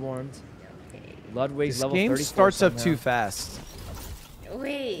get swarmed. Okay. Ludwig's This level game 34 starts up somehow. too fast.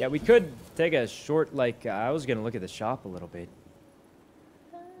 Wait. Yeah, we could take a short, like, I was gonna look at the shop a little bit.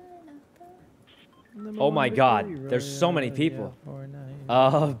 Oh my god, there's so many people.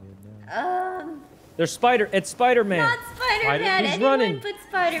 There's it's Spider-Man. Not Spider-Man. He's Anyone running. but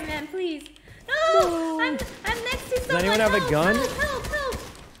Spider-Man, please. No! I'm next to someone. Does anyone have a gun? Help, help.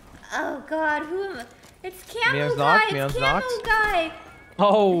 Oh god, who am I? It's Camo Mio's Guy. knocked, It's Mio's Camo knocked. Guy.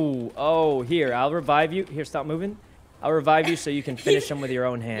 Oh, here, I'll revive you. Here, stop moving. I'll revive you so you can finish him with your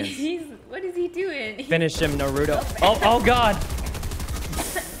own hands. What is he doing? Finish him, Naruto. Oh god.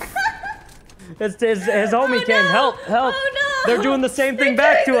 His homie came. Help, help. Oh no. They're doing the same thing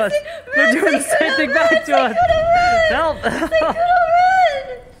back to us. They're doing the same thing back to us. Help.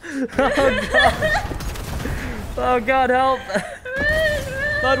 Oh god, help.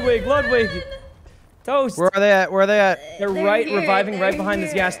 Ludwig. Toast. Where are they at? Where are they at? They're reviving right behind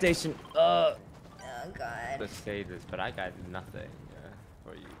this gas station. Oh god. Let's say this, but I got nothing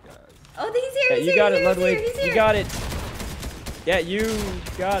for you guys. Oh, he's here. Yeah, He's you here, got he's it, here, Ludwig. he's here. You got it. Yeah, you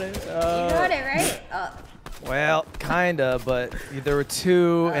got it. You got it, right? Oh. Well, kinda, but there were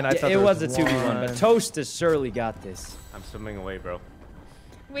 2, and I thought It there was a was 2v1, but Toast has surely got this. I'm swimming away, bro.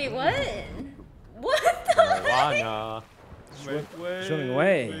 Wait, what? What the heck? Marijuana. Swimming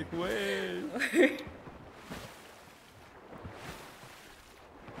away. Make way.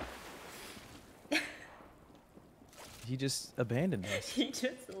 He just abandoned us. He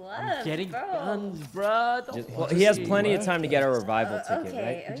just left, I'm getting bro. guns, bro. Well, he has plenty of time to get a revival ticket,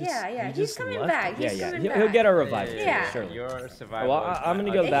 Okay, right? yeah. he He's just coming left back. He's Yeah. coming He'll back. get a revival Yeah. ticket, surely. Your survival. Well, I'm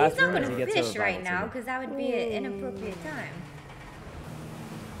gonna go to the He's bathroom not as he gonna gets a fish right revival now ticket. because that would be an inappropriate time.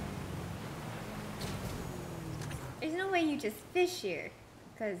 There's no way you just fish here,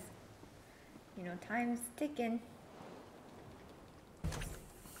 because, you know, time's ticking.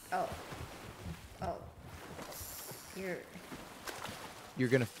 Oh. You're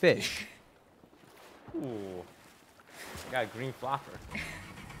gonna fish. Ooh. Got a green flopper.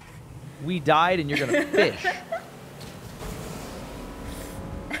 We died, and you're gonna fish.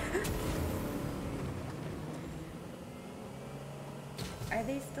 Are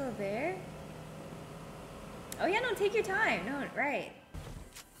they still there? Oh yeah, no, take your time. No, right.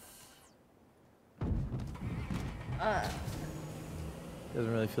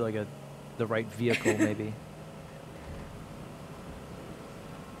 Doesn't really feel like the right vehicle, maybe.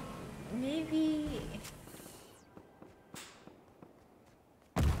 Maybe.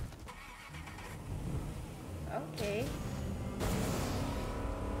 Okay.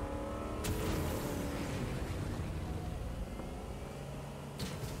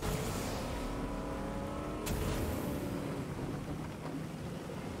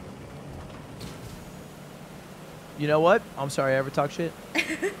 You know what? I'm sorry I ever talk shit.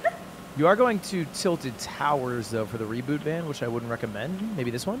 You are going to Tilted Towers, though, for the reboot ban, which I wouldn't recommend. Maybe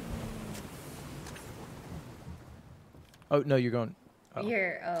this one? Oh, no, you're going... Oh.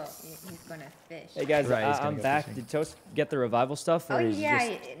 He's gonna fish. Hey guys, Right, he's gonna I'm go back. fishing. Did Toast get the revival stuff? Or Oh is yeah,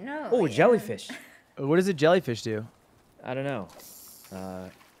 just... no. Oh, yeah. jellyfish. What does a jellyfish do? I don't know. Oh,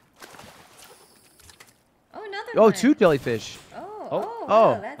 another Oh, one. 2 jellyfish.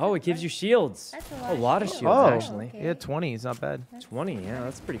 Oh, it gives you shields. That's A lot of shields, Oh, actually. okay. Yeah, 20. It's not bad. 20, yeah,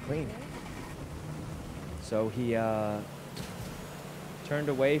 that's pretty clean. So he turned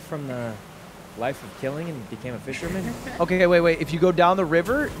away from the life of killing and became a fisherman. Okay, wait. If you go down the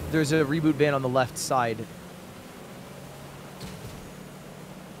river, there's a reboot ban on the left side.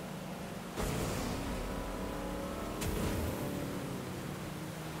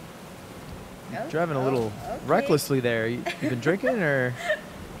 Oh, Driving a little okay. recklessly there. You been drinking or?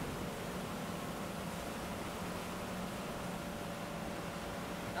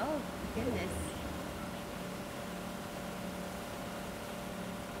 Oh, goodness.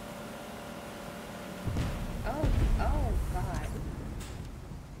 Oh, oh, God.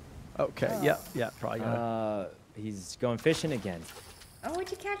 Okay. Oh. Yeah. Probably got it. He's going fishing again. Oh,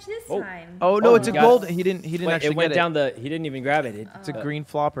 what'd you catch this Oh. time? Oh no, Oh, it's a he got- gold. He didn't Wait, actually it went get down the. He didn't even grab it. It's a green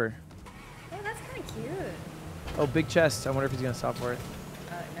flopper. Oh, that's kind of cute. Oh, big chest. I wonder if he's gonna stop for it.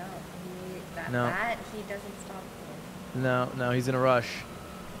 No. No. That he doesn't stop for. No, he's in a rush.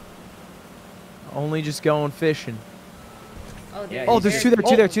 Only just going fishing. Oh, Yeah, Oh, there's two there.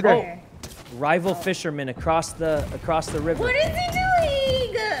 Where? Rival fisherman across the river. What is he doing?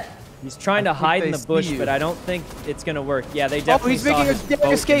 He's trying to I think hide in they the bush, see you. but I don't think it's gonna work. Yeah, they definitely he's saw making a his daring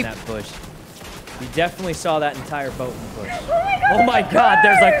boat escape. in that bush. He definitely saw that entire boat in the bush. Oh my God! Oh my God!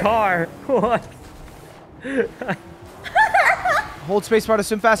 There's a car. What? Hold spacebar to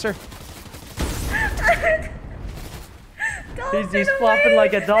swim faster. He's flopping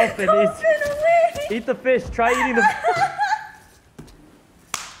like a dolphin. Dolphin away! Eat the fish. Try eating the.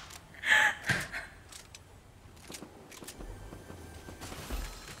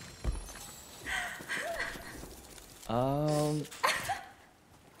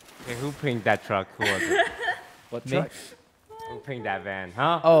 Okay, who pinged that truck? Who was it? What Me? truck? Who pinged that van?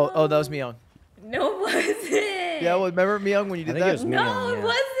 Huh? Oh, that was Myung. No, it wasn't. Yeah, well, remember Myung when you did think it that? was me. No, Myung, it yeah.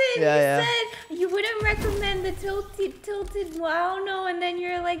 wasn't. Yeah, You said you wouldn't recommend the tilted wow, no, and then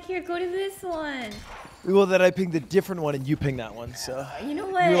you're like, here, go to this one. Well, then I pinged a different one and you pinged that one. So You know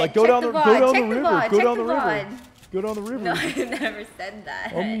what? you were like, go Check down the VOD, river, check go check down the river, VOD. go down the river. No, I never said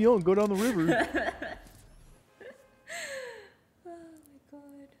that. I'm Myung, go down the river. Oh my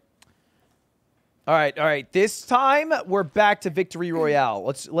God. All right. This time we're back to victory royale.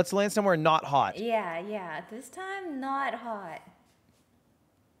 Let's land somewhere not hot. Yeah. This time, not hot.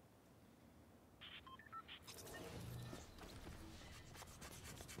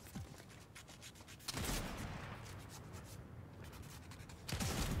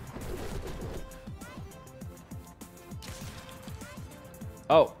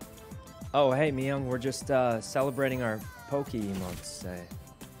 Oh, hey, Myung, we're just celebrating our Poke emotes.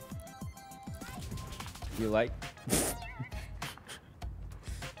 You like?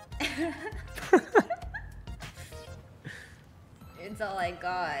 It's all I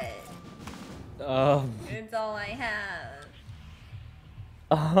got. It's all I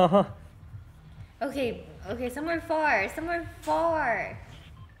have. Okay, somewhere far.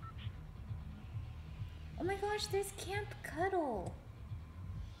 Oh my gosh, there's Camp Cuddle.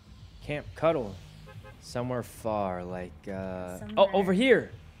 Camp Cuddle. Somewhere far, like, Oh, Somewhere. over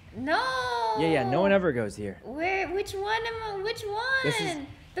here. No. Yeah, no one ever goes here. Where? Which one? Which one? This is-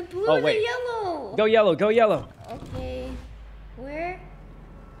 The blue Oh, or the wait. yellow? Go yellow, go yellow. Okay. Where?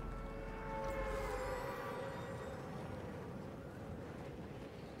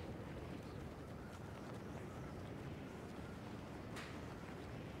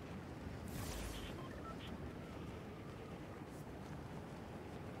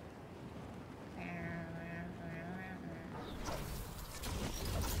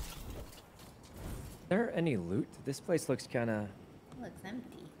 Is there any loot? This place looks kind of... Looks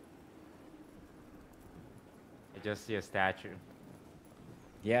empty. I just see a statue.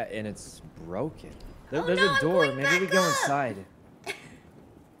 Yeah, and it's broken. Oh, There's no, a I'm door. going Maybe we back go up. inside.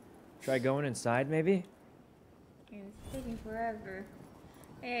 Try going inside, maybe? It's taking forever.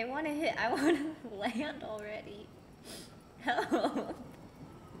 Hey, I want to land already. Help.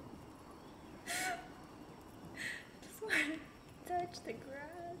 Just want to touch the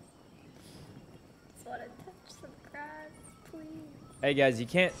grass. Just want to touch some grass, please. Hey guys, you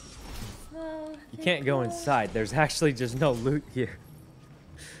can't Oh, go inside. There's actually just no loot here.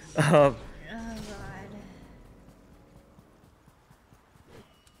 Oh, God.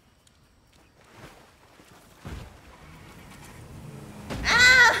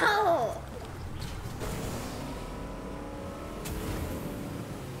 Ow!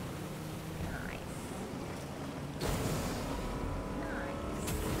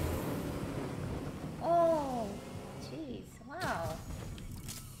 Nice. Oh, jeez. Wow.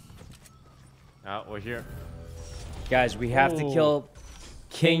 Oh, we're here. Guys, we have to kill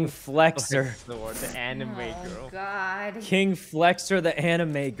King Flexer. The anime Oh, girl. God. King Flexer, the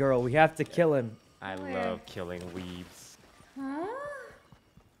anime girl. We have to kill him. I Where? love killing weebs. Huh?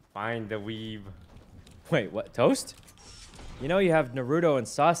 Find the weeb. Wait, what? Toast? You know you have Naruto and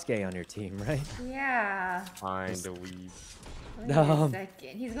Sasuke on your team, right? Yeah. Find the weeb. Wait a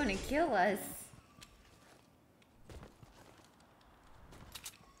second. He's gonna kill us.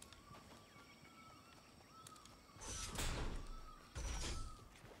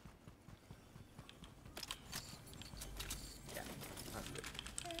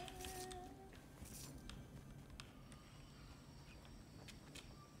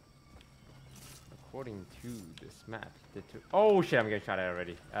 According to this map, oh shit, I'm getting shot at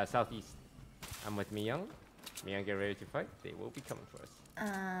already. Southeast. I'm with Miyang. Miyang, get ready to fight. They will be coming for us.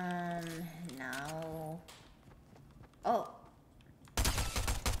 No. Oh.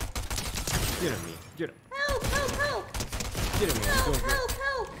 Get him, me. Get him. Help, help, help. Get him, me. Help, help,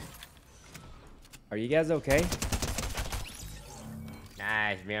 help. Are you guys okay?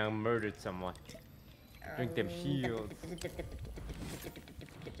 Nice, Miyang murdered someone. Drink them shields.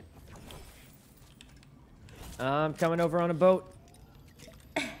 I'm coming over on a boat.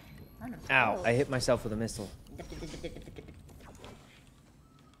 On a Ow, boat. I hit myself with a missile.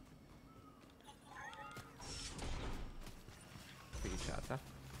 Pretty shots, huh?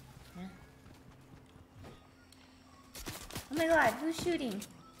 Oh my god, who's shooting?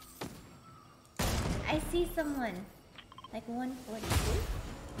 I see someone. Like 142?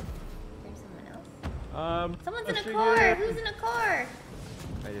 There's someone else. Someone's in a car! Who's in a car?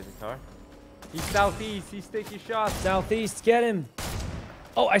 Right, there's a car. He's southeast. He's taking shots. Southeast, get him.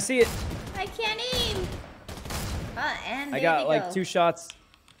 Oh, I see it. I can't aim! And I there got they like go. 2 shots.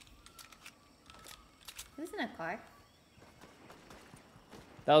 Who's in a car?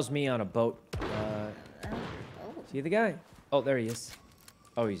 That was me on a boat. Oh. See the guy? Oh, there he is.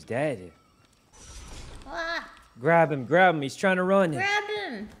 Oh, he's dead. Ah, Grab him, grab him. He's trying to run. grab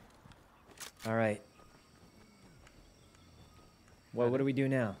him! All right. What do we do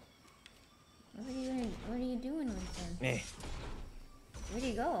now? What are you doing with him? Eh. Where'd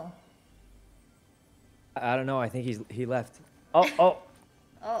he go? I don't know. I think he left. Oh.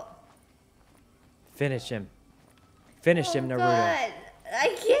 Oh. Finish him. Finish him, Naruto. God.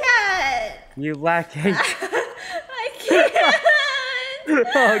 I can't! You lack hate. I can't!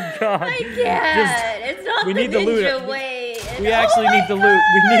 Oh God. I can't! It's not we the need the loot. ninja way. We actually need the loot.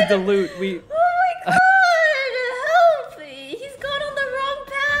 We need the loot. We. Oh my god! Help! He's gone on the wrong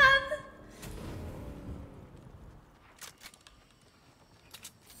path!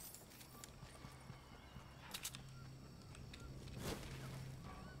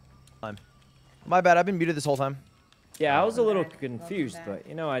 My bad. I've been muted this whole time. Yeah, I was a little Welcome confused, back. but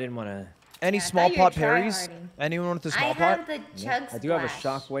you know, I didn't want to. Any Yeah, I small thought you were pot parries? tryharding. Anyone with a I small have pot? the chug I do have a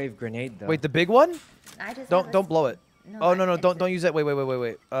splash. shockwave grenade though. Wait, the big one? I just Don't have a blow it. No, Oh no, it's don't use that. Wait.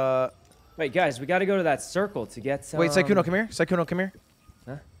 Wait, guys, we got to go to that circle to get some. Wait, Saikuno, come here. Saikuno, come here.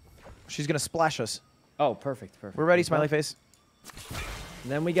 Huh? She's gonna splash us. Oh, perfect. We're ready, smiley face.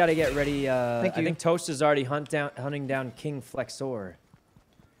 And then we got to get ready. Thank you. I think Toast is already hunting down King Flexor.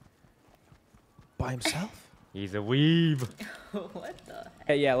 By himself? He's a weeb. What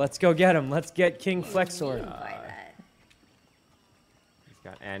the Yeah, let's go get him. Let's get King heck Flexor. do you mean by that? He's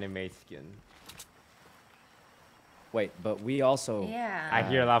got anime skin. Wait, but we also. Yeah. I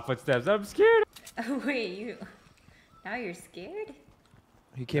hear a lot of footsteps. I'm scared. Wait, you... Now you're scared?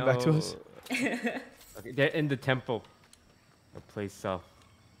 He came back to us. Okay, they're in the temple. A place south.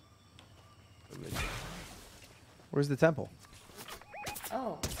 Where's the temple?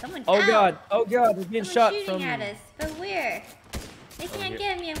 Oh, someone... Oh Ow! God! Oh God! We're being Someone's shot shooting from. at us, but where? They can't here.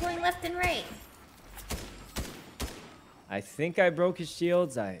 get me. I'm going left and right. I think I broke his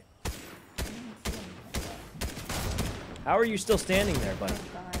shields. How are you still standing there, buddy?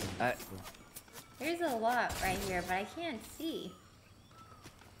 Oh God. There's a lot right here, but I can't see.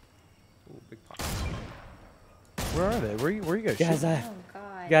 Ooh, big pot. Where are they? Where are you guys? Guys, shooting? I Oh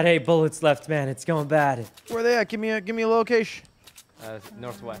God. got 8 bullets left, man. It's going bad. Where are they at? Give me a location.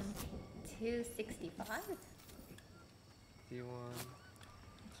 Northwest. 265? D1.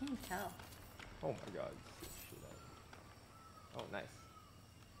 I can't tell. Oh my god. Oh, nice.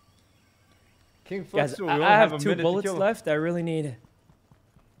 King Guys, Flexor, we I only have a 2 minute to bullets kill him. left. I really need.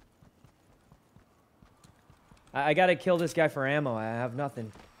 I gotta kill this guy for ammo. I have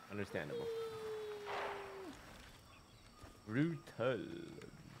nothing. Understandable. Brutal.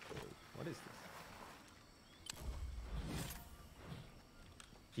 What is this?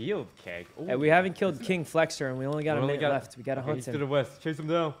 Field keg. Hey, we haven't killed King Flexor, and we only got a minute left. We gotta hunt He's to him. the west. Chase him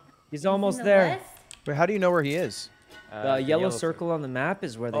down. He's In almost the there. west? Wait, how do you know where he is? The yellow circle on the map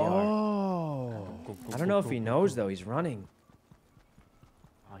is where they are. Oh. I don't know if he knows though. He's running.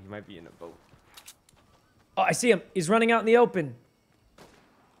 Oh, he might be in a boat. Oh, I see him. He's running out in the open.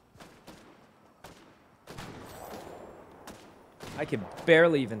 I can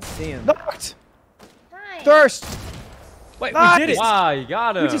barely even see him. Knocked! Nice. Thirst! Wait, Nice! we did it. Wow, you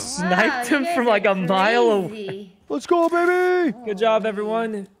got him. We just Wow, sniped you him guys from are like a mile away. crazy. Let's go, baby! Good job,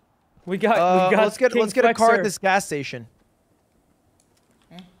 everyone. We got. Let's get King a car Flexor. at this gas station.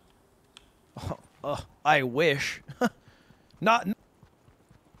 Eh? I wish. Not.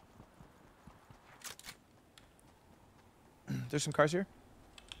 There's some cars here.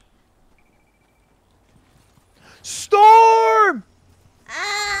 Storm!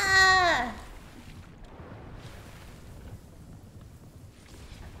 Ah!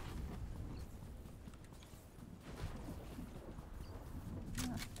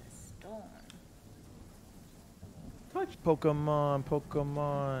 Not the storm. Touch Pokemon,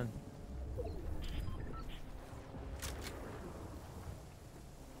 Pokemon.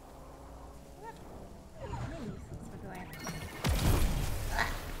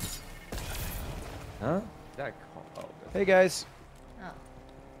 Huh? That call. Oh, that's Hey guys. Oh.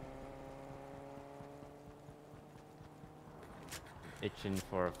 itching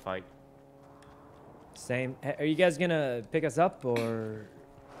for a fight. Same. Are you guys gonna pick us up or?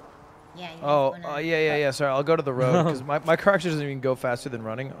 Yeah. You Oh, just wanna- yeah. Sorry, I'll go to the road because my car actually doesn't even go faster than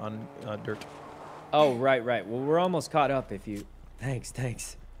running on dirt. Oh, right. Well, we're almost caught up. If you.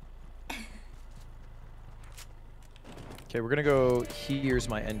 Thanks. Okay, we're gonna go. Here's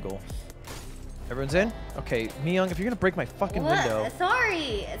my end goal. Everyone's in? Okay, Myung, if you're gonna break my fucking What? window,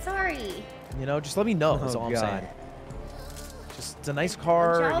 Sorry. you know, just let me know. That's Oh, all I'm God. saying. Just it's a nice Good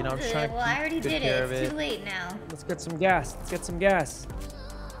car, job, you know. I'm just trying to well, I keep already good did care it. of It's it. too late now. Let's get some gas.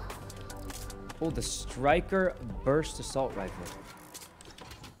 Oh, the Striker Burst Assault Rifle.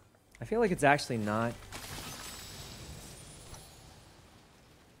 I feel like it's actually not.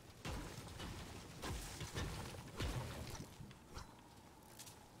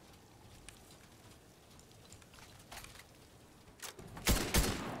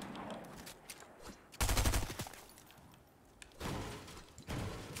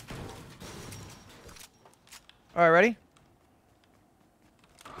 All right, ready?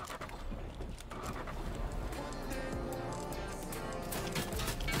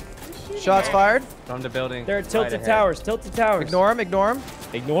 Shots fired. From the building. There are right tilted ahead. towers. Ignore him.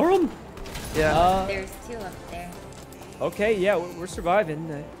 Ignore them? Yeah. There's two up there. Okay, yeah, we're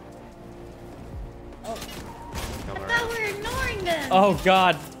surviving. Oh. Come I around. thought we were ignoring them. Oh,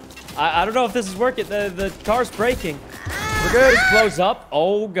 God. I don't know if this is working. The car's braking. We're good. This blows up.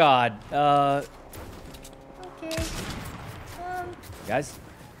 Oh, God. Okay. Guys,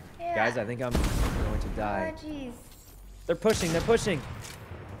 Yeah. I think I'm going to die. Oh, jeez. They're pushing.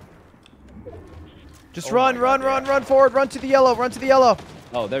 Just Oh run my God, run forward. Run to the yellow.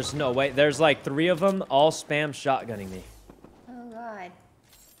 Oh, there's no way. There's like 3 of them all spam shotgunning me. Oh, God.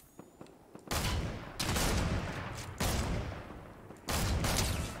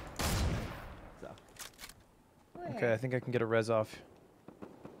 Where? Okay, I think I can get a res off.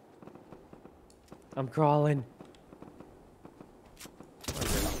 I'm crawling.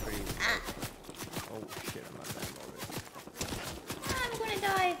 Oh shit, I'm not that loaded. I'm gonna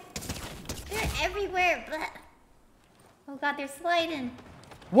die. They're everywhere. Blah. Oh, God, they're sliding.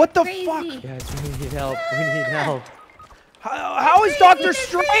 What the Crazy. fuck? Guys, we need help. How is Doctor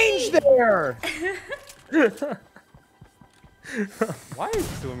Strange there? Why is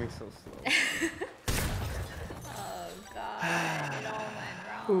swimming so slow? Oh, God. It all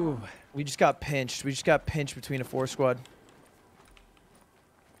went wrong. Ooh, we just got pinched. Between a 4 squad.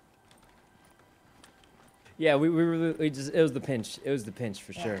 Yeah, we just it was the pinch. It was the pinch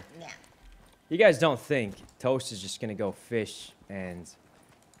for sure. Yeah. You guys don't think Toast is just gonna go fish and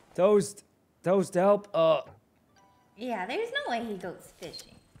Toast help? Yeah, there's no way he goes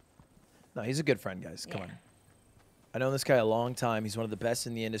fishing. No, he's a good friend, guys. Come Yeah. on. I know this guy a long time. He's one of the best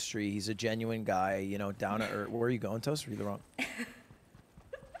in the industry. He's a genuine guy, you know, down to earth. Where are you going, Toast? Or are you the wrong?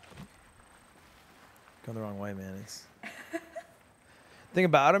 Going the wrong way, man. It's thing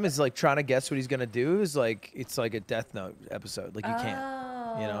about him is like trying to guess what he's gonna do is like it's like a Death Note episode. Like you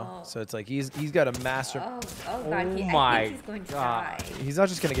can't, you know. So it's like he's got a master. Oh God, Oh I my think he's going to God. die. He's not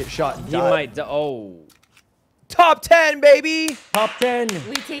just gonna get shot and He die. might. Oh, Top 10, baby. top 10.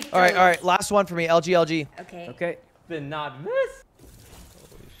 We take All right. those. Last one for me. LG. Okay. Okay. Did not miss.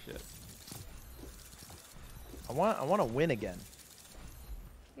 Holy shit. I want to win again.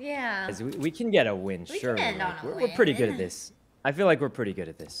 Yeah. Guys, we can get a win, We sure. can end on a We're pretty good win. at this. I feel like we're pretty good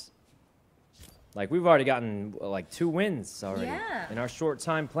at this. Like we've already gotten like 2 wins already Yeah. in our short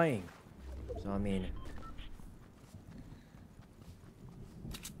time playing. So I mean.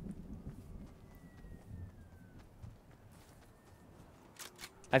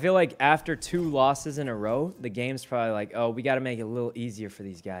 I feel like after 2 losses in a row, the game's probably like, oh, we got to make it a little easier for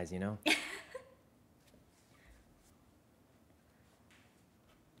these guys, you know?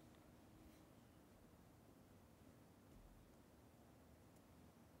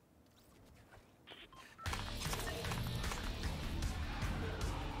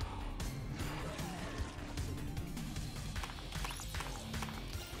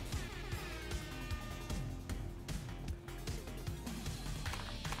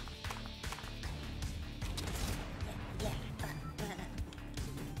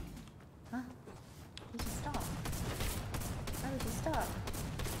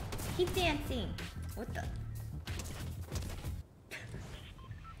 Keep dancing. What the?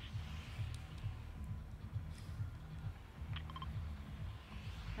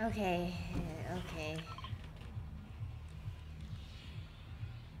 Okay. Okay.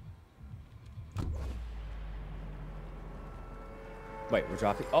 Wait, we're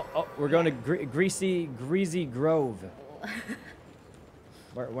dropping. Oh, we're going to Greasy Grove.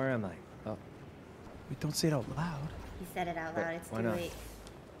 Where am I? Oh. Wait, don't say it out loud. He said it out loud. Wait, It's why too not? late.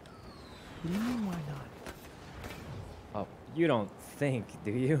 What do you mean, why not? Oh, you don't think,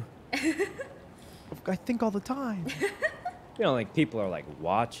 do you? I think all the time. You don't think people are like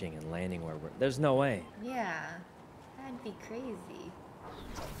watching and landing where we're. There's no way. Yeah. That'd be crazy.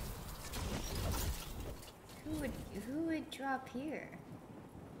 Who would drop here?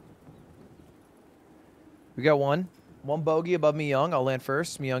 We got one bogey above me, Young. I'll land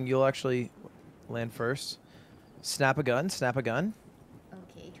first. Me, Young, you'll actually land first. Snap a gun. Snap a gun.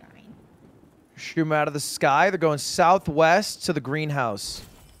 Okay, trying. Shoot them out of the sky. They're going southwest to the greenhouse.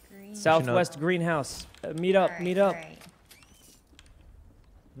 Green. Southwest greenhouse. Meet up. Alright, Meet up. alright.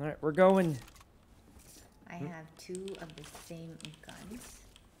 All right, we're going. I have 2 of the same guns.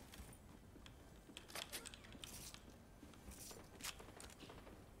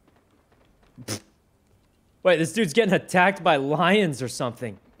 Wait, this dude's getting attacked by lions or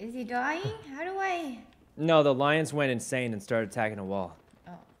something. Is he dying? How do I? No, the lions went insane and started attacking a wall.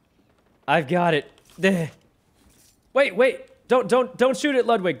 Oh. I've got it. Wait. Don't shoot it,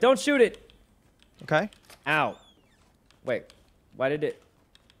 Ludwig. Don't shoot it. Okay. Ow. Wait. Why did it?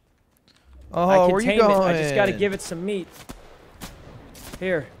 Oh, I where you contained going? it. I just gotta give it some meat.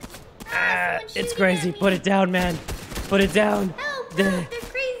 Here. Someone's It's shooting crazy. at me. Put it down, man. Put it down. Help! They're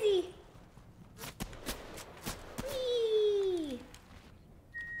crazy. Whee!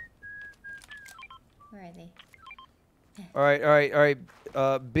 Where are they? All right.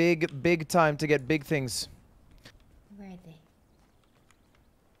 Big time to get big things. Where are they?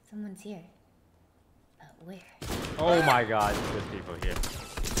 Someone's here. But where? Oh my god, there's people here.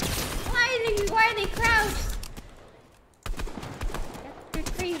 Why are they crouched? They're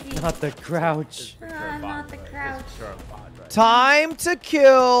crazy. Not the crouch. Not the crouch. Time to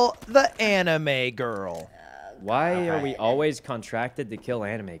kill the anime girl. Why are we always contracted to kill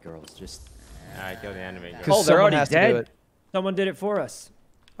anime girls? Just. I killed the anime girl. 'Cause Oh, they're someone already has to do dead. it. Someone did it for us.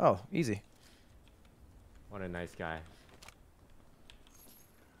 Oh, easy. What a nice guy.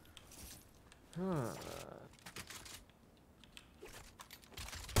 Huh.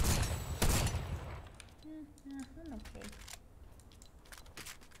 I'm okay.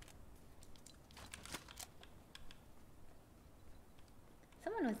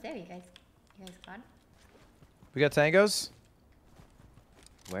 Someone was there, you guys got it? We got tangos?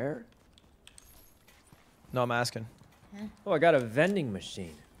 Where? No, I'm asking. Oh, I got a vending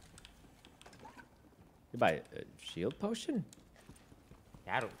machine. You buy a shield potion?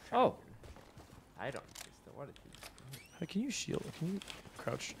 I don't. Oh. I don't. Just don't want it to. How can you shield? Can you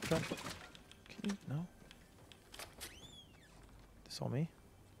crouch jump? Can you? No. This all me?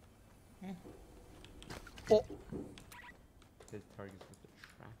 Oh. His targets with the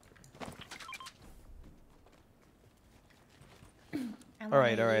tracker.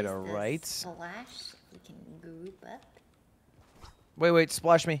 All right. Splash. We can group up. Wait.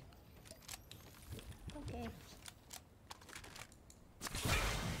 Splash me. Okay.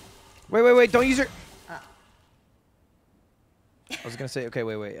 Wait. Don't use your. Oh. I was gonna say. Okay.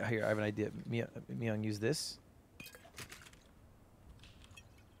 Wait. Here, I have an idea. Myung, use this.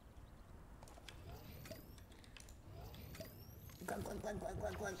 Glug, glug, glug, glug,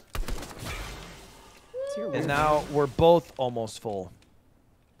 glug, glug. And now we're both almost full.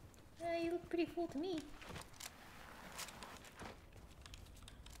 You look pretty full to me.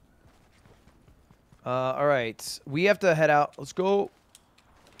 All right. We have to head out. Let's go.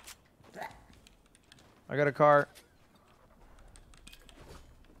 I got a car.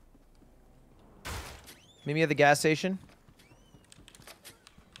 Meet me at the gas station.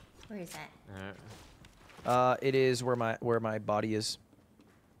 Where is that? It is where my body is.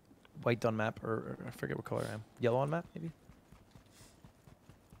 White on map, or I forget what color I am. Yellow on map, maybe.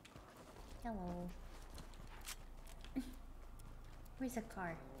 Hello. Where's the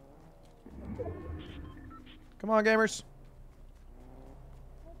car? Come on, gamers.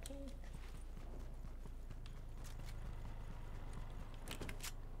 Okay.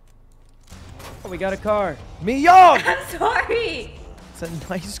 Oh, we got a car. Myung! I'm sorry. It's a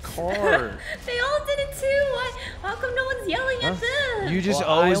nice car. They all did it too. How come no one's yelling at them? You just Well,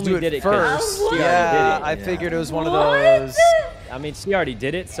 I always only do did it it 'cause first. she already Yeah, did it, I yeah. figured it was one of What? those. I mean, she already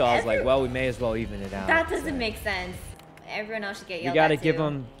did it, so I was like, well, we may as well even it out. That doesn't make sense. Everyone else should get You yelled gotta at give too.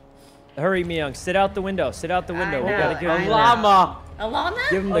 them. Hurry, Myung. Sit out the window. Sit out the window. We know, gotta give I him know. Llama. A llama?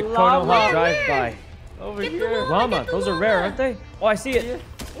 Give him the A llama. Konoha Where? drive-by. Over Get the here. llama. Llama. Get the Those are rare, llama. aren't they? Oh, I see it.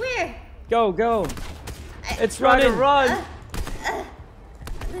 Where? Go, go. It's Try to running. run.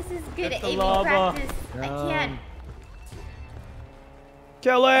 This is good Get the aiming llama. practice. I can't.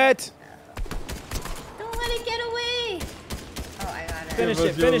 Kill it. Don't let it get away. Oh, I gotta. Finish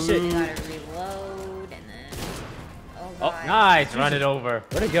it. Finish I it. gotta reload and then. Oh Oh, god. Nice. Run it over.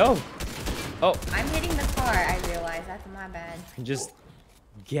 Where'd it go? Oh, I'm hitting the car. I realize that's my bad. just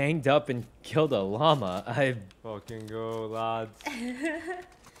ganged up and killed a llama. I Fucking go, lads.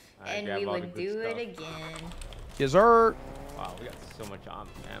 And we would do it again. Dessert. Wow, we got so much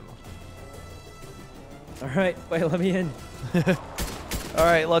ammo. All right, wait, let me in. All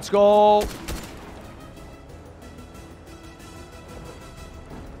right, let's go.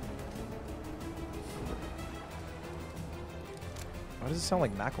 Why does it sound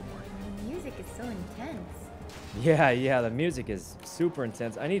like Macklemore? The music is so intense. Yeah, the music is super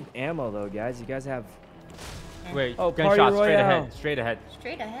intense. I need ammo though, guys. You guys have? Wait, Oh, gunshot Party straight Royale. ahead. Straight ahead.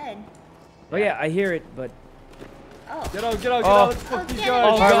 Straight ahead. Oh yeah, I hear it, but Oh. Get out, get out, get Oh. out. Fuck these get guys. it,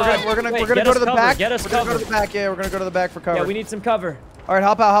 All get right, it. we're gonna Wait, go get to us the cover, back. get us We're gonna go to cover. the back. Yeah, we're gonna go to the back for cover. yeah, we need some cover. All right,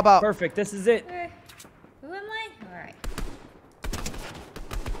 hop out, hop out. Perfect. This is it. Where? Who am I? Alright.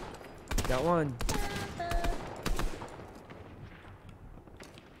 Got one.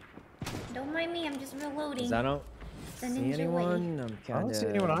 Don't mind me, I'm just reloading. 'Cause I don't The see ninja anyone. way. I'm I kind don't see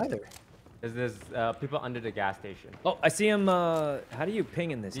anyone either. There's people under the gas station. Oh, I see him. How do you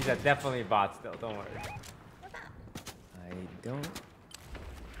ping in this? These are definitely bots still, don't worry. I don't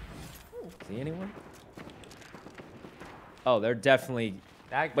see anyone. Oh, they're definitely.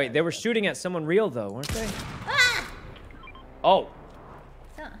 That Wait, guy- they were shooting at someone real though, weren't they? Ah! Oh,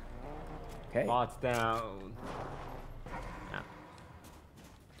 So, okay. Bots down.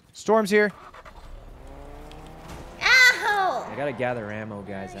 Storm's here. ow! I gotta gather ammo,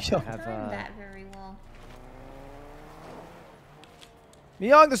 guys. I Yo. have. Timed that very well.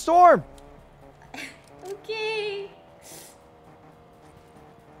 Myung, the storm. Okay.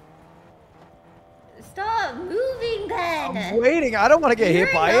 Stop moving then. I'm waiting. I don't want to get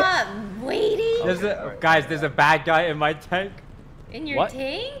hit by it. Not waiting Guys, there's a bad guy in my tank. in your What?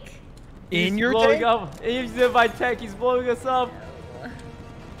 tank. In He's your blowing tank? up. He's in my tank. He's blowing us up.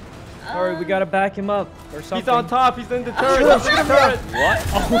 Sorry, we gotta back him up or something. He's on top. He's in the turret. Shoot him, He's in shoot the him, turret. What?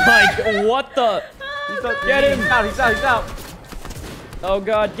 Oh my god! What the? He's on, Get him. He's out. He's out. He's out. Oh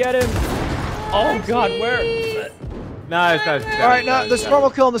god, get him! Oh god, where? Nice. All right, now the storm will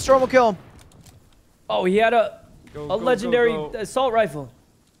kill him. The storm will kill him. Oh, he had a Go, a go, legendary go, go. assault rifle.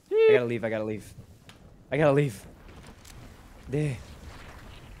 I gotta leave. I gotta leave. I gotta leave. There.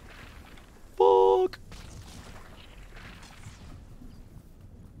 Fuck.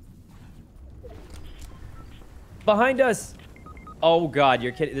 Behind us. Oh god,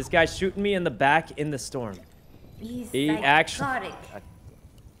 you're kidding. This guy's shooting me in the back in the storm. He's He psychotic. actually-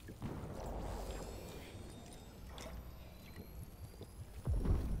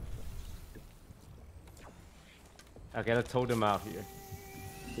 Okay, let's hold him out here.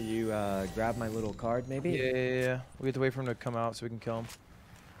 Can you grab my little card, maybe? Yeah. We have to wait for him to come out so we can kill him.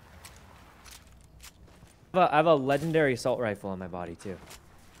 I have a legendary assault rifle on my body too.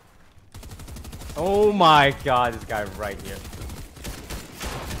 Oh my god, this guy right here.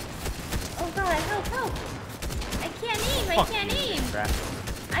 Oh god, help, help! I can't aim, I Fuck can't you, aim! crap.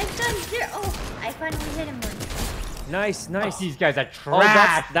 I've done zero. Oh, I finally hit him once. Nice, nice. These guys are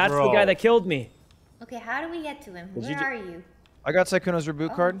trash, Oh, that's the bro. guy that killed me. Okay, how do we get to him? Did you Where ju- are you? I got Saikuno's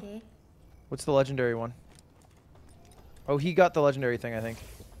reboot Oh, card. okay. What's the legendary one? Oh, he got the legendary thing, I think.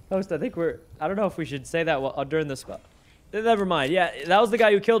 Host, I think we're. I don't know if we should say that during the spell. Never mind. Yeah, that was the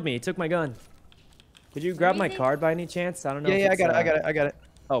guy who killed me. He took my gun. Could you grab do you my think? card by any chance? I don't know. Yeah, if yeah, I it's, got it. I got it. I got it.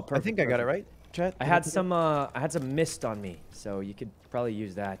 Oh, I perfect. think I got it perfect. right. Chat. I had some. I had some mist on me, so you could probably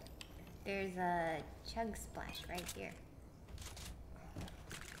use that. There's a chug splash right here.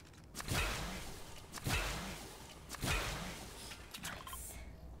 Nice.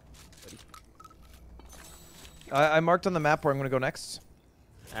 I marked on the map where I'm gonna go next.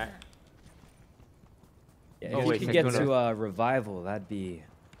 Alright. Yeah, Oh, if wait, you could take get one to revival, that'd be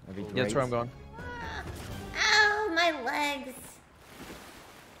great. Yeah, that's where I'm going. Ow, my legs.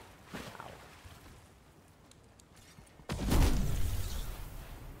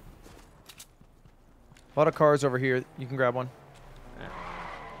 A lot of cars over here. You can grab one.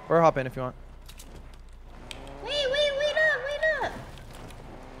 Or hop in if you want. Wait up.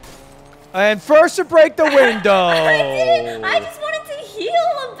 And first to break the window. I just wanted to heal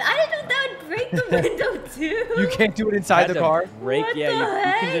him. I didn't know that would break the window too? You can't do it inside the car? Break. What Yeah, the you can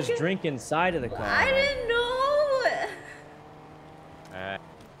heck? just drink inside of the car. I didn't know. Alright,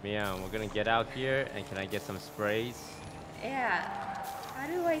 Mia, we're gonna get out here, and can I get some sprays? Yeah. How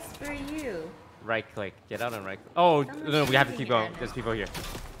do I spray you? Right click. Get out and right click. Oh, Someone's no, we have to shooting keep going. at There's us. people here.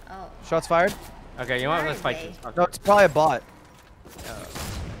 Oh. Shots fired? Okay, you know what? Where Let's are fight they? this. Okay. No, it's probably a bot.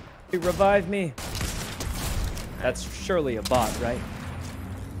 Hey, revive me. That's surely a bot, right?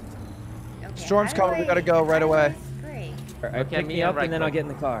 Okay, Storm's how do coming, we gotta go how right do away. I spray? Alright, Okay, pick me Mia, up right and then I'll click. get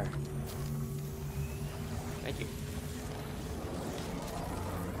in the car. Thank you.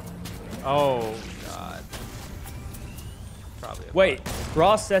 Oh, God. Probably a Wait, bot.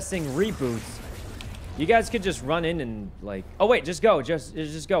 processing reboots. You guys could just run in and like. Oh wait, just go.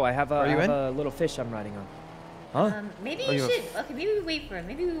 Just go. I have Are you in? a little fish I'm riding on. Huh? Maybe Oh, you you should. Okay, maybe we wait for him.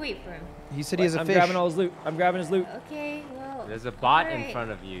 Maybe we wait for him. He said he has a I'm fish. grabbing all his loot. I'm grabbing his loot. Okay, well. There's a bot in alright. front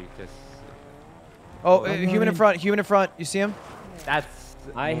of you. Just Oh, I'm human in running. front. Human in front. You see him? that's.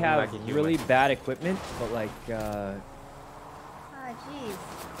 I moving have like a human. really bad equipment, but like, Ah, jeez.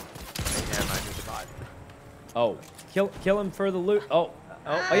 Never mind, there's a bot. oh, kill him for the loot. Oh,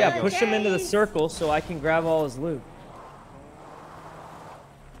 oh yeah, push him into the guys. circle so I can grab all his loot.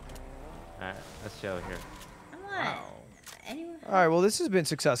 Alright, let's chill here. Come on. Anyone? All right. Well, this has been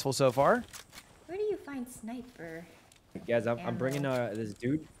successful so far. Where do you find sniper? Guys, I'm bringing Ammo. this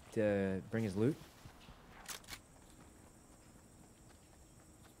dude to bring his loot.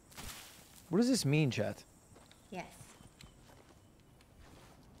 What does this mean, chat? Yes.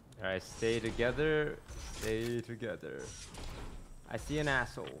 Alright, stay together. Stay together. I see an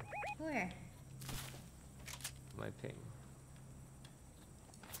asshole. Where? My ping.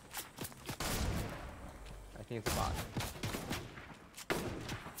 I think it's a bot.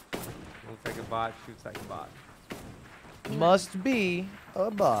 Looks like a bot, shoots like a bot. Must be a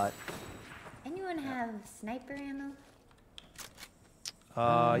bot. Anyone have sniper ammo?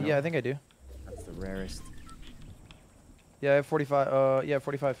 Yeah, I think I do. That's the rarest. Yeah, I have 45. Yeah,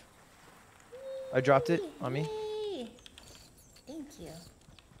 45. I dropped it on me. Yay. Thank you.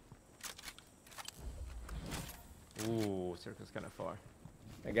 Ooh, circle's kind of far.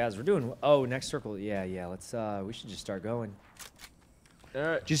 Hey guys, we're doing. Oh, next circle. Yeah. Let's. We should just start going.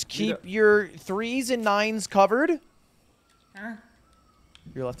 Just keep your 3s and 9s covered. Huh?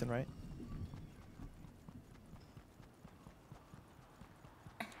 Your left and right.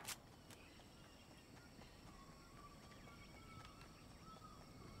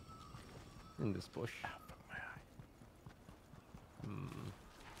 in this bush.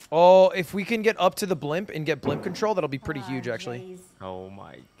 Oh, if we can get up to the blimp and get blimp control, that'll be pretty huge, actually. Jeez. Oh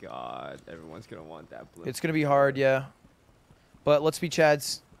my god, everyone's gonna want that blue. It's gonna be hard, yeah. But let's be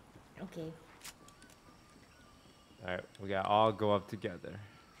Chads. Okay. Alright, we gotta all go up together.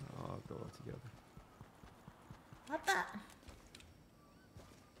 All go up together. What the?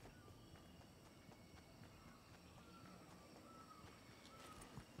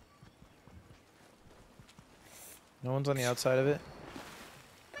 No one's on the outside of it.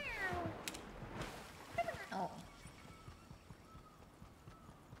 Oh.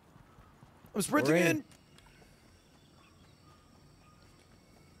 I'm sprinting We're in. in.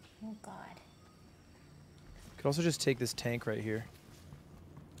 Oh God. Could also just take this tank right here.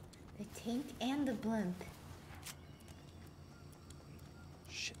 The tank and the blimp.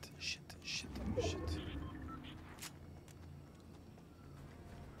 Shit.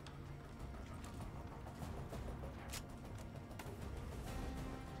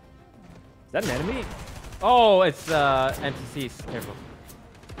 Is that an enemy? Oh, it's NPCs. Careful.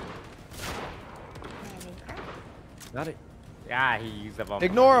 And they crack. Got it. Yeah, he used up all my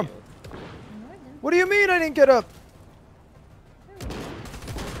Ignore him. shield. Ignore them. What do you mean I didn't get up?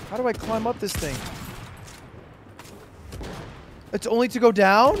 How do I climb up this thing? It's only to go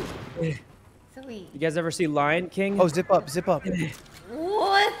down? So wait. You guys ever see Lion King? Oh, zip up, zip up.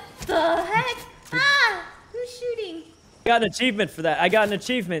 What the heck? Ah! Who's shooting? I got an achievement for that. I got an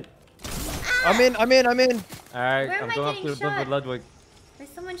achievement. I'm in. Where Alright, am I'm I going up getting to the blimp with shot? Ludwig. There's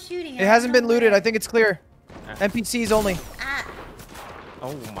someone shooting. It hasn't been looted. I think it's clear. Ah. NPCs only. Ah!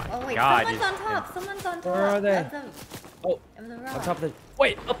 Oh my Oh wait, god. someone's on he's- top. Someone's on top. Where are they? Of the, Oh, of the rock. on top of the.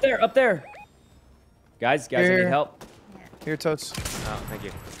 Wait, up there. Guys, I Here. need help. Yeah. Here, Totes. Oh, thank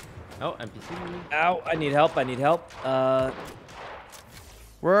you. Oh, NPC. Ow, I need help.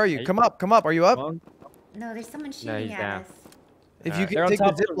 Where are you? Hey. Come up. Are you up? Come on. No, there's someone No, shooting he's at down. us. If you Alright. can They're on take top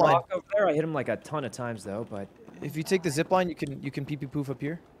the of zip the line. rock over there. I hit him like a ton of times though, but If you take the zip line, you can pee pee poof up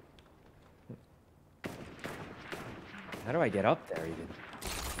here. how do I get up there even?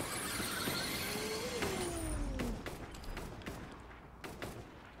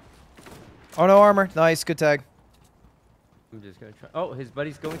 Oh, no armor. Nice. Good tag. I'm just gonna try. Oh, his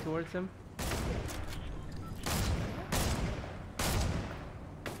buddy's going towards him.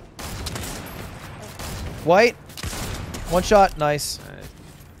 White. One shot. Nice. Nice.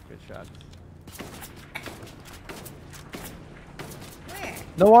 Good shot. Where?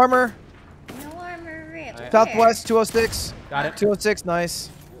 No armor. No armor rip. Alright. Southwest 206. Got it. 206. Nice.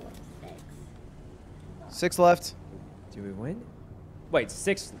 6 left. Do we win? Wait,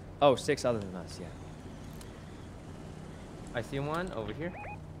 6. Oh, 6 other than us. Yeah. I see one over here.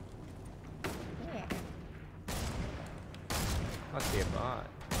 Where? Must be a bot.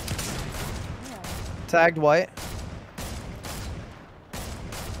 Tagged white.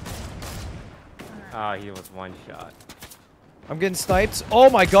 Oh, he was one shot. I'm getting sniped. Oh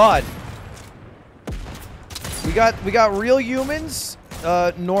my god. We got real humans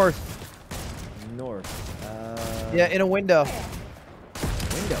north. North. Yeah, in a window.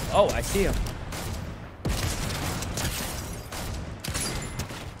 Window. Oh, I see him.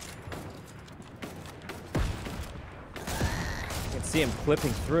 I can see him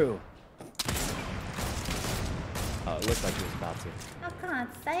clipping through. Oh, it looks like he was about to. I can't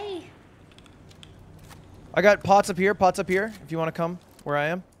say. I got pots up here, if you want to come where I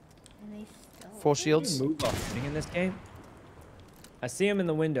am. And they still. Full shields. Move off shooting in this game. I see him in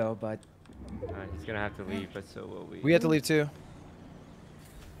the window, but He's gonna have to leave, but so will we. We have to leave too.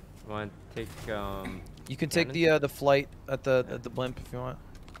 Want to take You can take cannon? the flight at the blimp if you want.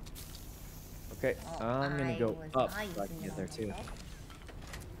 okay. Oh, I'm gonna I go was up not so I can using get there too. myself.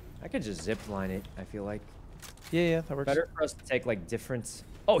 I could just zip line it. I feel like Yeah, that works. better for us to take like different.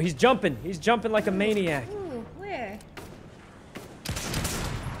 Oh, he's jumping. He's jumping like a maniac. Ooh, where?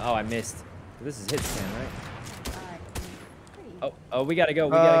 Oh, I missed. This is hit scan, right? Uh, Oh, we gotta go.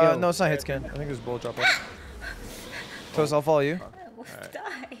 We gotta go. No, it's not hit scan. I think it was bullet drop off. Toast, I'll follow you. I almost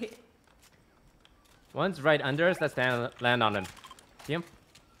died. One's right under us. Let's land on him. See him?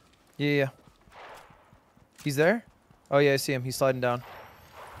 Yeah. He's there? Oh yeah, I see him. He's sliding down.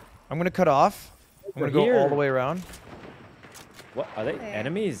 I'm gonna cut off. I'm gonna go all the way around. What are they? Where?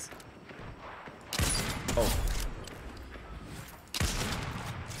 Enemies? Oh.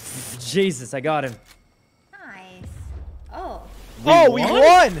 Jesus, I got him. Nice. Oh, We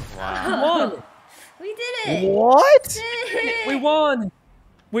won! Wow. we did it. What? We won.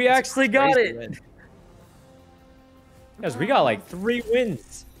 We actually got it. Guys, we got like 3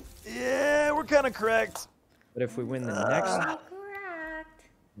 wins. Yeah, we're kind of correct. But if we win the next, Correct.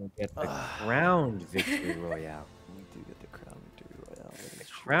 we'll get the crowned victory royale. We do get the crown victory royale.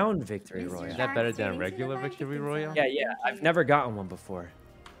 Crowned victory Mr. royale. Is that better Jackson, than into regular the victory Vatican royale? side. Yeah, I've never gotten one before.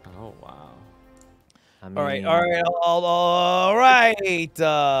 Oh wow. I mean, All right. I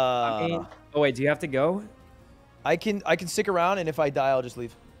mean, oh wait, do you have to go? I can stick around, and if I die, I'll just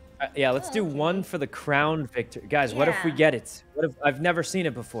leave. Yeah, let's do okay. one for the crowned victory. Guys, what if we Yeah. get it? What if I've never seen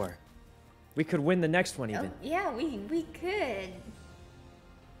it before? We could win the next one Oh, even. yeah, we could.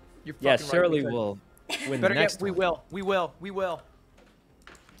 You're Yeah, fucking right, surely we could. we'll win Better the next get. We one. will. We will. We will.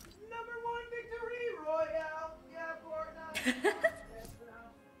 Number 1 victory royale. Yeah, Fortnite.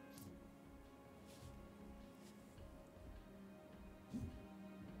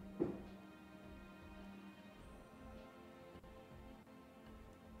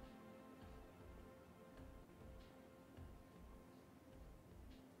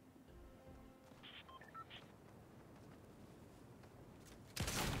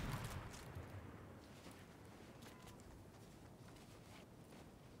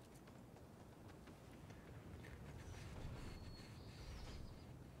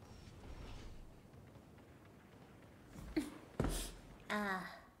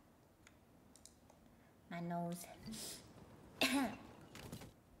 My nose.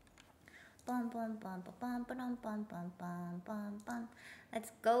 Bum bum bum bum bum bum bum bum bum bum bum.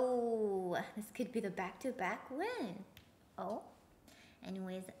 Let's go. This could be the back-to-back win. Oh.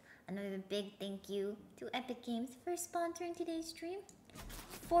 Anyways, another big thank you to Epic Games for sponsoring today's stream.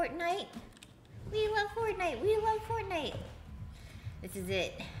 Fortnite. We love Fortnite. We love Fortnite. This is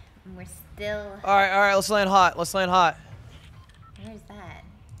it. And we're still. All right. Let's land hot. Where's that?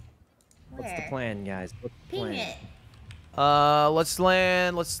 Where? What's the plan, guys? What's the Ping plan? it. Let's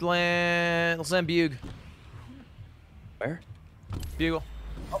land Bug. Where? Bugle.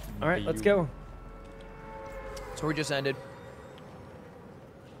 All right, let's go. So we just ended.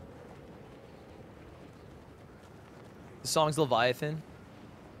 The song's Leviathan.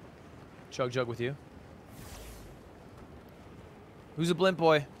 Chug Jug with you. Who's a blimp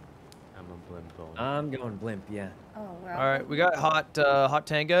boy? I'm a blimp bone. I'm going blimp, yeah. Oh, we're All right, we got hot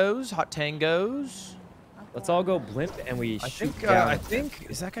tangos. Let's all go blimp and we I shoot think. down. I think.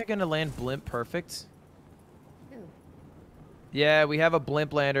 Is that guy gonna land blimp perfect? Ooh. Yeah, we have a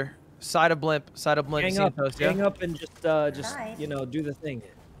blimp lander. Side of blimp. Side of blimp. Hang Seeing up, toast, yeah? hang up, and just Side. you know, do the thing.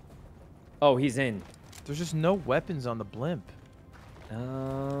 Oh, he's in. There's just no weapons on the blimp.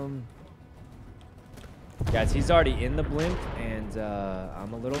 Guys, he's already in the blimp, and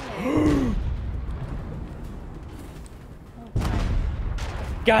I'm a little.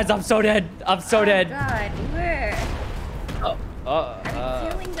 Guys, I'm so dead. I'm so dead. God, where? I'm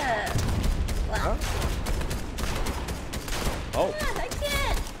feeling the. Well, Oh. God, I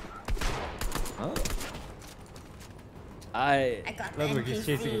can't. Oh. I got the Ludwig is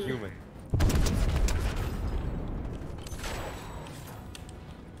chasing a NPC. human.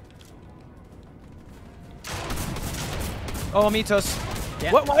 Oh, Amitos.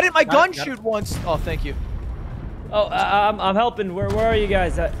 Yeah. What? Why didn't my gun Got it. shoot once? Oh, thank you. Oh, I'm helping. Where are you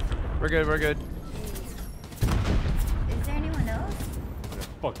guys at? We're good. We're good. Is there anyone else?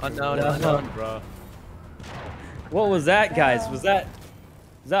 Fuck you. Unknown, No. unknown. Bro. What was that, guys? Was that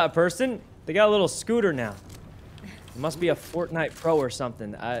a person? They got a little scooter now. It must be a Fortnite Pro or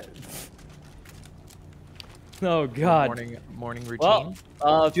something. Oh God. Morning routine.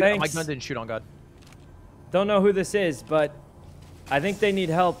 Well, Dude, my thanks. gun didn't shoot on God. Don't know who this is, but I think they need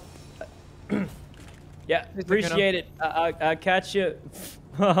help. Yeah, appreciate it. I'll catch you.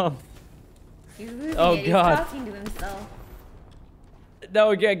 He's losing Oh, it. God. He's talking to himself.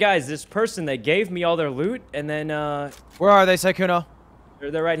 No, guys, this person, they gave me all their loot, and then Where are they, Sykkuno?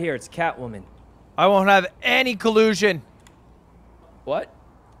 they're right here. It's Catwoman. I won't have any collusion. What?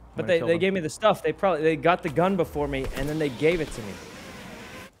 But gonna kill they them. gave me the stuff. They got the gun before me, and then they gave it to me.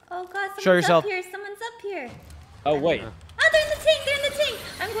 Oh God, someone's Show yourself. up here. Someone's up here. Oh wait. Oh, they're in the tank. They're in the tank.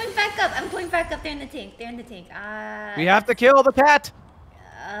 I'm going back up. I'm going back up. They're in the tank. They're in the tank. We have to kill the cat.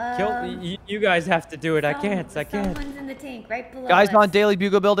 You guys have to do it. I can't. I can't. Someone's in the tank right below Guys us. on Daily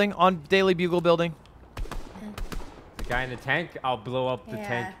Bugle building. On Daily Bugle building. The guy in the tank, I'll blow up the Yeah.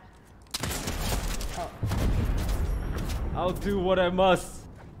 tank. Oh. I'll do what I must.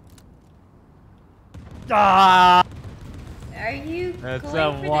 Ah! Are you That's going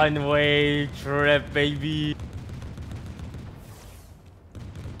a for the... one-way trip, baby.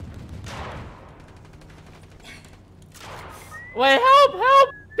 Wait, help! Help!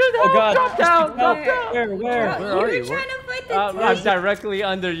 Dude, help! Oh God. Drop down! Drop Where? down! Where? Bro, Where? you are were you? trying to fight the I'm tank. directly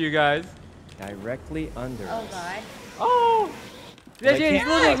under you guys. Directly under. Oh us. God. Oh! Yeah, They he's can't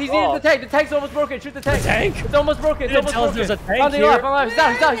losing. He's eating the cross. tank. The tank's almost broken. Shoot the tank. tank? It's almost broken. It's You didn't almost tell us broken. there's a tank On the here. left. On the left. He's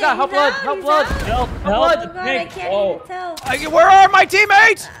down. He's down. He's down. Help He's blood. out, Help he's blood. out. Help! Oh Help! God, The I tank. can't Oh. even tell. Where are my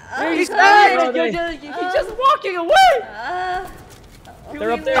teammates? Oh, He's God. dead. dead. He's just walking away.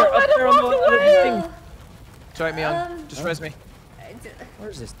 They're up we there. will- Up there on the walk other away. thing. Sorry, Mion. Just res me.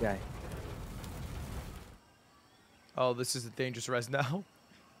 Where's this guy? Oh, this is a dangerous res now.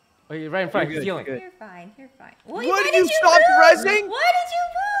 Oh, you're right in front. You're He's good, healing. you're good. You're fine. You're fine. Why why did you stop move? resing? Why did you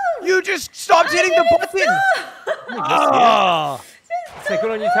move? You just stopped hitting the button. Ah! Say,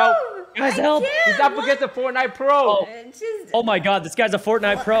 good on you, help. Guys, help. He's up against the Fortnite Pro. Oh my God, this guy's a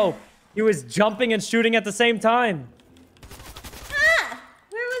Fortnite Pro. He was jumping and shooting at the same time.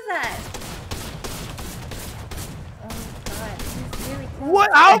 Where was that? Oh God, this is really close. What?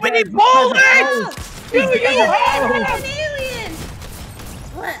 How many bullets? Do you have an alien?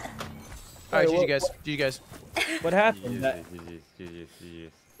 What? All right, Wait, GG guys. GG guys. What happened?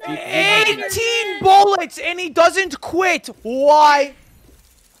 18 bullets and he doesn't quit. Why?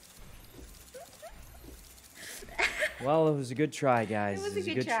 Well, it was a good try, guys. It was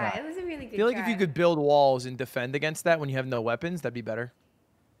a good try. It was a really good I feel like try. if you could build walls and defend against that when you have no weapons, that'd be better.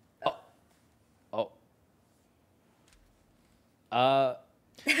 Oh.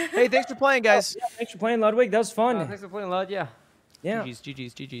 Hey, thanks for playing, guys. Yeah, thanks for playing, Ludwig. That was fun. Thanks for playing, Lud. Yeah. Yeah.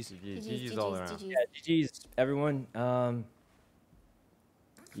 GG's. GG's all around. GG's. Yeah, GG's, everyone.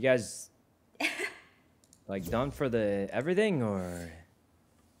 You guys like done for the everything or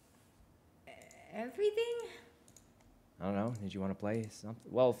Everything? I don't know. Did you want to play something?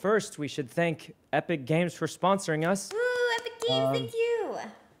 Well, first we should thank Epic Games for sponsoring us. Woo, Epic Games, thank you.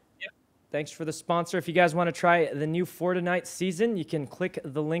 Thanks for the sponsor. If you guys want to try the new Fortnite season, you can click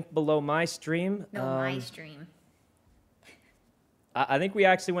the link below my stream. No, my stream. I think we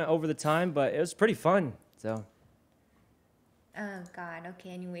actually went over the time, but it was pretty fun. So Oh God. Okay.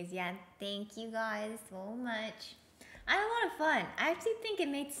 Anyways, yeah. Thank you guys so much. I had a lot of fun. I actually think it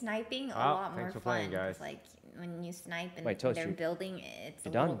made sniping a lot more thanks for fun. playing, guys. Like when you snipe and Wait, Toast, they're you- building, it's a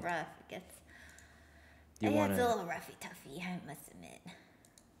you done? little rough. It gets. Do you It's wanna- a little roughy toughy. I must admit.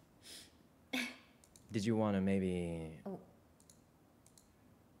 did you want to maybe Oh.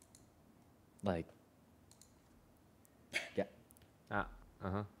 like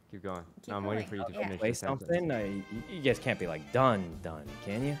Keep going. Keep No, I'm waiting for going. you to Yeah. finish. Play your sentence. something? You guys can't be like done,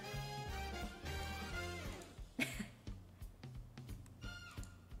 can you?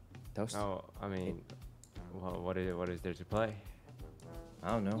 Toast? Oh, I mean, well, what is there to play?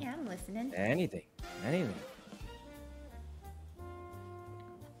 I don't know. Yeah, I'm listening. Anything.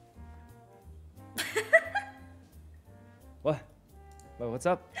 What? What's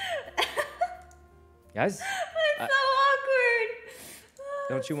up? Guys? That's so awkward.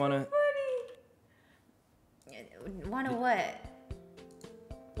 Don't you wanna- Funny. Wanna what?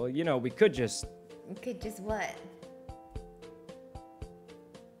 Well, you know, we could just... You could just what?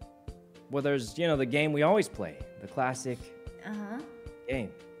 Well, there's, you know, the game we always play. The classic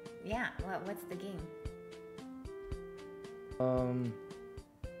game. Yeah. What's the game?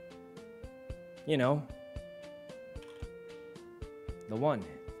 You know. The one.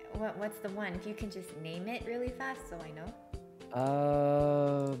 What's the one? If you can just name it really fast so I know.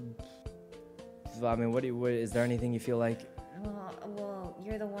 I mean, what is there anything you feel like? Well,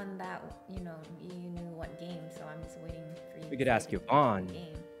 you're the one that, you know, you knew what game, so I'm just waiting for you. We to could say ask the Yvonne,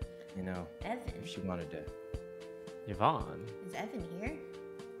 game. you know, Evan. if she wanted to. Yvonne. Is Evan here?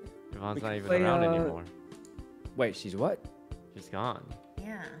 Yvonne's We not could even play, around anymore. Wait, she's what? She's gone.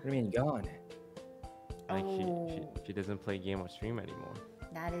 Yeah. What do you mean gone? Like Oh. she doesn't play game or stream anymore.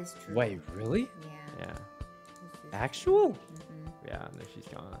 That is true. Wait, really? Yeah. Yeah. This is Actual? Yeah, no, she's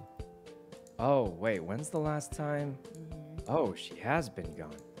gone. Oh, wait, when's the last time? Oh, she has been gone.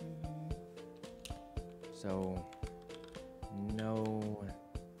 So, no.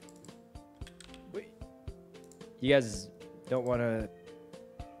 Wait. You guys don't want to.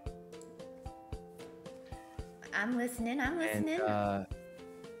 I'm listening. And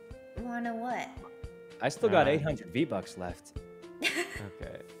Wanna what? I still got 800 V-Bucks left.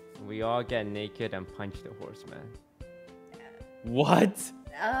 Okay. We all get naked and punch the horseman. What?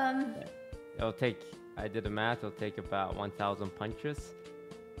 It'll take, I did the math, it'll take about 1,000 punches.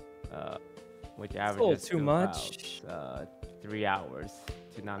 Which averages too to much. about 3 hours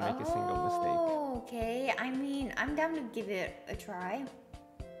to not make a single Oh, okay. I mean, I'm down to give it a try.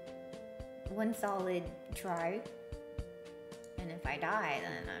 One solid try. And if I die,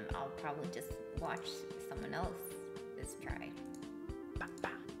 then I'll probably just watch someone else just try.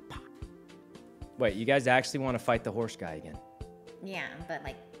 Wait, you guys actually want to fight the horse guy again? Yeah, but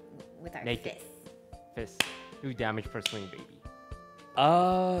like with our Naked. fists. Fist. 2 damage per swing, baby.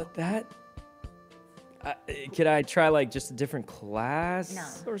 That. Could I try like just a different class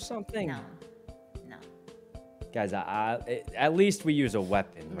No. or something? No. Guys, at least we use a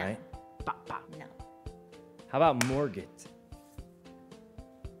weapon, No. right? No. How about Morgit?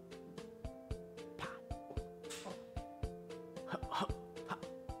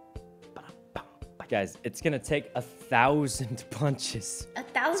 Guys, it's gonna take 1,000 punches.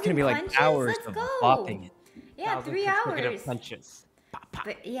 1,000 It's gonna be like punches? hours Let's of go. bopping it. Yeah, 1,000 3 consecutive hours. punches.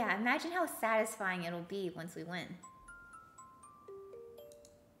 But yeah, imagine how satisfying it'll be once we win.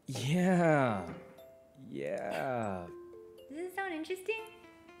 Yeah. Does it sound interesting?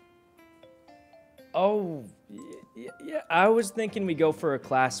 Oh, yeah. I was thinking we go for a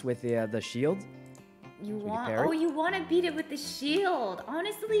class with the shield. You we want? parry? Oh, you want to beat it with the shield?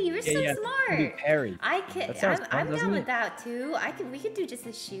 Honestly, you're so We smart. parry. I can. That sounds fun, I'm doesn't down it? with that too. We could do just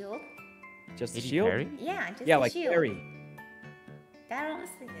a shield. Just the Did he shield? parry? Yeah, just Yeah, a like shield. parry. That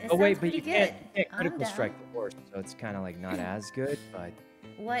honestly. It Oh wait, sounds but pretty you good. can't I'm critical down. strike the horse, so it's kind of like not as good. But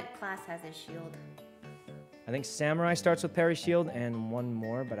What class has a shield? I think samurai starts with parry shield and one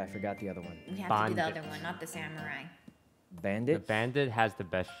more, but I forgot the other one. We have to do the Bandit. other one, not the samurai. The Bandit. bandit has the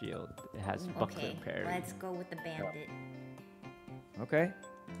best shield. It has buckler Okay, parry. let's go with the bandit. Okay.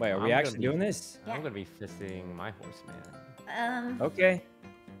 Wait, are I'm we gonna actually be- doing this? Yeah. I'm gonna be fisting my horseman. Okay.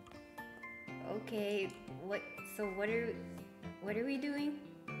 Okay. What are we doing?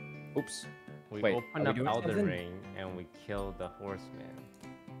 Oops. We Wait, open are we up doing Elden something? Ring and we kill the horseman.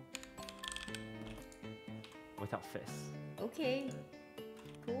 Without fists. Okay.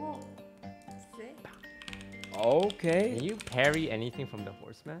 Cool. Sick. Okay. Can you parry anything from the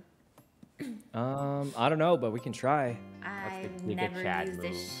horseman? I don't know, but we can try. the I've Giga never Chad used a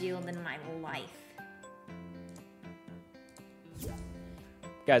move. shield in my life.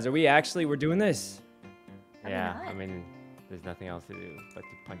 Guys, we're doing this? Yeah, not? I mean, there's nothing else to do but to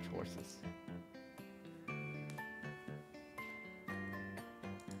punch horses.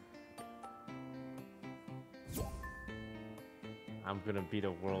 I'm gonna be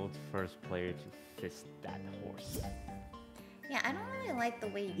the world's first player to fist that horse. Yeah, I don't really like the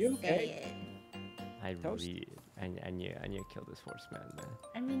way You you okay? say it. I Toast. really, I need to kill this horseman, man.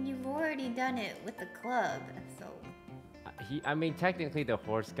 I mean, you've already done it with the club, so I mean, technically the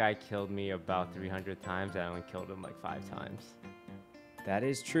horse guy killed me about 300 times. I only killed him like 5 times. That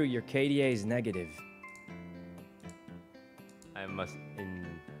is true. Your KDA is negative. I must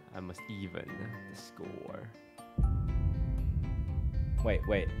even the score.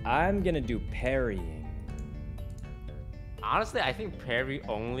 Wait. I'm gonna do parrying. Honestly, I think parry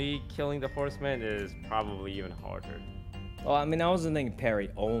only killing the horseman is probably even harder. Well, I mean, I wasn't thinking parry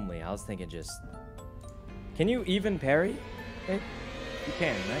only. I was thinking just... Can you even parry? Okay. You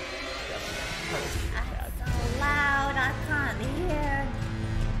can, right? That's so loud, I can't hear.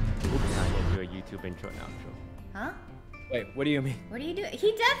 Oops, I need to do a YouTube intro and outro. Huh? Wait, what do you mean? What are you doing?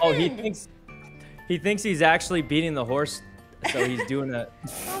 He deafened! Oh, he thinks he's actually beating the horse, so he's doing a...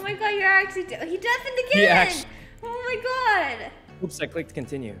 Oh my god, you're actually... He deafened again! He actually... Oh my god! Oops, I clicked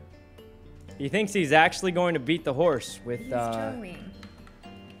continue. He thinks he's actually going to beat the horse with, He's trolling.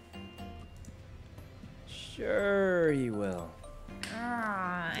 Sure he will.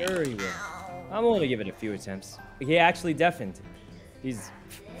 Ah, Sure he will. ow. I'm only give it a few attempts. He actually deafened. He's...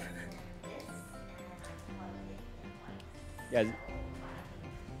 Yeah.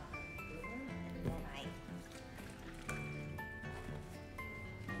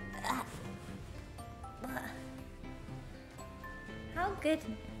 How good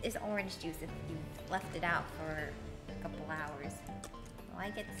is orange juice if you left it out for a couple hours? Will I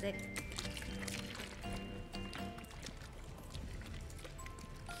get sick?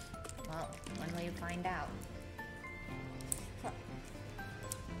 Well, when will you find out?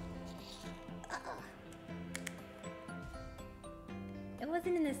 It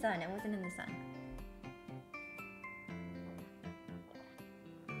wasn't in the sun. It wasn't in the sun.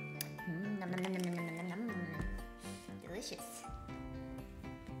 Nom, nom, nom, nom, nom, nom, nom, nom. Delicious.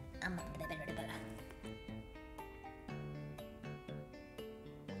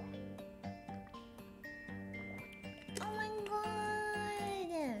 Oh my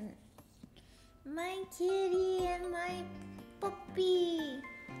god! My kitty and my puppy.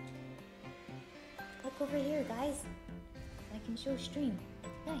 Look over here, guys. I can show stream.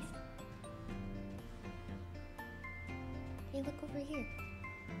 Guys. Hey, look over here.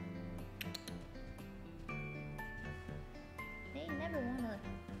 They never wanna...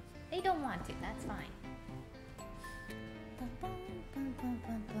 They don't want to, that's fine. Bum, bum, bum, bum,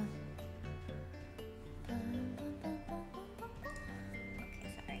 bum, bum. Bum, bum, bum, bum, bum, bum, bum.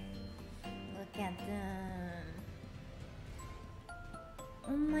 Okay, sorry. Look at them.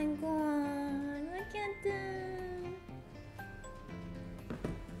 Oh my god, look at them.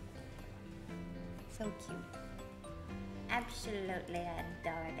 So cute. Absolutely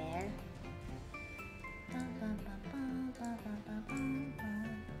adorable.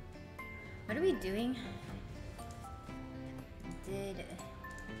 What are we doing? Okay,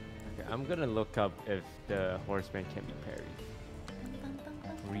 I'm gonna look up if the horseman can be parried.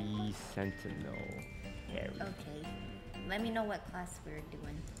 Free Sentinel parry. Okay. Let me know what class we're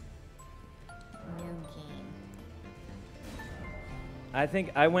doing. New game. I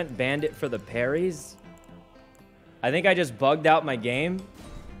think I went bandit for the parries. I think I just bugged out my game.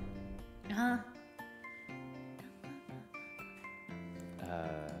 Huh?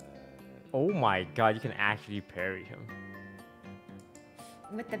 Oh my god, you can actually parry him.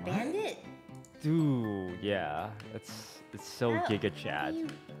 With the bandit? Dude, yeah. It's so How- Giga how Chad. do you-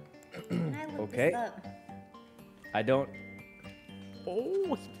 Can I look Okay. this up? I don't...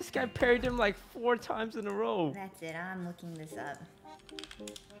 Oh, this guy parried him like 4 times in a row. That's it, I'm looking this up.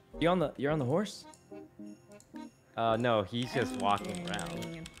 You're on the horse? No, he's just walking Okay,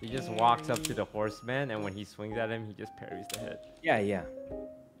 around. He just walks up to the horseman, and when he swings at him, he just parries the hit. Yeah.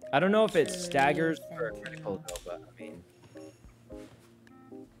 I don't know if it staggers or critical though, but I mean...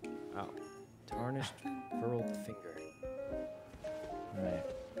 Oh. Tarnished furled finger. Alright.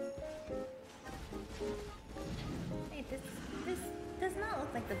 Wait, this does not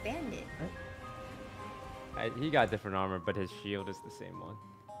look like the bandit. He got different armor, but his shield is the same one.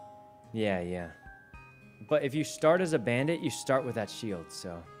 Yeah. But if you start as a bandit, you start with that shield,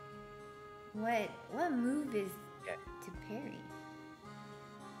 so... What move is Yeah. to parry?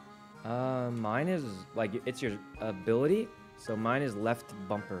 Mine is, like, it's your ability, so mine is left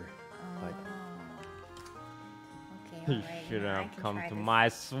bumper. But Okay, You alright. shouldn't I have can come try to this. my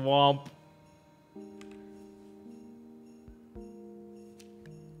swamp.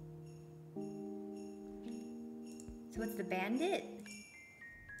 So it's the bandit?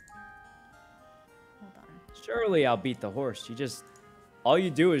 Hold on. surely I'll beat the horse. All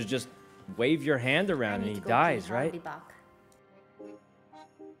you do is just wave your hand I around and need he to go dies, to right? Hobby Bach.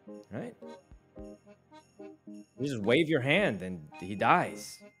 Right? You just wave your hand and he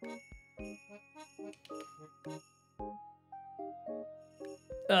dies.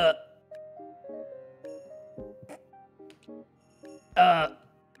 Uh.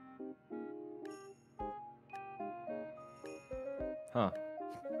 Huh.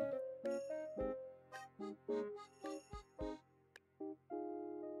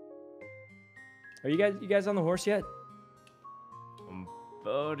 Are you guys on the horse yet?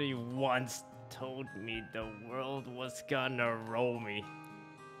 Bodhi once told me the world was gonna roll me.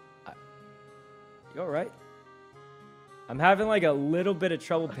 You alright? I'm having like a little bit of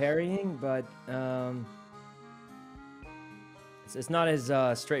trouble parrying, but it's not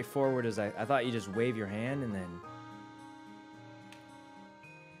as straightforward as I thought. You just wave your hand and then...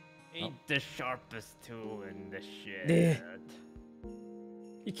 Ain't the sharpest tool in the shed.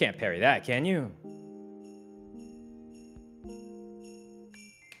 You can't parry that, can you?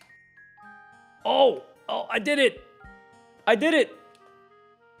 Oh! Oh, I did it! I did it!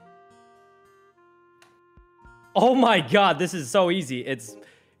 Oh my god, this is so easy. It's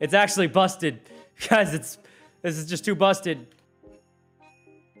actually busted. Guys, this is just too busted.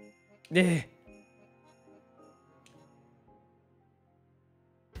 Wait,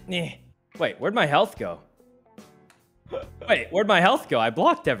 where'd my health go? Wait, where'd my health go? I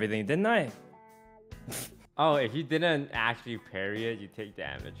blocked everything, didn't I? Oh, if you didn't actually parry it, you take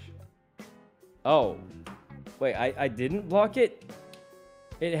damage. Oh. Wait, I didn't block it?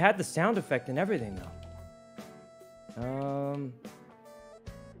 It had the sound effect and everything, though.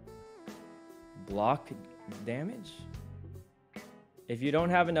 Block damage? If you don't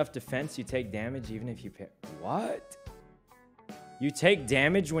have enough defense, you take damage even if you parry. What? You take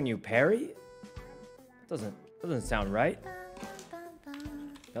damage when you parry? Doesn't sound right.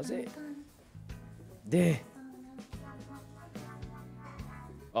 Does it? Duh.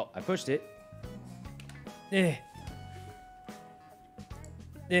 Oh, I pushed it.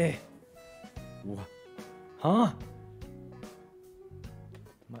 Huh?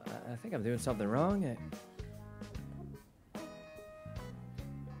 I think I'm doing something wrong.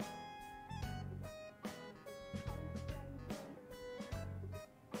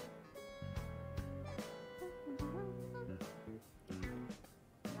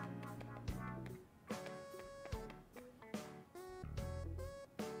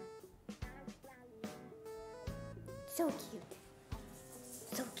 So cute.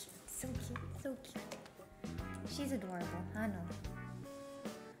 So cute. So cute. So cute. She's adorable. I know.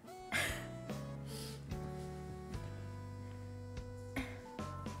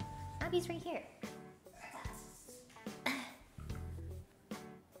 Abby's right here.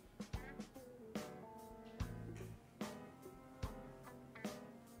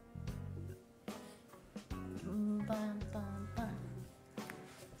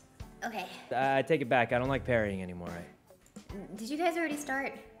 Okay. I take it back. I don't like parrying anymore. Did you guys already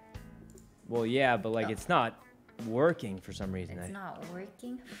start? Well, yeah, but like it's not working for some reason. It's not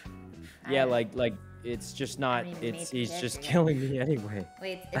working? Yeah, like it's just not. He's just killing me anyway.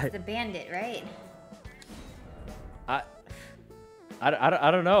 Wait, it's the bandit, right? I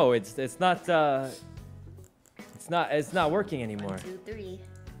don't know. It's not working anymore. 1, 2, 3.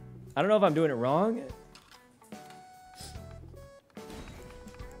 I don't know if I'm doing it wrong.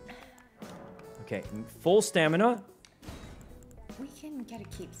 Okay, full stamina. We can get a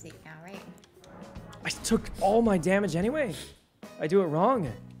keepsake now, right? I took all my damage anyway. I do it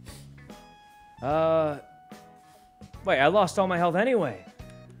wrong. Wait, I lost all my health anyway.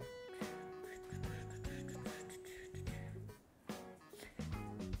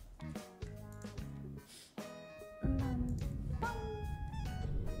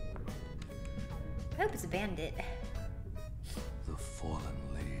 I hope it's a bandit. The fallen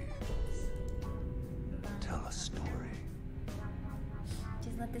leaves tell a story.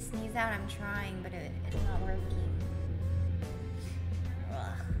 Just let the sneeze out. I'm trying, but it's not working.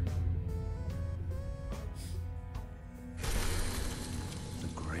 Ugh. The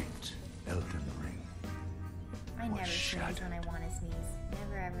great Elden Ring. I never sneeze when I want to sneeze.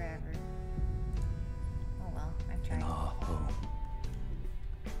 Never, ever, ever. Oh well, I've tried. In our home.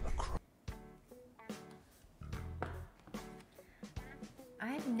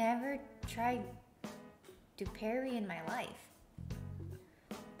 I've never tried to parry in my life.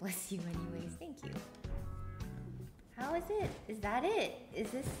 Bless you anyways, thank you. How is it? Is that it? Is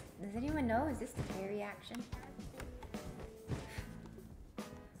this, does anyone know? Is this the parry action?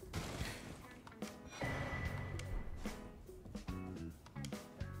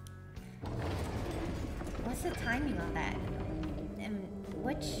 What's the timing on that? And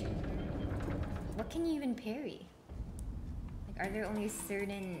what can you even parry? Like, are there only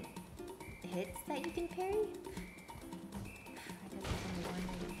certain hits that you can parry? I guess there's only one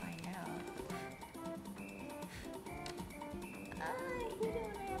way to find out. How you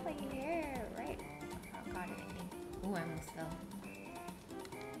doing?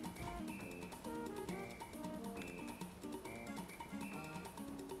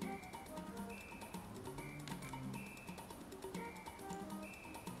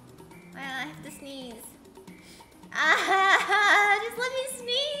 have to sneeze. Ah, just let me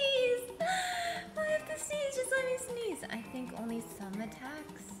sneeze. I have to sneeze, just let me sneeze. I think only some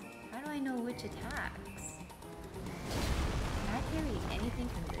attacks. How do I know which attacks? Can I parry anything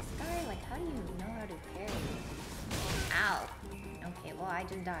from this guy? Like, how do you know how to parry? Ow. Okay, well, I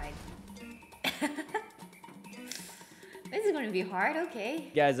just died. This is gonna be hard,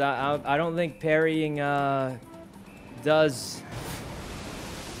 okay. Guys, I don't think parrying does.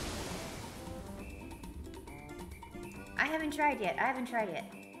 I haven't tried yet.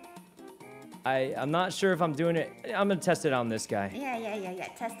 I'm not sure if I'm doing it. I'm gonna test it on this guy. Yeah.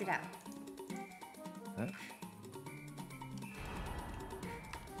 Test it out. Huh?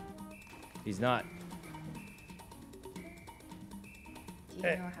 He's not. Do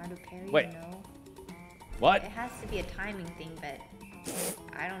you know how to parry? Wait. No. What? It has to be a timing thing, but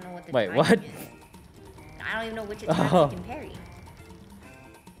I don't know what the Wait, timing what? is. I don't even know which attacks you can parry.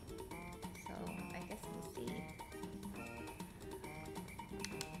 So, I guess we'll see.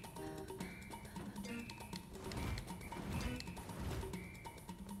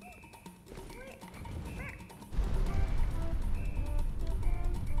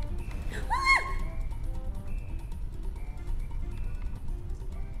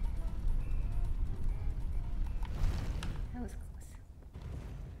 That was close.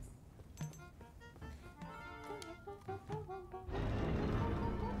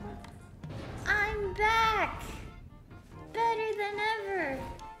 I'm back! Better than ever!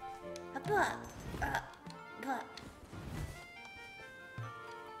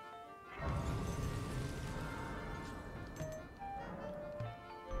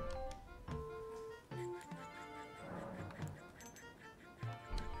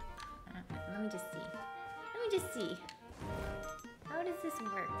 Let me just see. How does this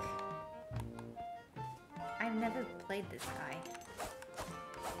work? I've never played this guy.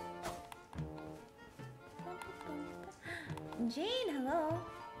 Jane, hello.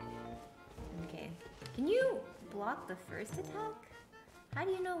 Okay. Can you block the first attack? How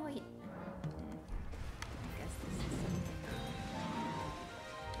do you know what you... I guess this is something...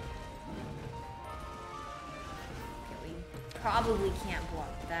 Okay, we probably can't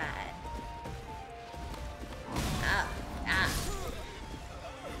block that.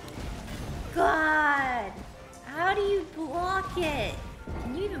 God! How do you block it?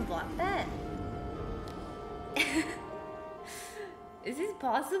 Can you even block that? Is this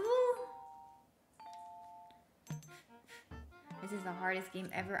possible? This is the hardest game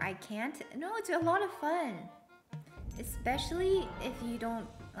ever. I can't. No, it's a lot of fun. Especially if you don't,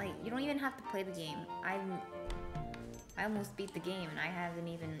 like, you don't even have to play the game. I almost beat the game and I didn't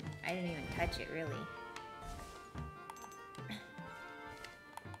even touch it really.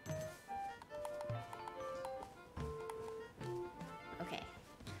 Okay.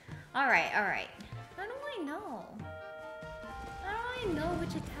 Alright. How do I know? How do I know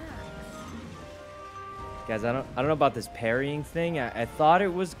which attacks? Guys, I don't know about this parrying thing. I thought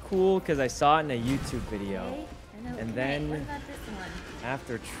it was cool because I saw it in a YouTube video. Okay. And then what about this one?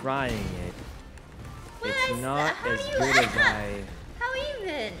 after trying it, What? it's not How as do you- good as I... How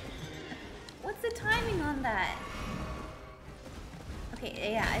even? What's the timing on that?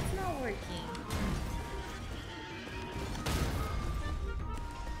 Okay, yeah, it's not working.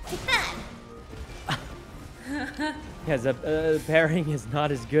 Take that! Yes, parrying is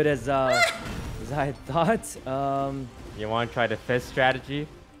not as good as I had thought. You want to try the fist strategy?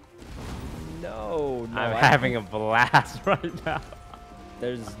 No, I'm having a blast right now.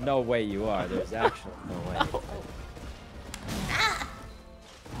 There's no way you are. There's actually no way.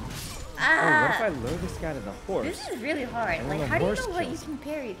 Oh, what if I lure this guy to the horse? This is really hard. And Like, then the how do you horse know what you kills can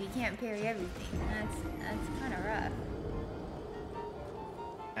parry if you can't parry everything? That's kind of rough.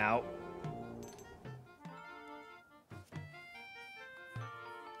 Ow.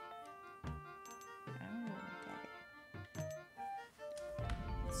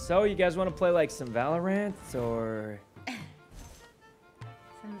 So, you guys want to play like some Valorant or?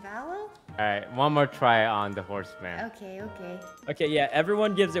 Some Valo? Alright, one more try on the horseman. Okay. Okay, yeah.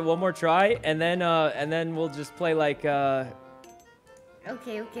 Everyone gives it one more try, and then we'll just play like. Okay.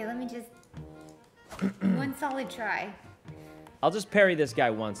 Let me just one solid try. I'll just parry this guy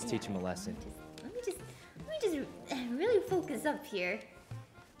once, teach him a lesson. Let me just really focus up here.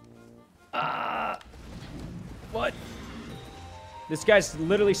 What? This guy's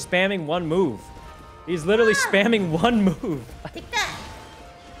literally spamming one move. He's literally spamming one move. Take that.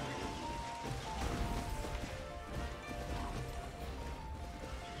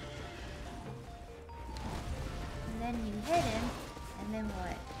 And then you hit him, and then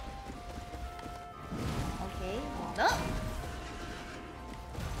what? Okay, hold up.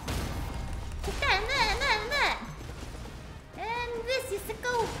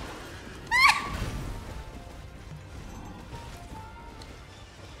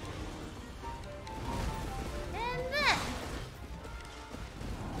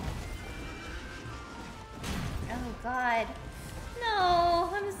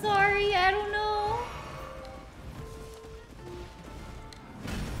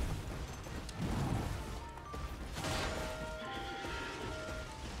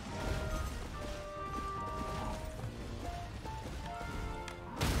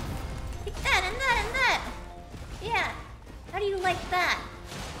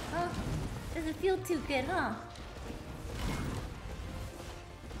 Doesn't feel too good, huh?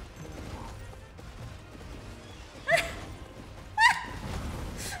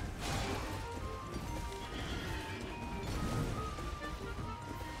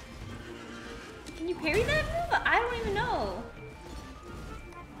 Can you parry that move? I don't even know.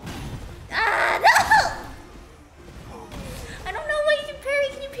 Ah, no! I don't know what you can parry.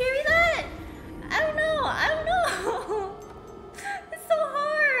 Can you parry that? I don't know. I don't know. It's so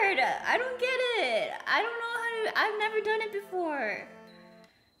hard. I don't get it. I don't know how to. I've never done it before.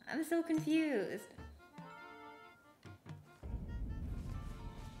 I'm so confused.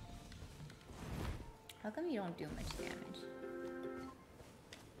 How come you don't do much damage?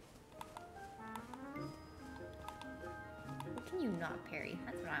 What can you not parry?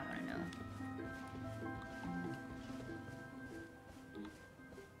 That's what I want to know.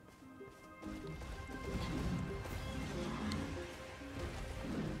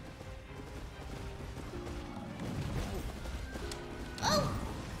 Oh!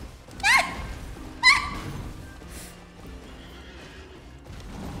 Ah! Ah!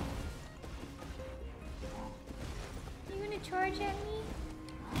 Are you gonna charge at me?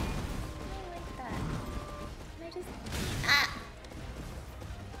 I don't like that. Can I just... Ah!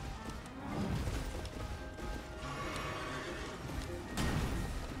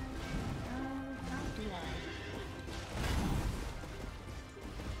 How do I?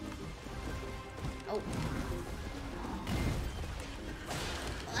 Oh.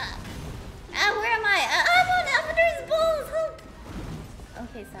 Where am I? I'm on Avatar's balls! Help!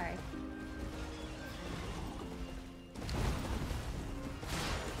 Okay, sorry.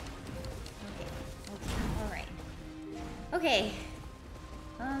 Okay, alright. Okay.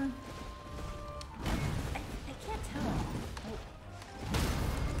 I can't tell. Oh.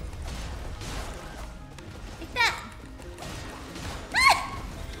 Like that! Ah!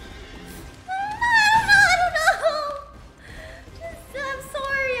 I don't know!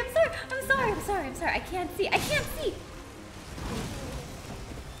 I'm sorry. I can't see.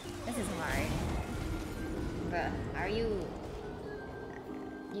 This is hard. Bruh, are you...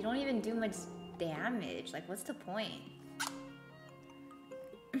 You don't even do much damage. Like, what's the point?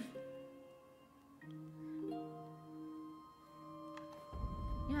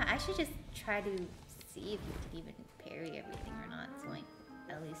 Yeah, I should just try to see if you could even parry everything or not, so I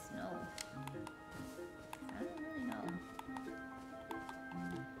at least know. I don't really know.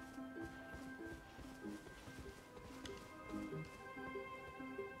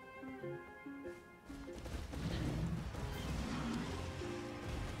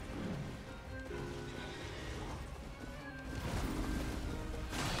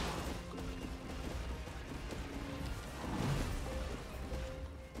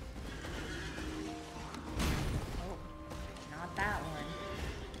 That one.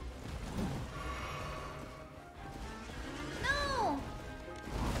 No!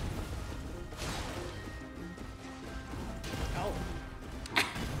 Oh.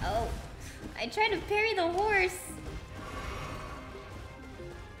 Oh. I tried to parry the horse.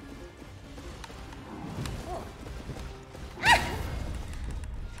 Oh. Ah!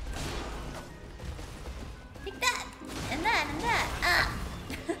 Take that! And that, and that! Ah!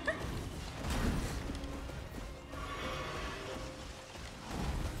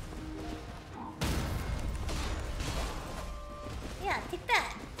 Yeah, take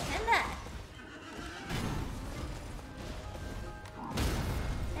that, and that.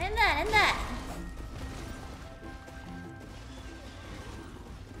 And that, and that.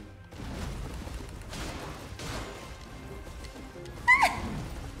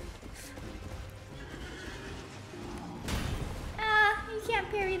 Ah, you can't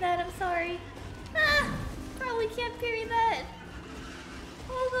parry that, I'm sorry. Ah, probably can't parry that.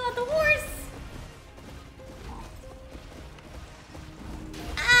 Oh god, the horse!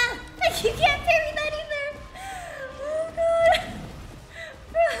 Ah! You can't parry that either! Oh god!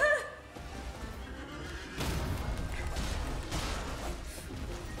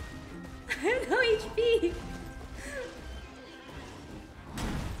 I have no HP!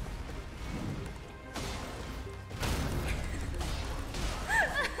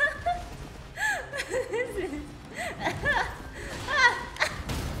 This is...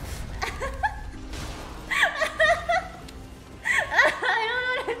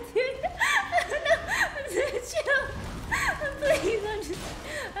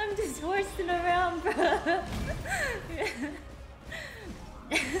 I'm just horsing around, bro.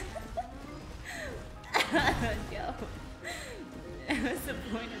 Yo. What's the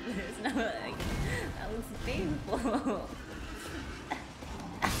point of this? No, like, that looks painful.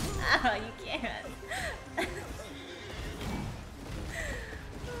 Ah, you can't.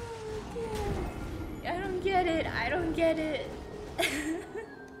 Oh, God. get it. I don't get it.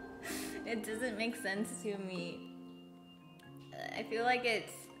 It doesn't make sense to me. I feel like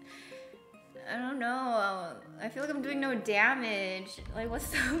it's... I don't know. I feel like I'm doing no damage. Like, what's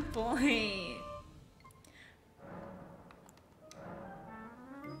the point?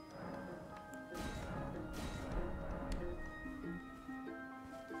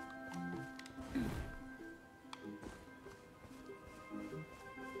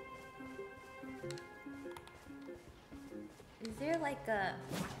 Is there like a...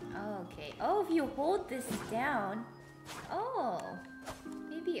 Oh, okay. Oh, if you hold this down... Oh.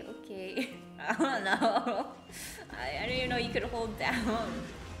 Maybe, okay. I don't know. I didn't even know you could hold down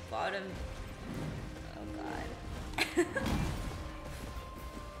bottom. Oh, God.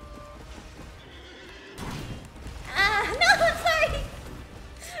 Ah, no, I'm sorry!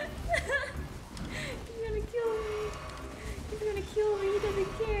 He's gonna kill me. He's gonna kill me. He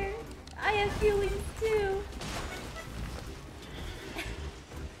doesn't care. I have feelings, too.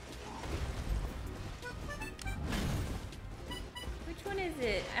 Which one is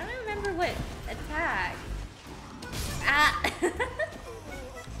it? I don't remember what attack. Ah!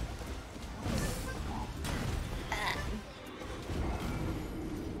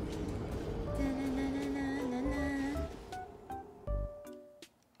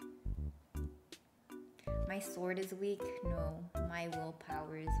 My sword is weak? No, my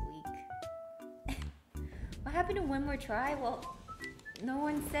willpower is weak. What happened to one more try? Well, no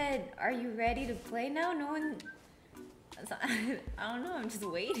one said, are you ready to play now? No one... I don't know, I'm just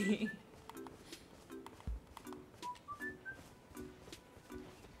waiting.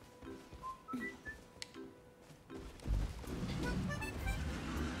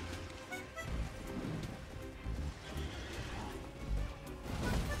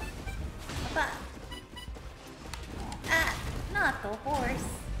 Papa. Ah, not the horse.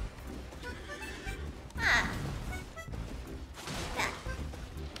 Ah. Ah.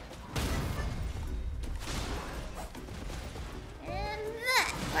 And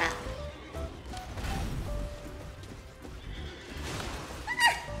that. Wow.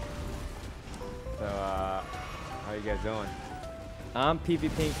 So, how you guys doing? I'm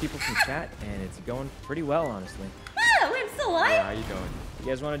PvPing people from chat, and it's going pretty well, honestly. Ah, wait, I'm still alive? How you doing? You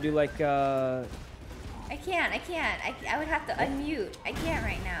guys want to do like, I can't. I would have to unmute. I can't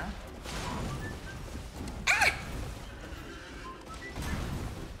right now. Ah!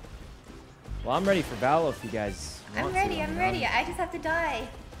 Well, I'm ready for Valo if you guys want I'm ready, to. I'm ready. I just have to die.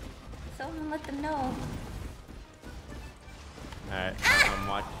 Someone let them know. Alright, I'm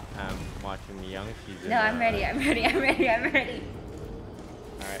watching the young. She's No, I'm ready, I'm ready, I'm ready, I'm ready.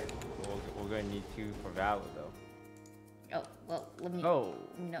 Alright, we're gonna need two for Valor though. Oh, well, let me... Oh.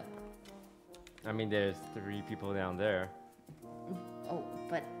 No. I mean, there's 3 people down there. Oh,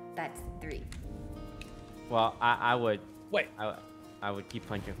 but that's 3. Well, I would... Wait. I would keep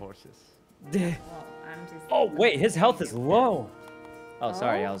punching horses. Well, I'm just... Oh, wait, his health is low. Oh,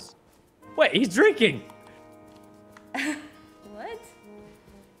 sorry, Oh? I was... Wait, he's drinking! What?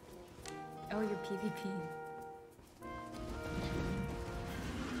 Oh, you're PvP.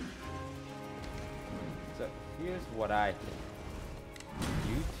 So, here's what I think.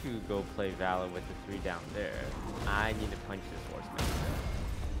 You two go play Valor with the 3 down there. I need to punch this horseman.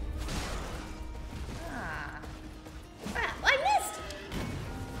 Ah. Ah, I missed!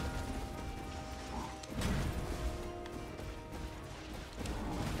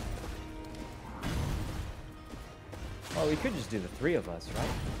 Well, we could just do the 3 of us,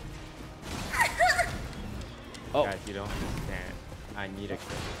 right? Oh. Guys, you don't understand. I need to kill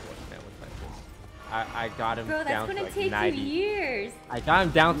this horseman with punches. I got him Bro, that's down gonna to like take 90. you years. I got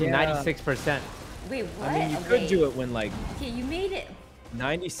him down to Yeah. 96%. Wait, what? I mean, you Oh, could wait. do it when like Okay, you made it.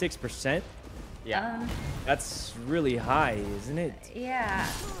 96%. Yeah. That's really high, isn't it? Yeah.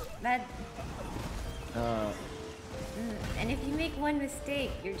 That... Uh, And if you make one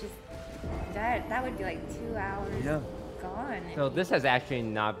mistake, you're just... That would be like 2 hours Yeah. gone. So this has actually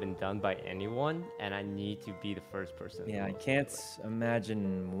not been done by anyone, and I need to be the first person. yeah, I can't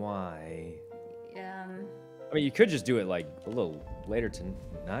imagine why. Um... I mean, you could just do it like a little later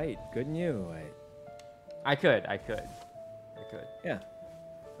tonight, couldn't you? I could. Yeah.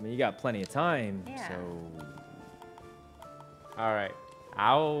 I mean, you got plenty of time, Yeah. so... All right.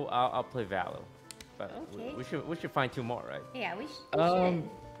 I'll play Valo, but Okay. we should find 2 more, right? Yeah, we should.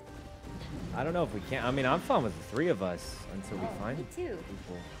 I don't know if we can. I mean, I'm fine with the 3 of us until we Oh, find me too.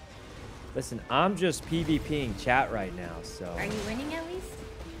 people. Listen, I'm just PvPing chat right now, so... Are you winning at least?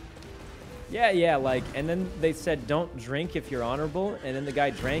 Yeah, like, and then they said don't drink if you're honorable, and then the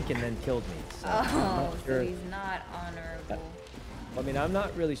guy drank and then killed me. So I'm Oh, not so sure. he's not honorable. I mean, I'm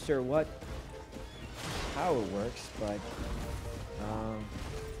not really sure how how it works, but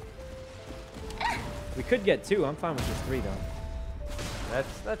we could get 2. I'm fine with just 3 though.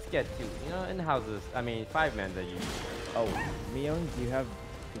 Let's get 2. You know, in houses. I mean, 5 men that you. Oh, Miyoung, do you have?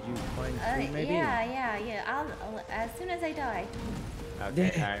 Could you find 3 maybe? Yeah. I'll as soon as I die.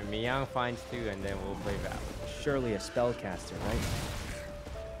 Okay. All right. Miyoung finds 2, and then we'll play Val. Surely a spellcaster, right?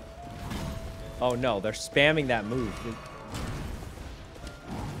 Oh no, they're spamming that move.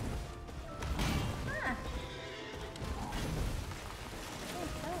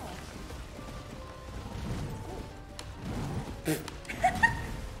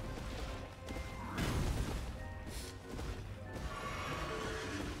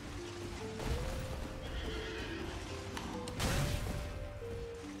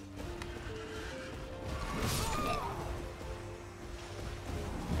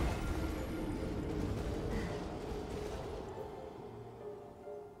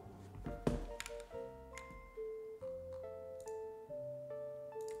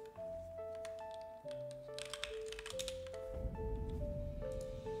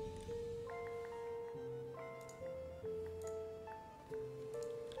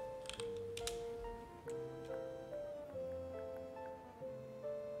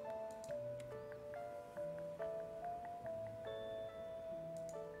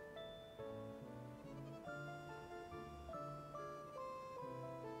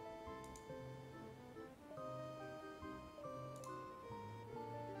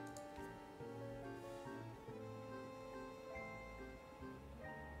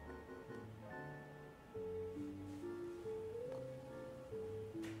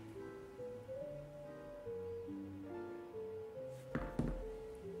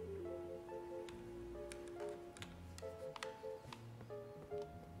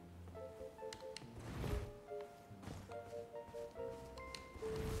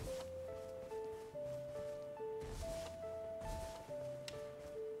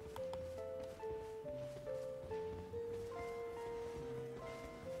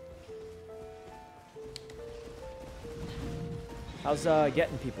 How's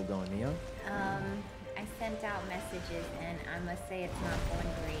getting people going, Mio? I sent out messages and I must say it's not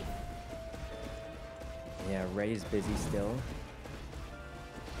going great. Yeah, Ray's busy still.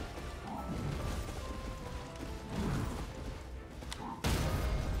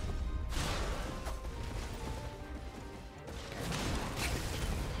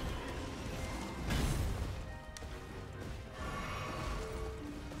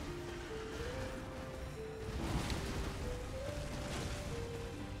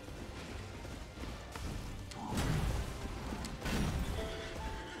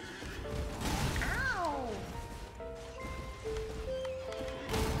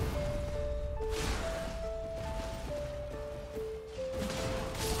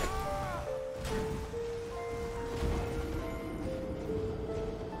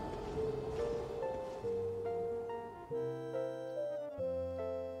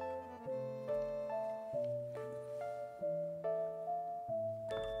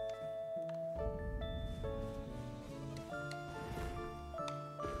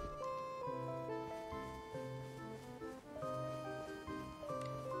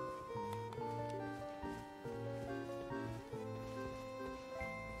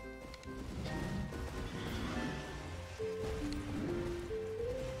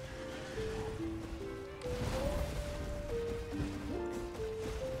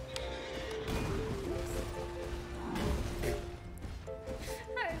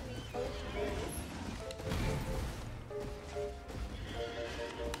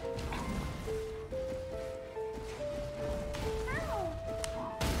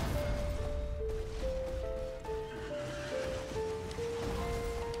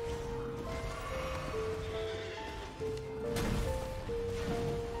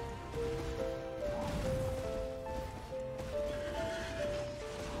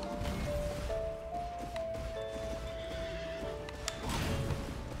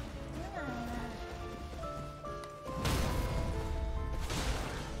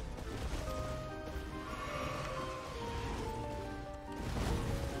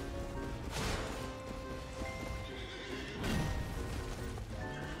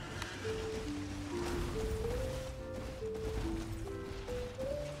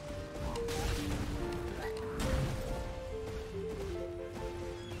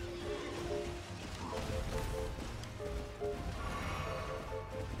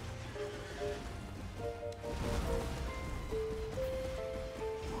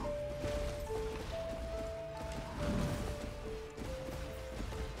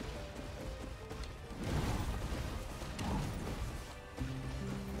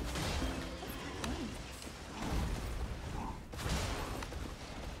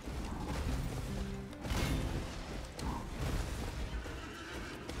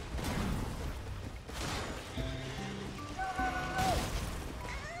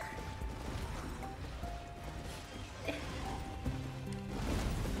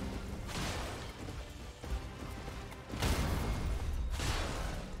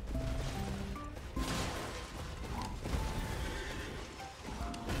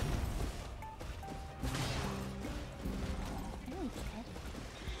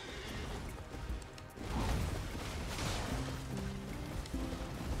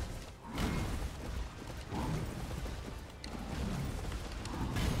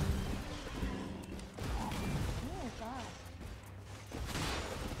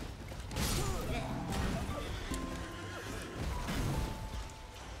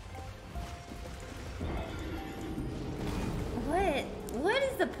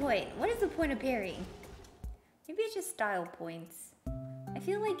 point? What is the point of parrying? Maybe it's just style points. I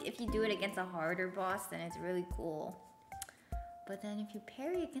feel like if you do it against a harder boss, then it's really cool. But then if you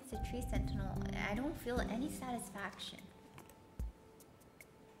parry against a tree sentinel, I don't feel any satisfaction.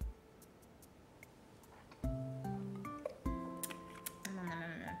 No.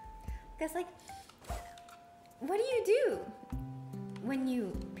 Because like, what do you do when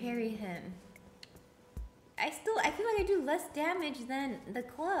you parry him? I feel like I do less damage than the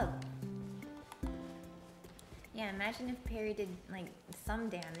club. Yeah, imagine if parry did like some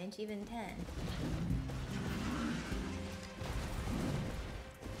damage, even 10.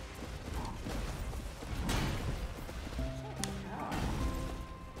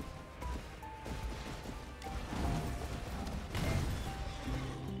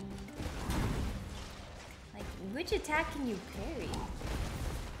 Like, which attack can you parry?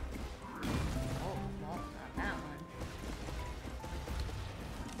 Oh, well, not that one.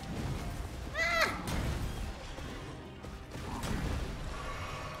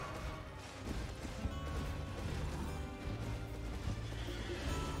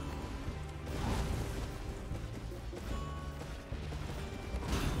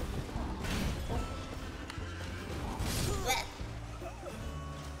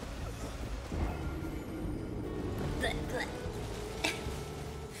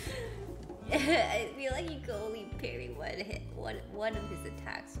 I feel like you can only parry one of his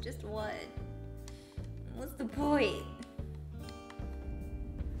attacks, just one. What's the point?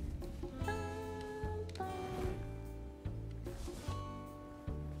 I'm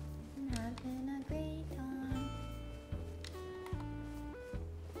having a great time.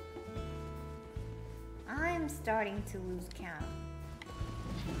 I'm starting to lose count.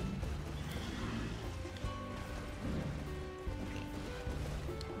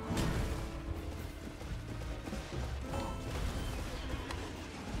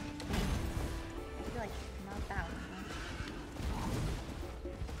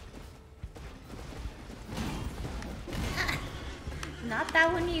 Not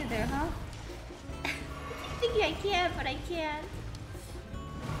that one either, huh? I keep thinking I can, but I can't.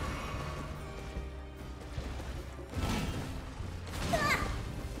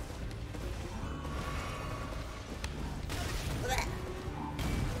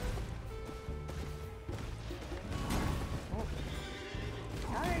 Oh,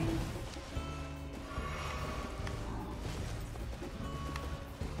 sorry.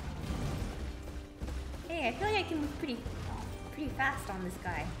 Hey, I feel like I can move pretty fast on this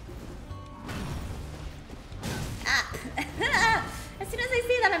guy. Ah! As soon as I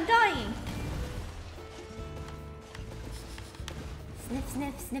say that, I'm dying. Sniff,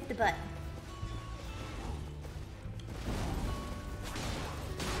 sniff, sniff the butt.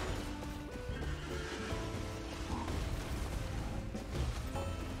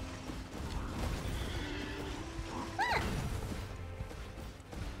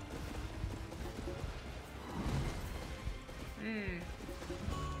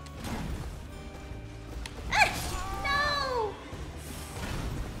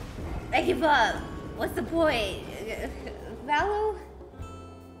 I give up. What's the point? Valo?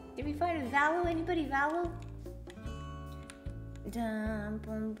 Did we find a Valo? Anybody Valo? Dum,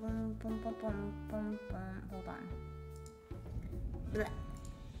 bum, bum, bum, bum, bum, bum, bum. Hold on. Blech.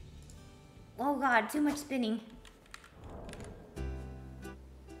 Oh god, too much spinning.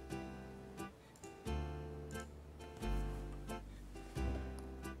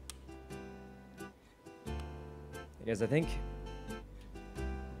 Hey guys, I think.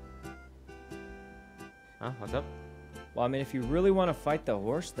 Huh? What's up? Well, I mean, if you really want to fight the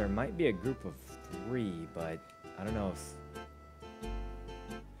horse, there might be a group of 3, but I don't know if.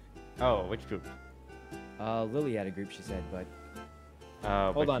 Oh, which group? Lily had a group, she said, but.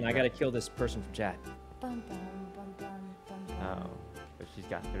 Hold on, I gotta kill this person from chat. Bum, bum, bum, bum, bum, bum. Oh, but she's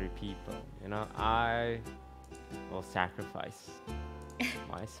got 3 people. You know, I will sacrifice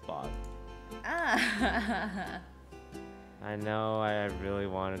my spot. Ah. I know I really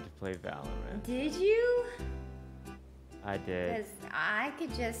wanted to play Valorant. Did you? I did. Because I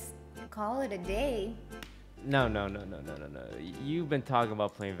could just call it a day. No. You've been talking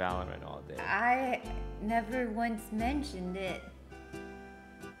about playing Valorant all day. I never once mentioned it.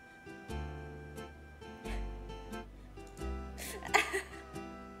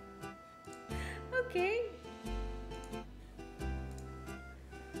 Okay.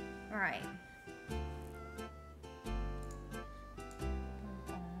 Alright.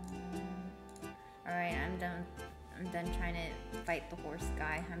 Alright, I'm done trying to fight the horse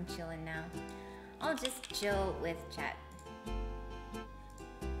guy. I'm chilling now. I'll just chill with chat.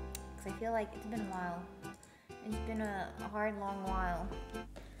 Because I feel like it's been a while. It's been a hard, long while.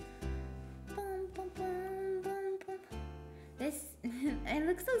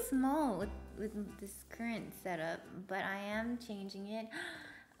 look so small with this current setup, but I am changing it.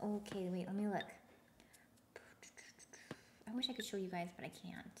 Okay, wait, let me look. I wish I could show you guys, but I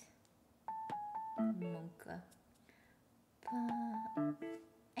can't. Mocha.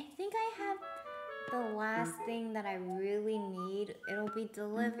 I think I have the last thing that I really need. It'll be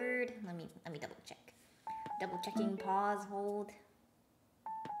delivered. Let me double check. Double checking. Pause. Hold.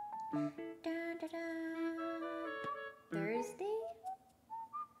 Thursday?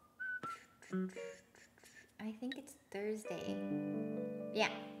 I think it's Thursday. Yeah.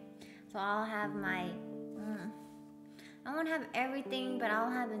 So I'll have my. I won't have everything, but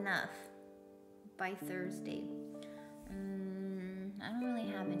I'll have enough by Thursday. I don't really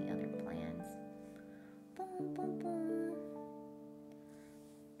have any other plans. Boom, boom, boom.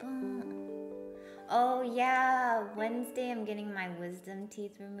 Boom. Oh yeah, Wednesday I'm getting my wisdom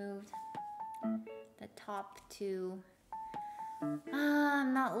teeth removed. The top two.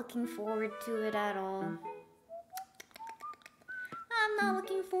 I'm not looking forward to it at all. I'm not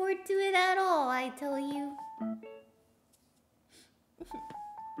looking forward to it at all, I tell you.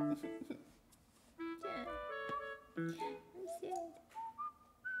 I'm sad.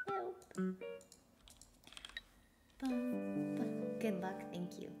 Help. Good luck,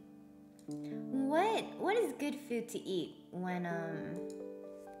 thank you. What is good food to eat when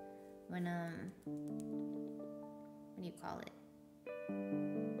what do you call it?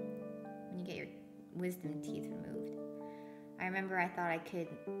 When you get your wisdom teeth removed. I remember I thought I could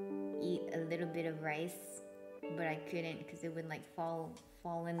eat a little bit of rice, but I couldn't because it would like fall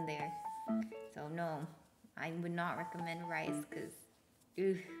in there. So no, I would not recommend rice because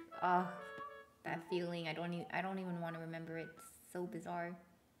that feeling, I don't even want to remember it. It's so bizarre.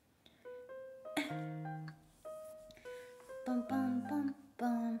 Bum bum bum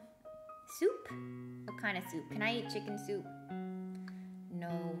bum. Soup? What kind of soup? Can I eat chicken soup?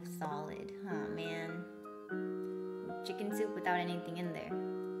 No, solid. Oh man. Chicken soup without anything in there.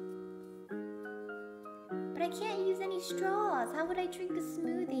 But I can't use any straws. How would I drink a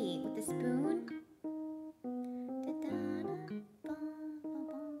smoothie? With a spoon?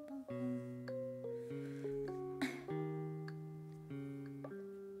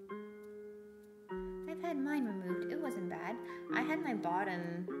 I've had mine removed. It wasn't bad. I had my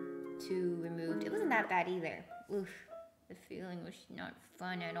bottom two removed. It wasn't that bad either. Oof. The feeling was not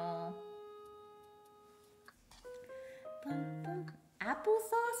fun at all.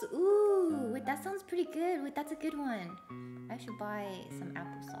 Applesauce? Ooh, wait, that sounds pretty good. Wait, that's a good one. I should buy some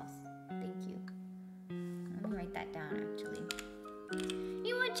applesauce. Thank you. Let me write that down, actually.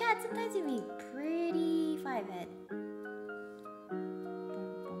 You know what, chat? Sometimes you make pretty five-head.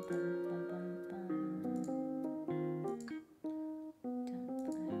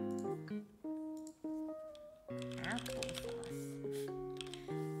 Applesauce.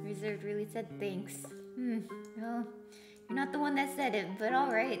 Reserved really said thanks. Well, you're not the one that said it, but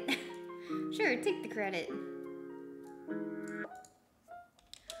alright. Sure, take the credit.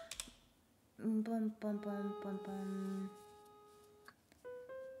 Bum, bum, bum, bum, bum.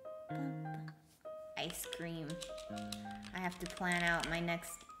 Ice cream. I have to plan out my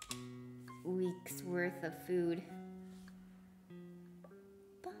next week's worth of food.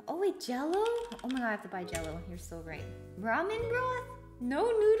 Oh wait, Jello? Oh my god, I have to buy Jello. You're so right. Ramen broth? No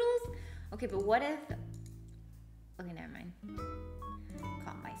noodles? Okay, but what if... Okay, never mind.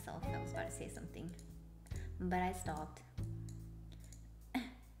 Caught myself. I was about to say something. But I stopped.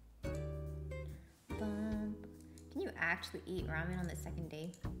 Can you actually eat ramen on the second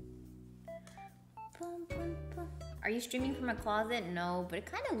day? Are you streaming from a closet? No, but it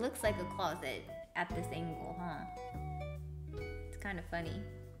kind of looks like a closet at this angle, huh? It's kind of funny.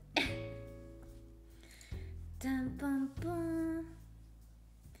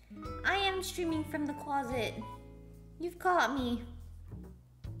 I am streaming from the closet. You've caught me.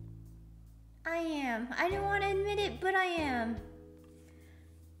 I am. I don't want to admit it, but I am.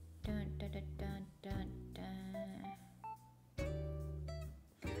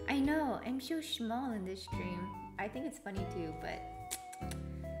 I know, I'm so small in this stream. I think it's funny too, but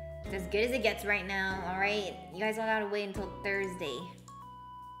it's as good as it gets right now, alright? You guys all gotta wait until Thursday.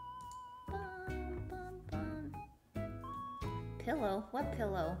 Pillow? What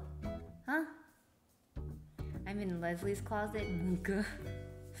pillow? Huh? I'm in Leslie's closet. Mooka.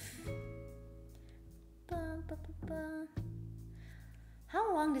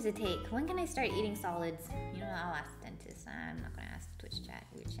 How long does it take? When can I start eating solids? You know, I'll ask the dentist. I'm not gonna ask the Twitch chat.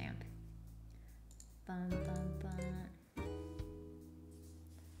 Weird champ. Bum, bum, bum.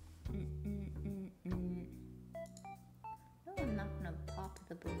 No, I'm not gonna pop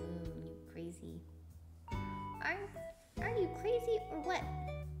the balloon, you crazy. Are you crazy or what?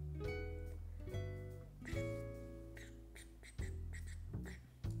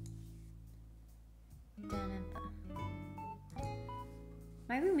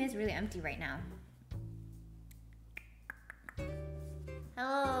 My room is really empty right now.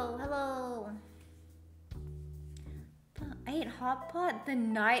 Hello, hello. I ate hot pot the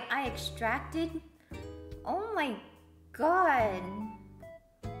night I extracted. Oh my god.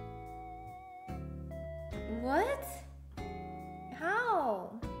 What?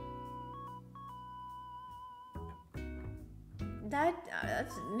 How?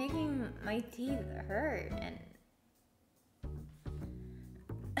 That's making my teeth hurt and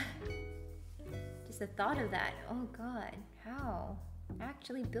just the thought of that. Oh god, how?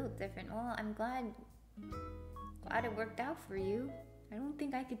 Actually built different. Well, I'm glad it worked out for you. I don't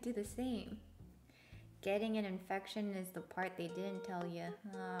think I could do the same. Getting an infection is the part they didn't tell you.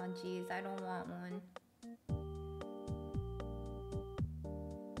 Oh jeez, I don't want one.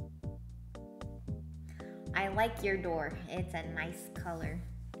 I like your door. It's a nice color.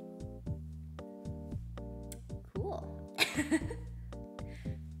 Cool.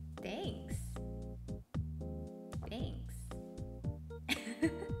 Thanks. Thanks.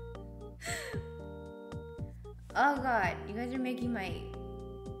 Oh god, you guys are making my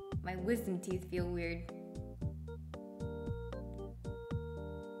wisdom teeth feel weird.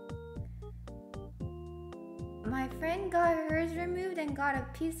 My friend got hers removed and got a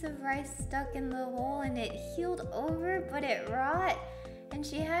piece of rice stuck in the hole and it healed over, but it rot and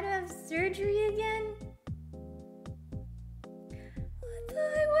she had to have surgery again. What the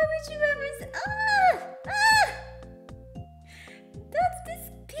heck? Why would you ever That's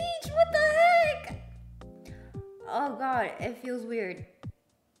this peach, what the heck? Oh god, it feels weird.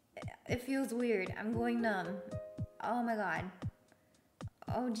 It feels weird. I'm going numb. Oh my god.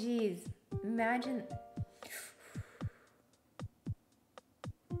 Oh jeez. Imagine.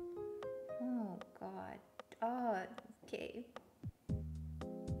 Oh god. Oh, okay.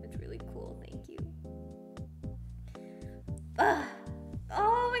 That's really cool. Thank you.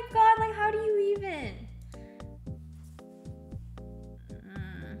 Oh my god, like how do you even?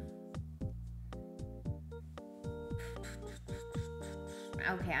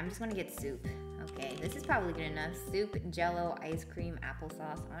 Okay, I'm just gonna get soup. Okay, this is probably good enough. Soup, jello, ice cream,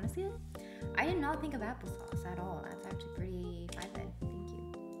 applesauce. Honestly, I did not think of applesauce at all. That's actually pretty fine. Thank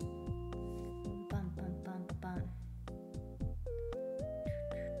you. Bum, bum, bum, bum.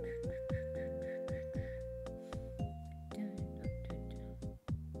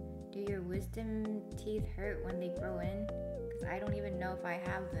 Do your wisdom teeth hurt when they grow in? Because I don't even know if I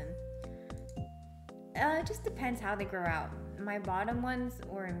have them. It just depends how they grow out. My bottom ones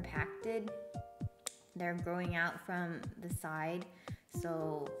were impacted. They're growing out from the side.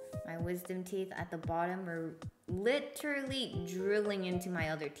 So my wisdom teeth at the bottom were literally drilling into my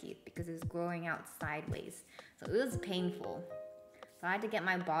other teeth because it was growing out sideways. So it was painful. So I had to get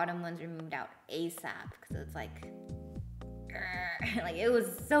my bottom ones removed out ASAP because it's like it was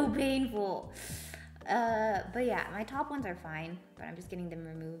so painful. But yeah, my top ones are fine, but I'm just getting them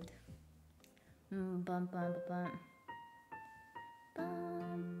removed. Bum, bum, bum, bum.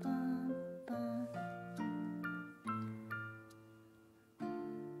 Bum, bum, bum.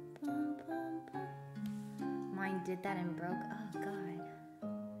 Bum, bum, bum. Mine did that and broke. Oh god.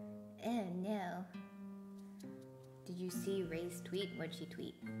 Oh no. Did you see Ray's tweet? What'd she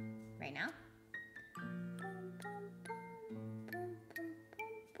tweet? Right now?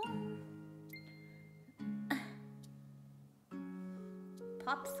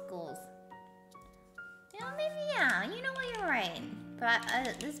 Popsicles. You know, maybe, yeah, you know what, you're right. But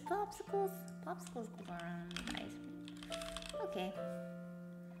this popsicles are nice. Okay.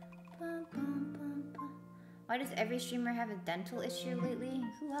 Bum, bum, bum, bum. Why does every streamer have a dental issue lately?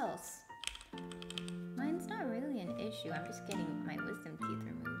 Who else? Mine's not really an issue. I'm just getting my wisdom teeth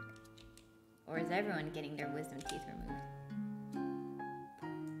removed. Or is everyone getting their wisdom teeth removed?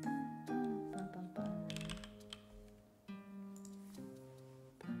 Bum, bum, bum.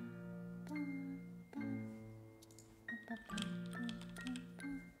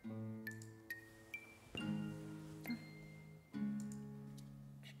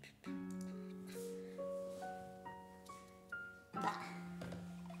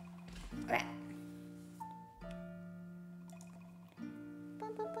 Okay.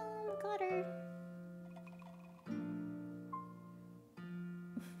 Bum, bum, bum, got her.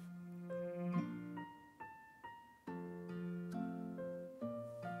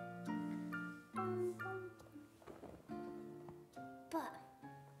 But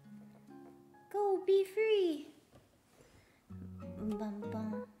go be free. Bum,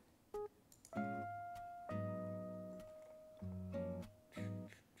 bum.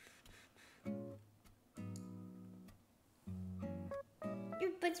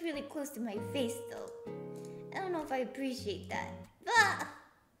 butt's really close to my face, though. I don't know if I appreciate that. Ah!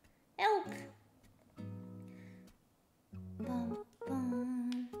 Help! Bum,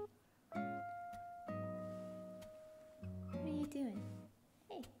 bum. What are you doing?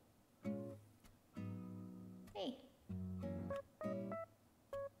 Hey. Hey.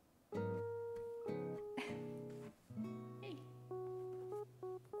 Hey.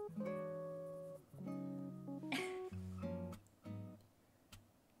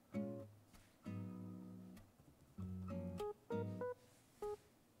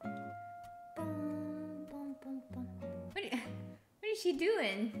 What is she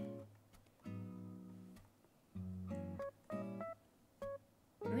doing?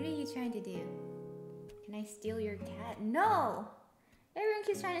 What are you trying to do? Can I steal your cat? No! Everyone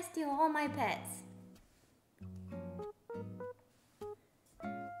keeps trying to steal all my pets.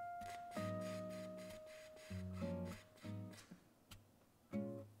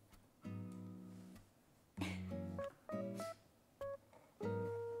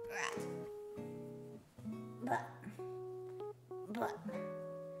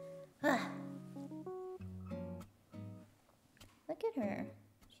 Look at her.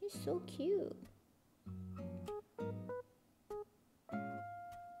 She's so cute.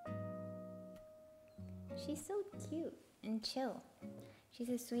 She's so cute and chill. She's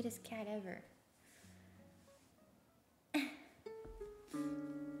the sweetest cat ever.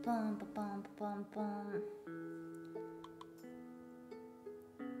 Bum, ba, bum, ba, bum, bum.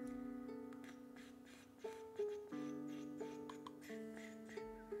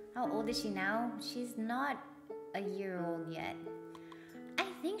 How old is she now? She's not a year old yet. I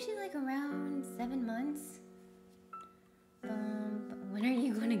think she's like around 7 months. When are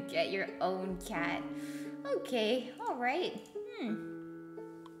you gonna get your own cat? Okay, alright.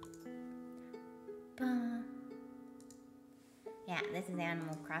 Yeah, this is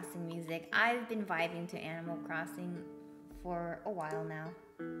Animal Crossing music. I've been vibing to Animal Crossing for a while now.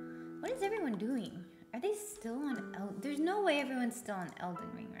 What is everyone doing? Are they still on There's no way everyone's still on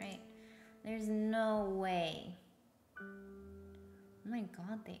Elden Ring, right? There's no way. Oh my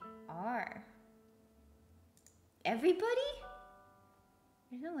god, they are. Everybody?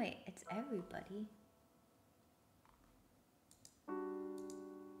 There's no way it's everybody.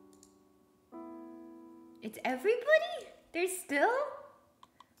 It's everybody? There's still?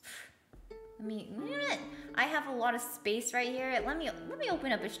 Let me, you know what? I have a lot of space right here. Let me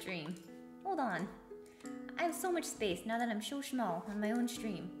open up a stream. Hold on. I have so much space now that I'm so small on my own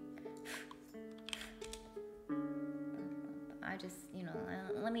stream. I just, you know,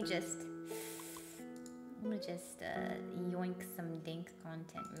 let me just yoink some dank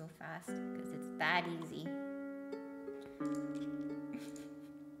content real fast because it's that easy.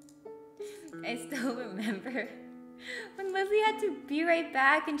 I still remember when Leslie had to be right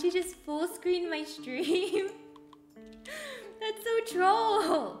back and she just full screened my stream. That's so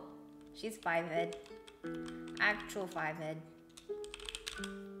troll. She's 5-head. Actual 5-head.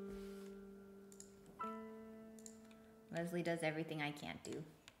 Leslie does everything I can't do.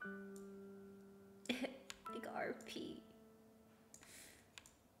 Big RP.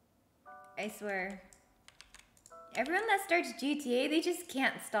 I swear. Everyone that starts GTA, they just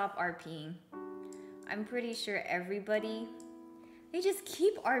can't stop RPing. I'm pretty sure everybody, they just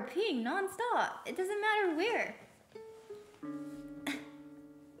keep RPing non-stop. It doesn't matter where.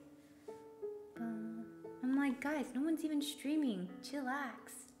 I'm like, guys, no one's even streaming.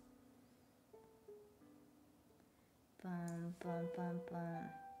 Chillax. Bum, bum, bum, bum.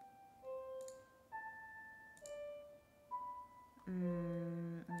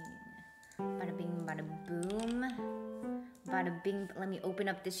 Bada bing, bada boom. Bada bing. Let me open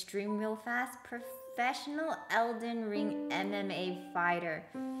up the stream real fast. Professional Elden Ring MMA fighter.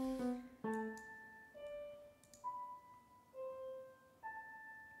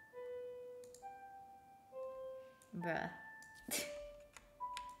 Bruh.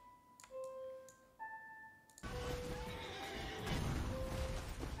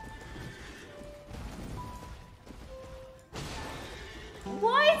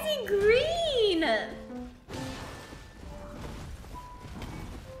 Why is he green?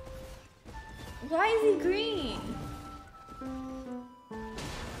 Why is he green?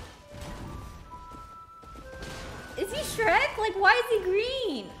 Is he Shrek? Like, why is he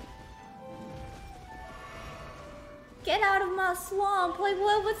green? Get out of my swamp. Like,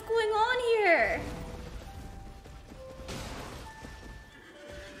 what's going on here?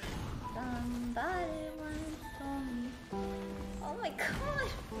 Somebody once told me. Oh my god.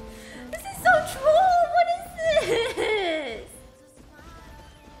 This is so troll. What is this?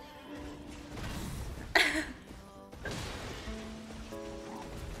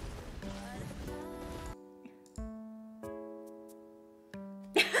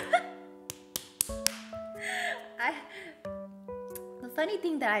 The funny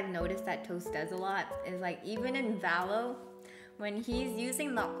thing that I've noticed that Toast does a lot is like even in Valo, when he's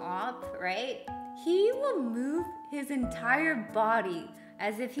using the op, right? He will move his entire body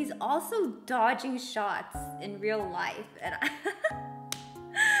as if he's also dodging shots in real life. And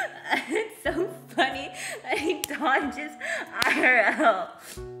it's so funny that he dodges IRL.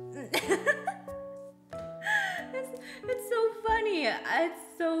 It's so funny. It's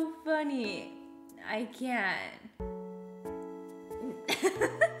so funny. I can't.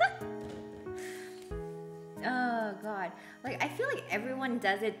 Oh god. Like I feel like everyone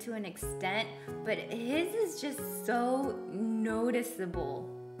does it to an extent, but his is just so noticeable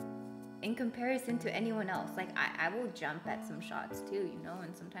in comparison to anyone else. Like I will jump at some shots too, you know,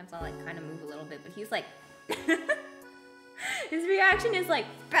 and sometimes I'll like kind of move a little bit, but he's like his reaction is like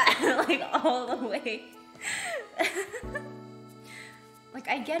like all the way. Like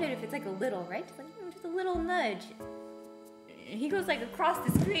I get it if it's like a little, right? Just like just a little nudge. He goes like across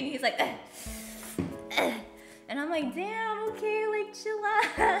the screen. He's like, and I'm like, damn, okay, like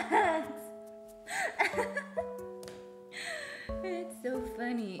chillax. It's so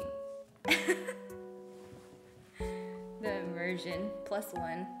funny. The immersion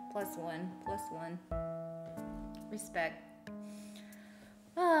 +1, +1, +1. Respect.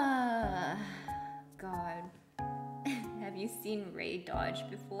 Ah, God. Have you seen Ray dodge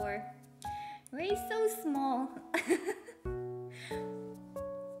before? Ray's so small.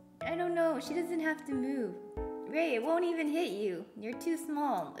 I don't know, she doesn't have to move. Ray, it won't even hit you. You're too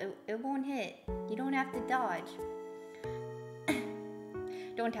small. It won't hit. You don't have to dodge.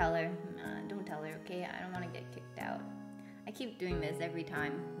 Don't tell her. Don't tell her, okay? I don't want to get kicked out. I keep doing this every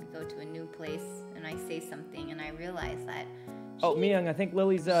time we go to a new place and I say something and I realize that Oh, Myung, I think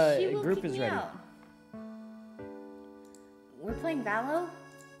Lily's group is ready. Out. We're playing Valo?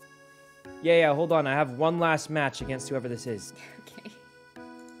 Yeah, hold on. I have one last match against whoever this is. Okay.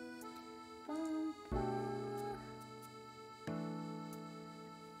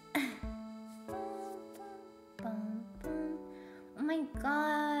 Oh my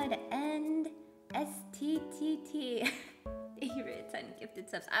god, and STTT. Favorite 10 gifted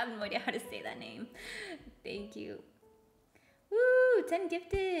subs. I have no idea how to say that name. Thank you. Woo, 10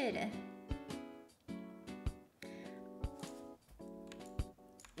 gifted.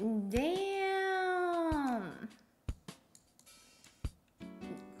 Damn.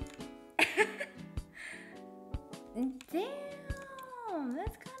 Damn,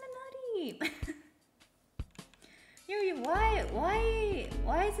 that's kind of nutty. Yuri, why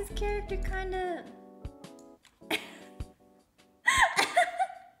is this character kind of...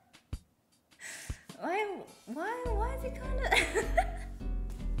 why is it kind of...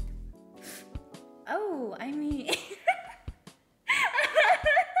 Oh, I mean...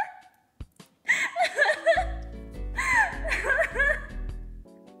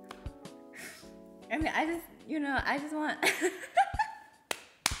 I mean, I just want...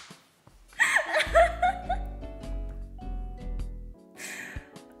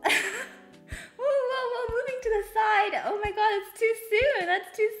 Whoa, moving to the side. Oh my god, it's too soon.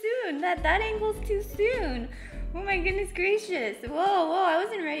 That's too soon. That angle's too soon. Oh my goodness gracious. Whoa, I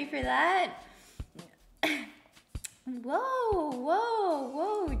wasn't ready for that.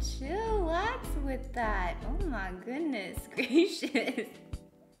 Whoa, chillax with that. Oh my goodness gracious.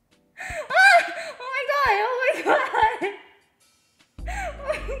 Ah! Oh my god. Oh my god.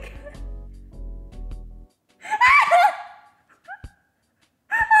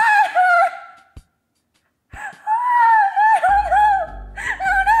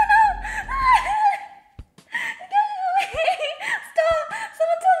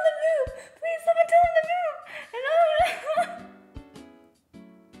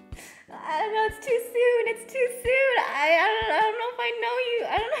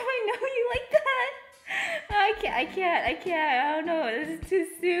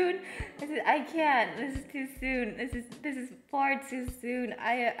 This is far too soon.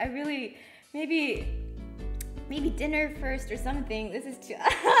 I really, maybe dinner first or something. This is too... Why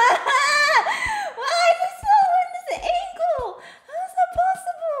is this so in this angle? How is that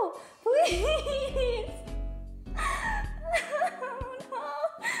possible? Please. Oh no.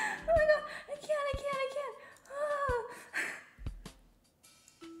 Oh my god. I can't.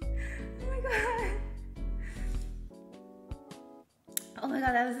 Oh my god. Oh my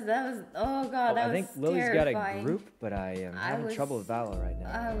god, that was oh god, that was terrifying. I think Lily's got a group, but I am having trouble with Valo right now.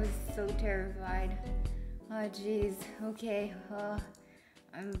 I was so terrified. Oh jeez. Okay.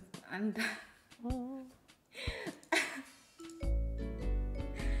 I'm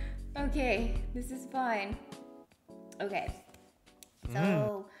Okay, this is fine. Okay. So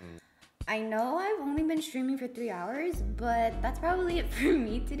I know I've only been streaming for 3 hours, but that's probably it for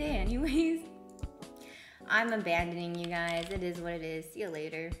me today anyways. I'm abandoning you guys. It is what it is. See you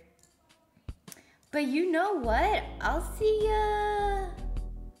later. But you know what? I'll see ya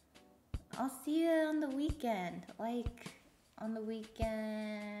on the weekend. Like, on the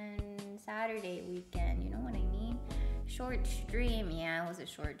weekend, Saturday weekend. You know what I mean? Short stream. Yeah, it was a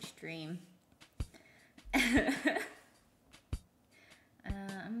short stream.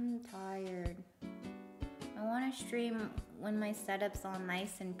 I'm tired. I want to stream when my setup's all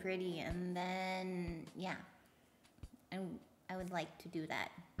nice and pretty, and then, yeah. I would like to do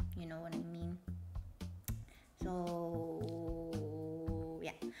that. You know what I mean? So,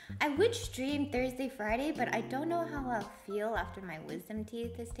 yeah. I would stream Thursday, Friday, but I don't know how I'll feel after my wisdom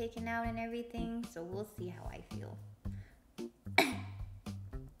teeth is taken out and everything, so we'll see how I feel.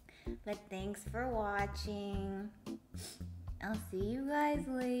 But thanks for watching. I'll see you guys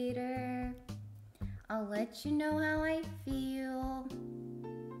later. I'll let you know how I feel.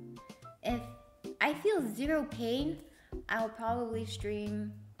 If I feel zero pain, I'll probably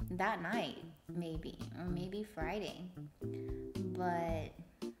stream that night, maybe, or maybe Friday. But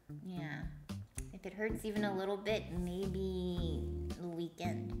yeah, if it hurts even a little bit, maybe the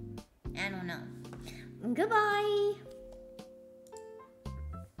weekend. I don't know. Goodbye.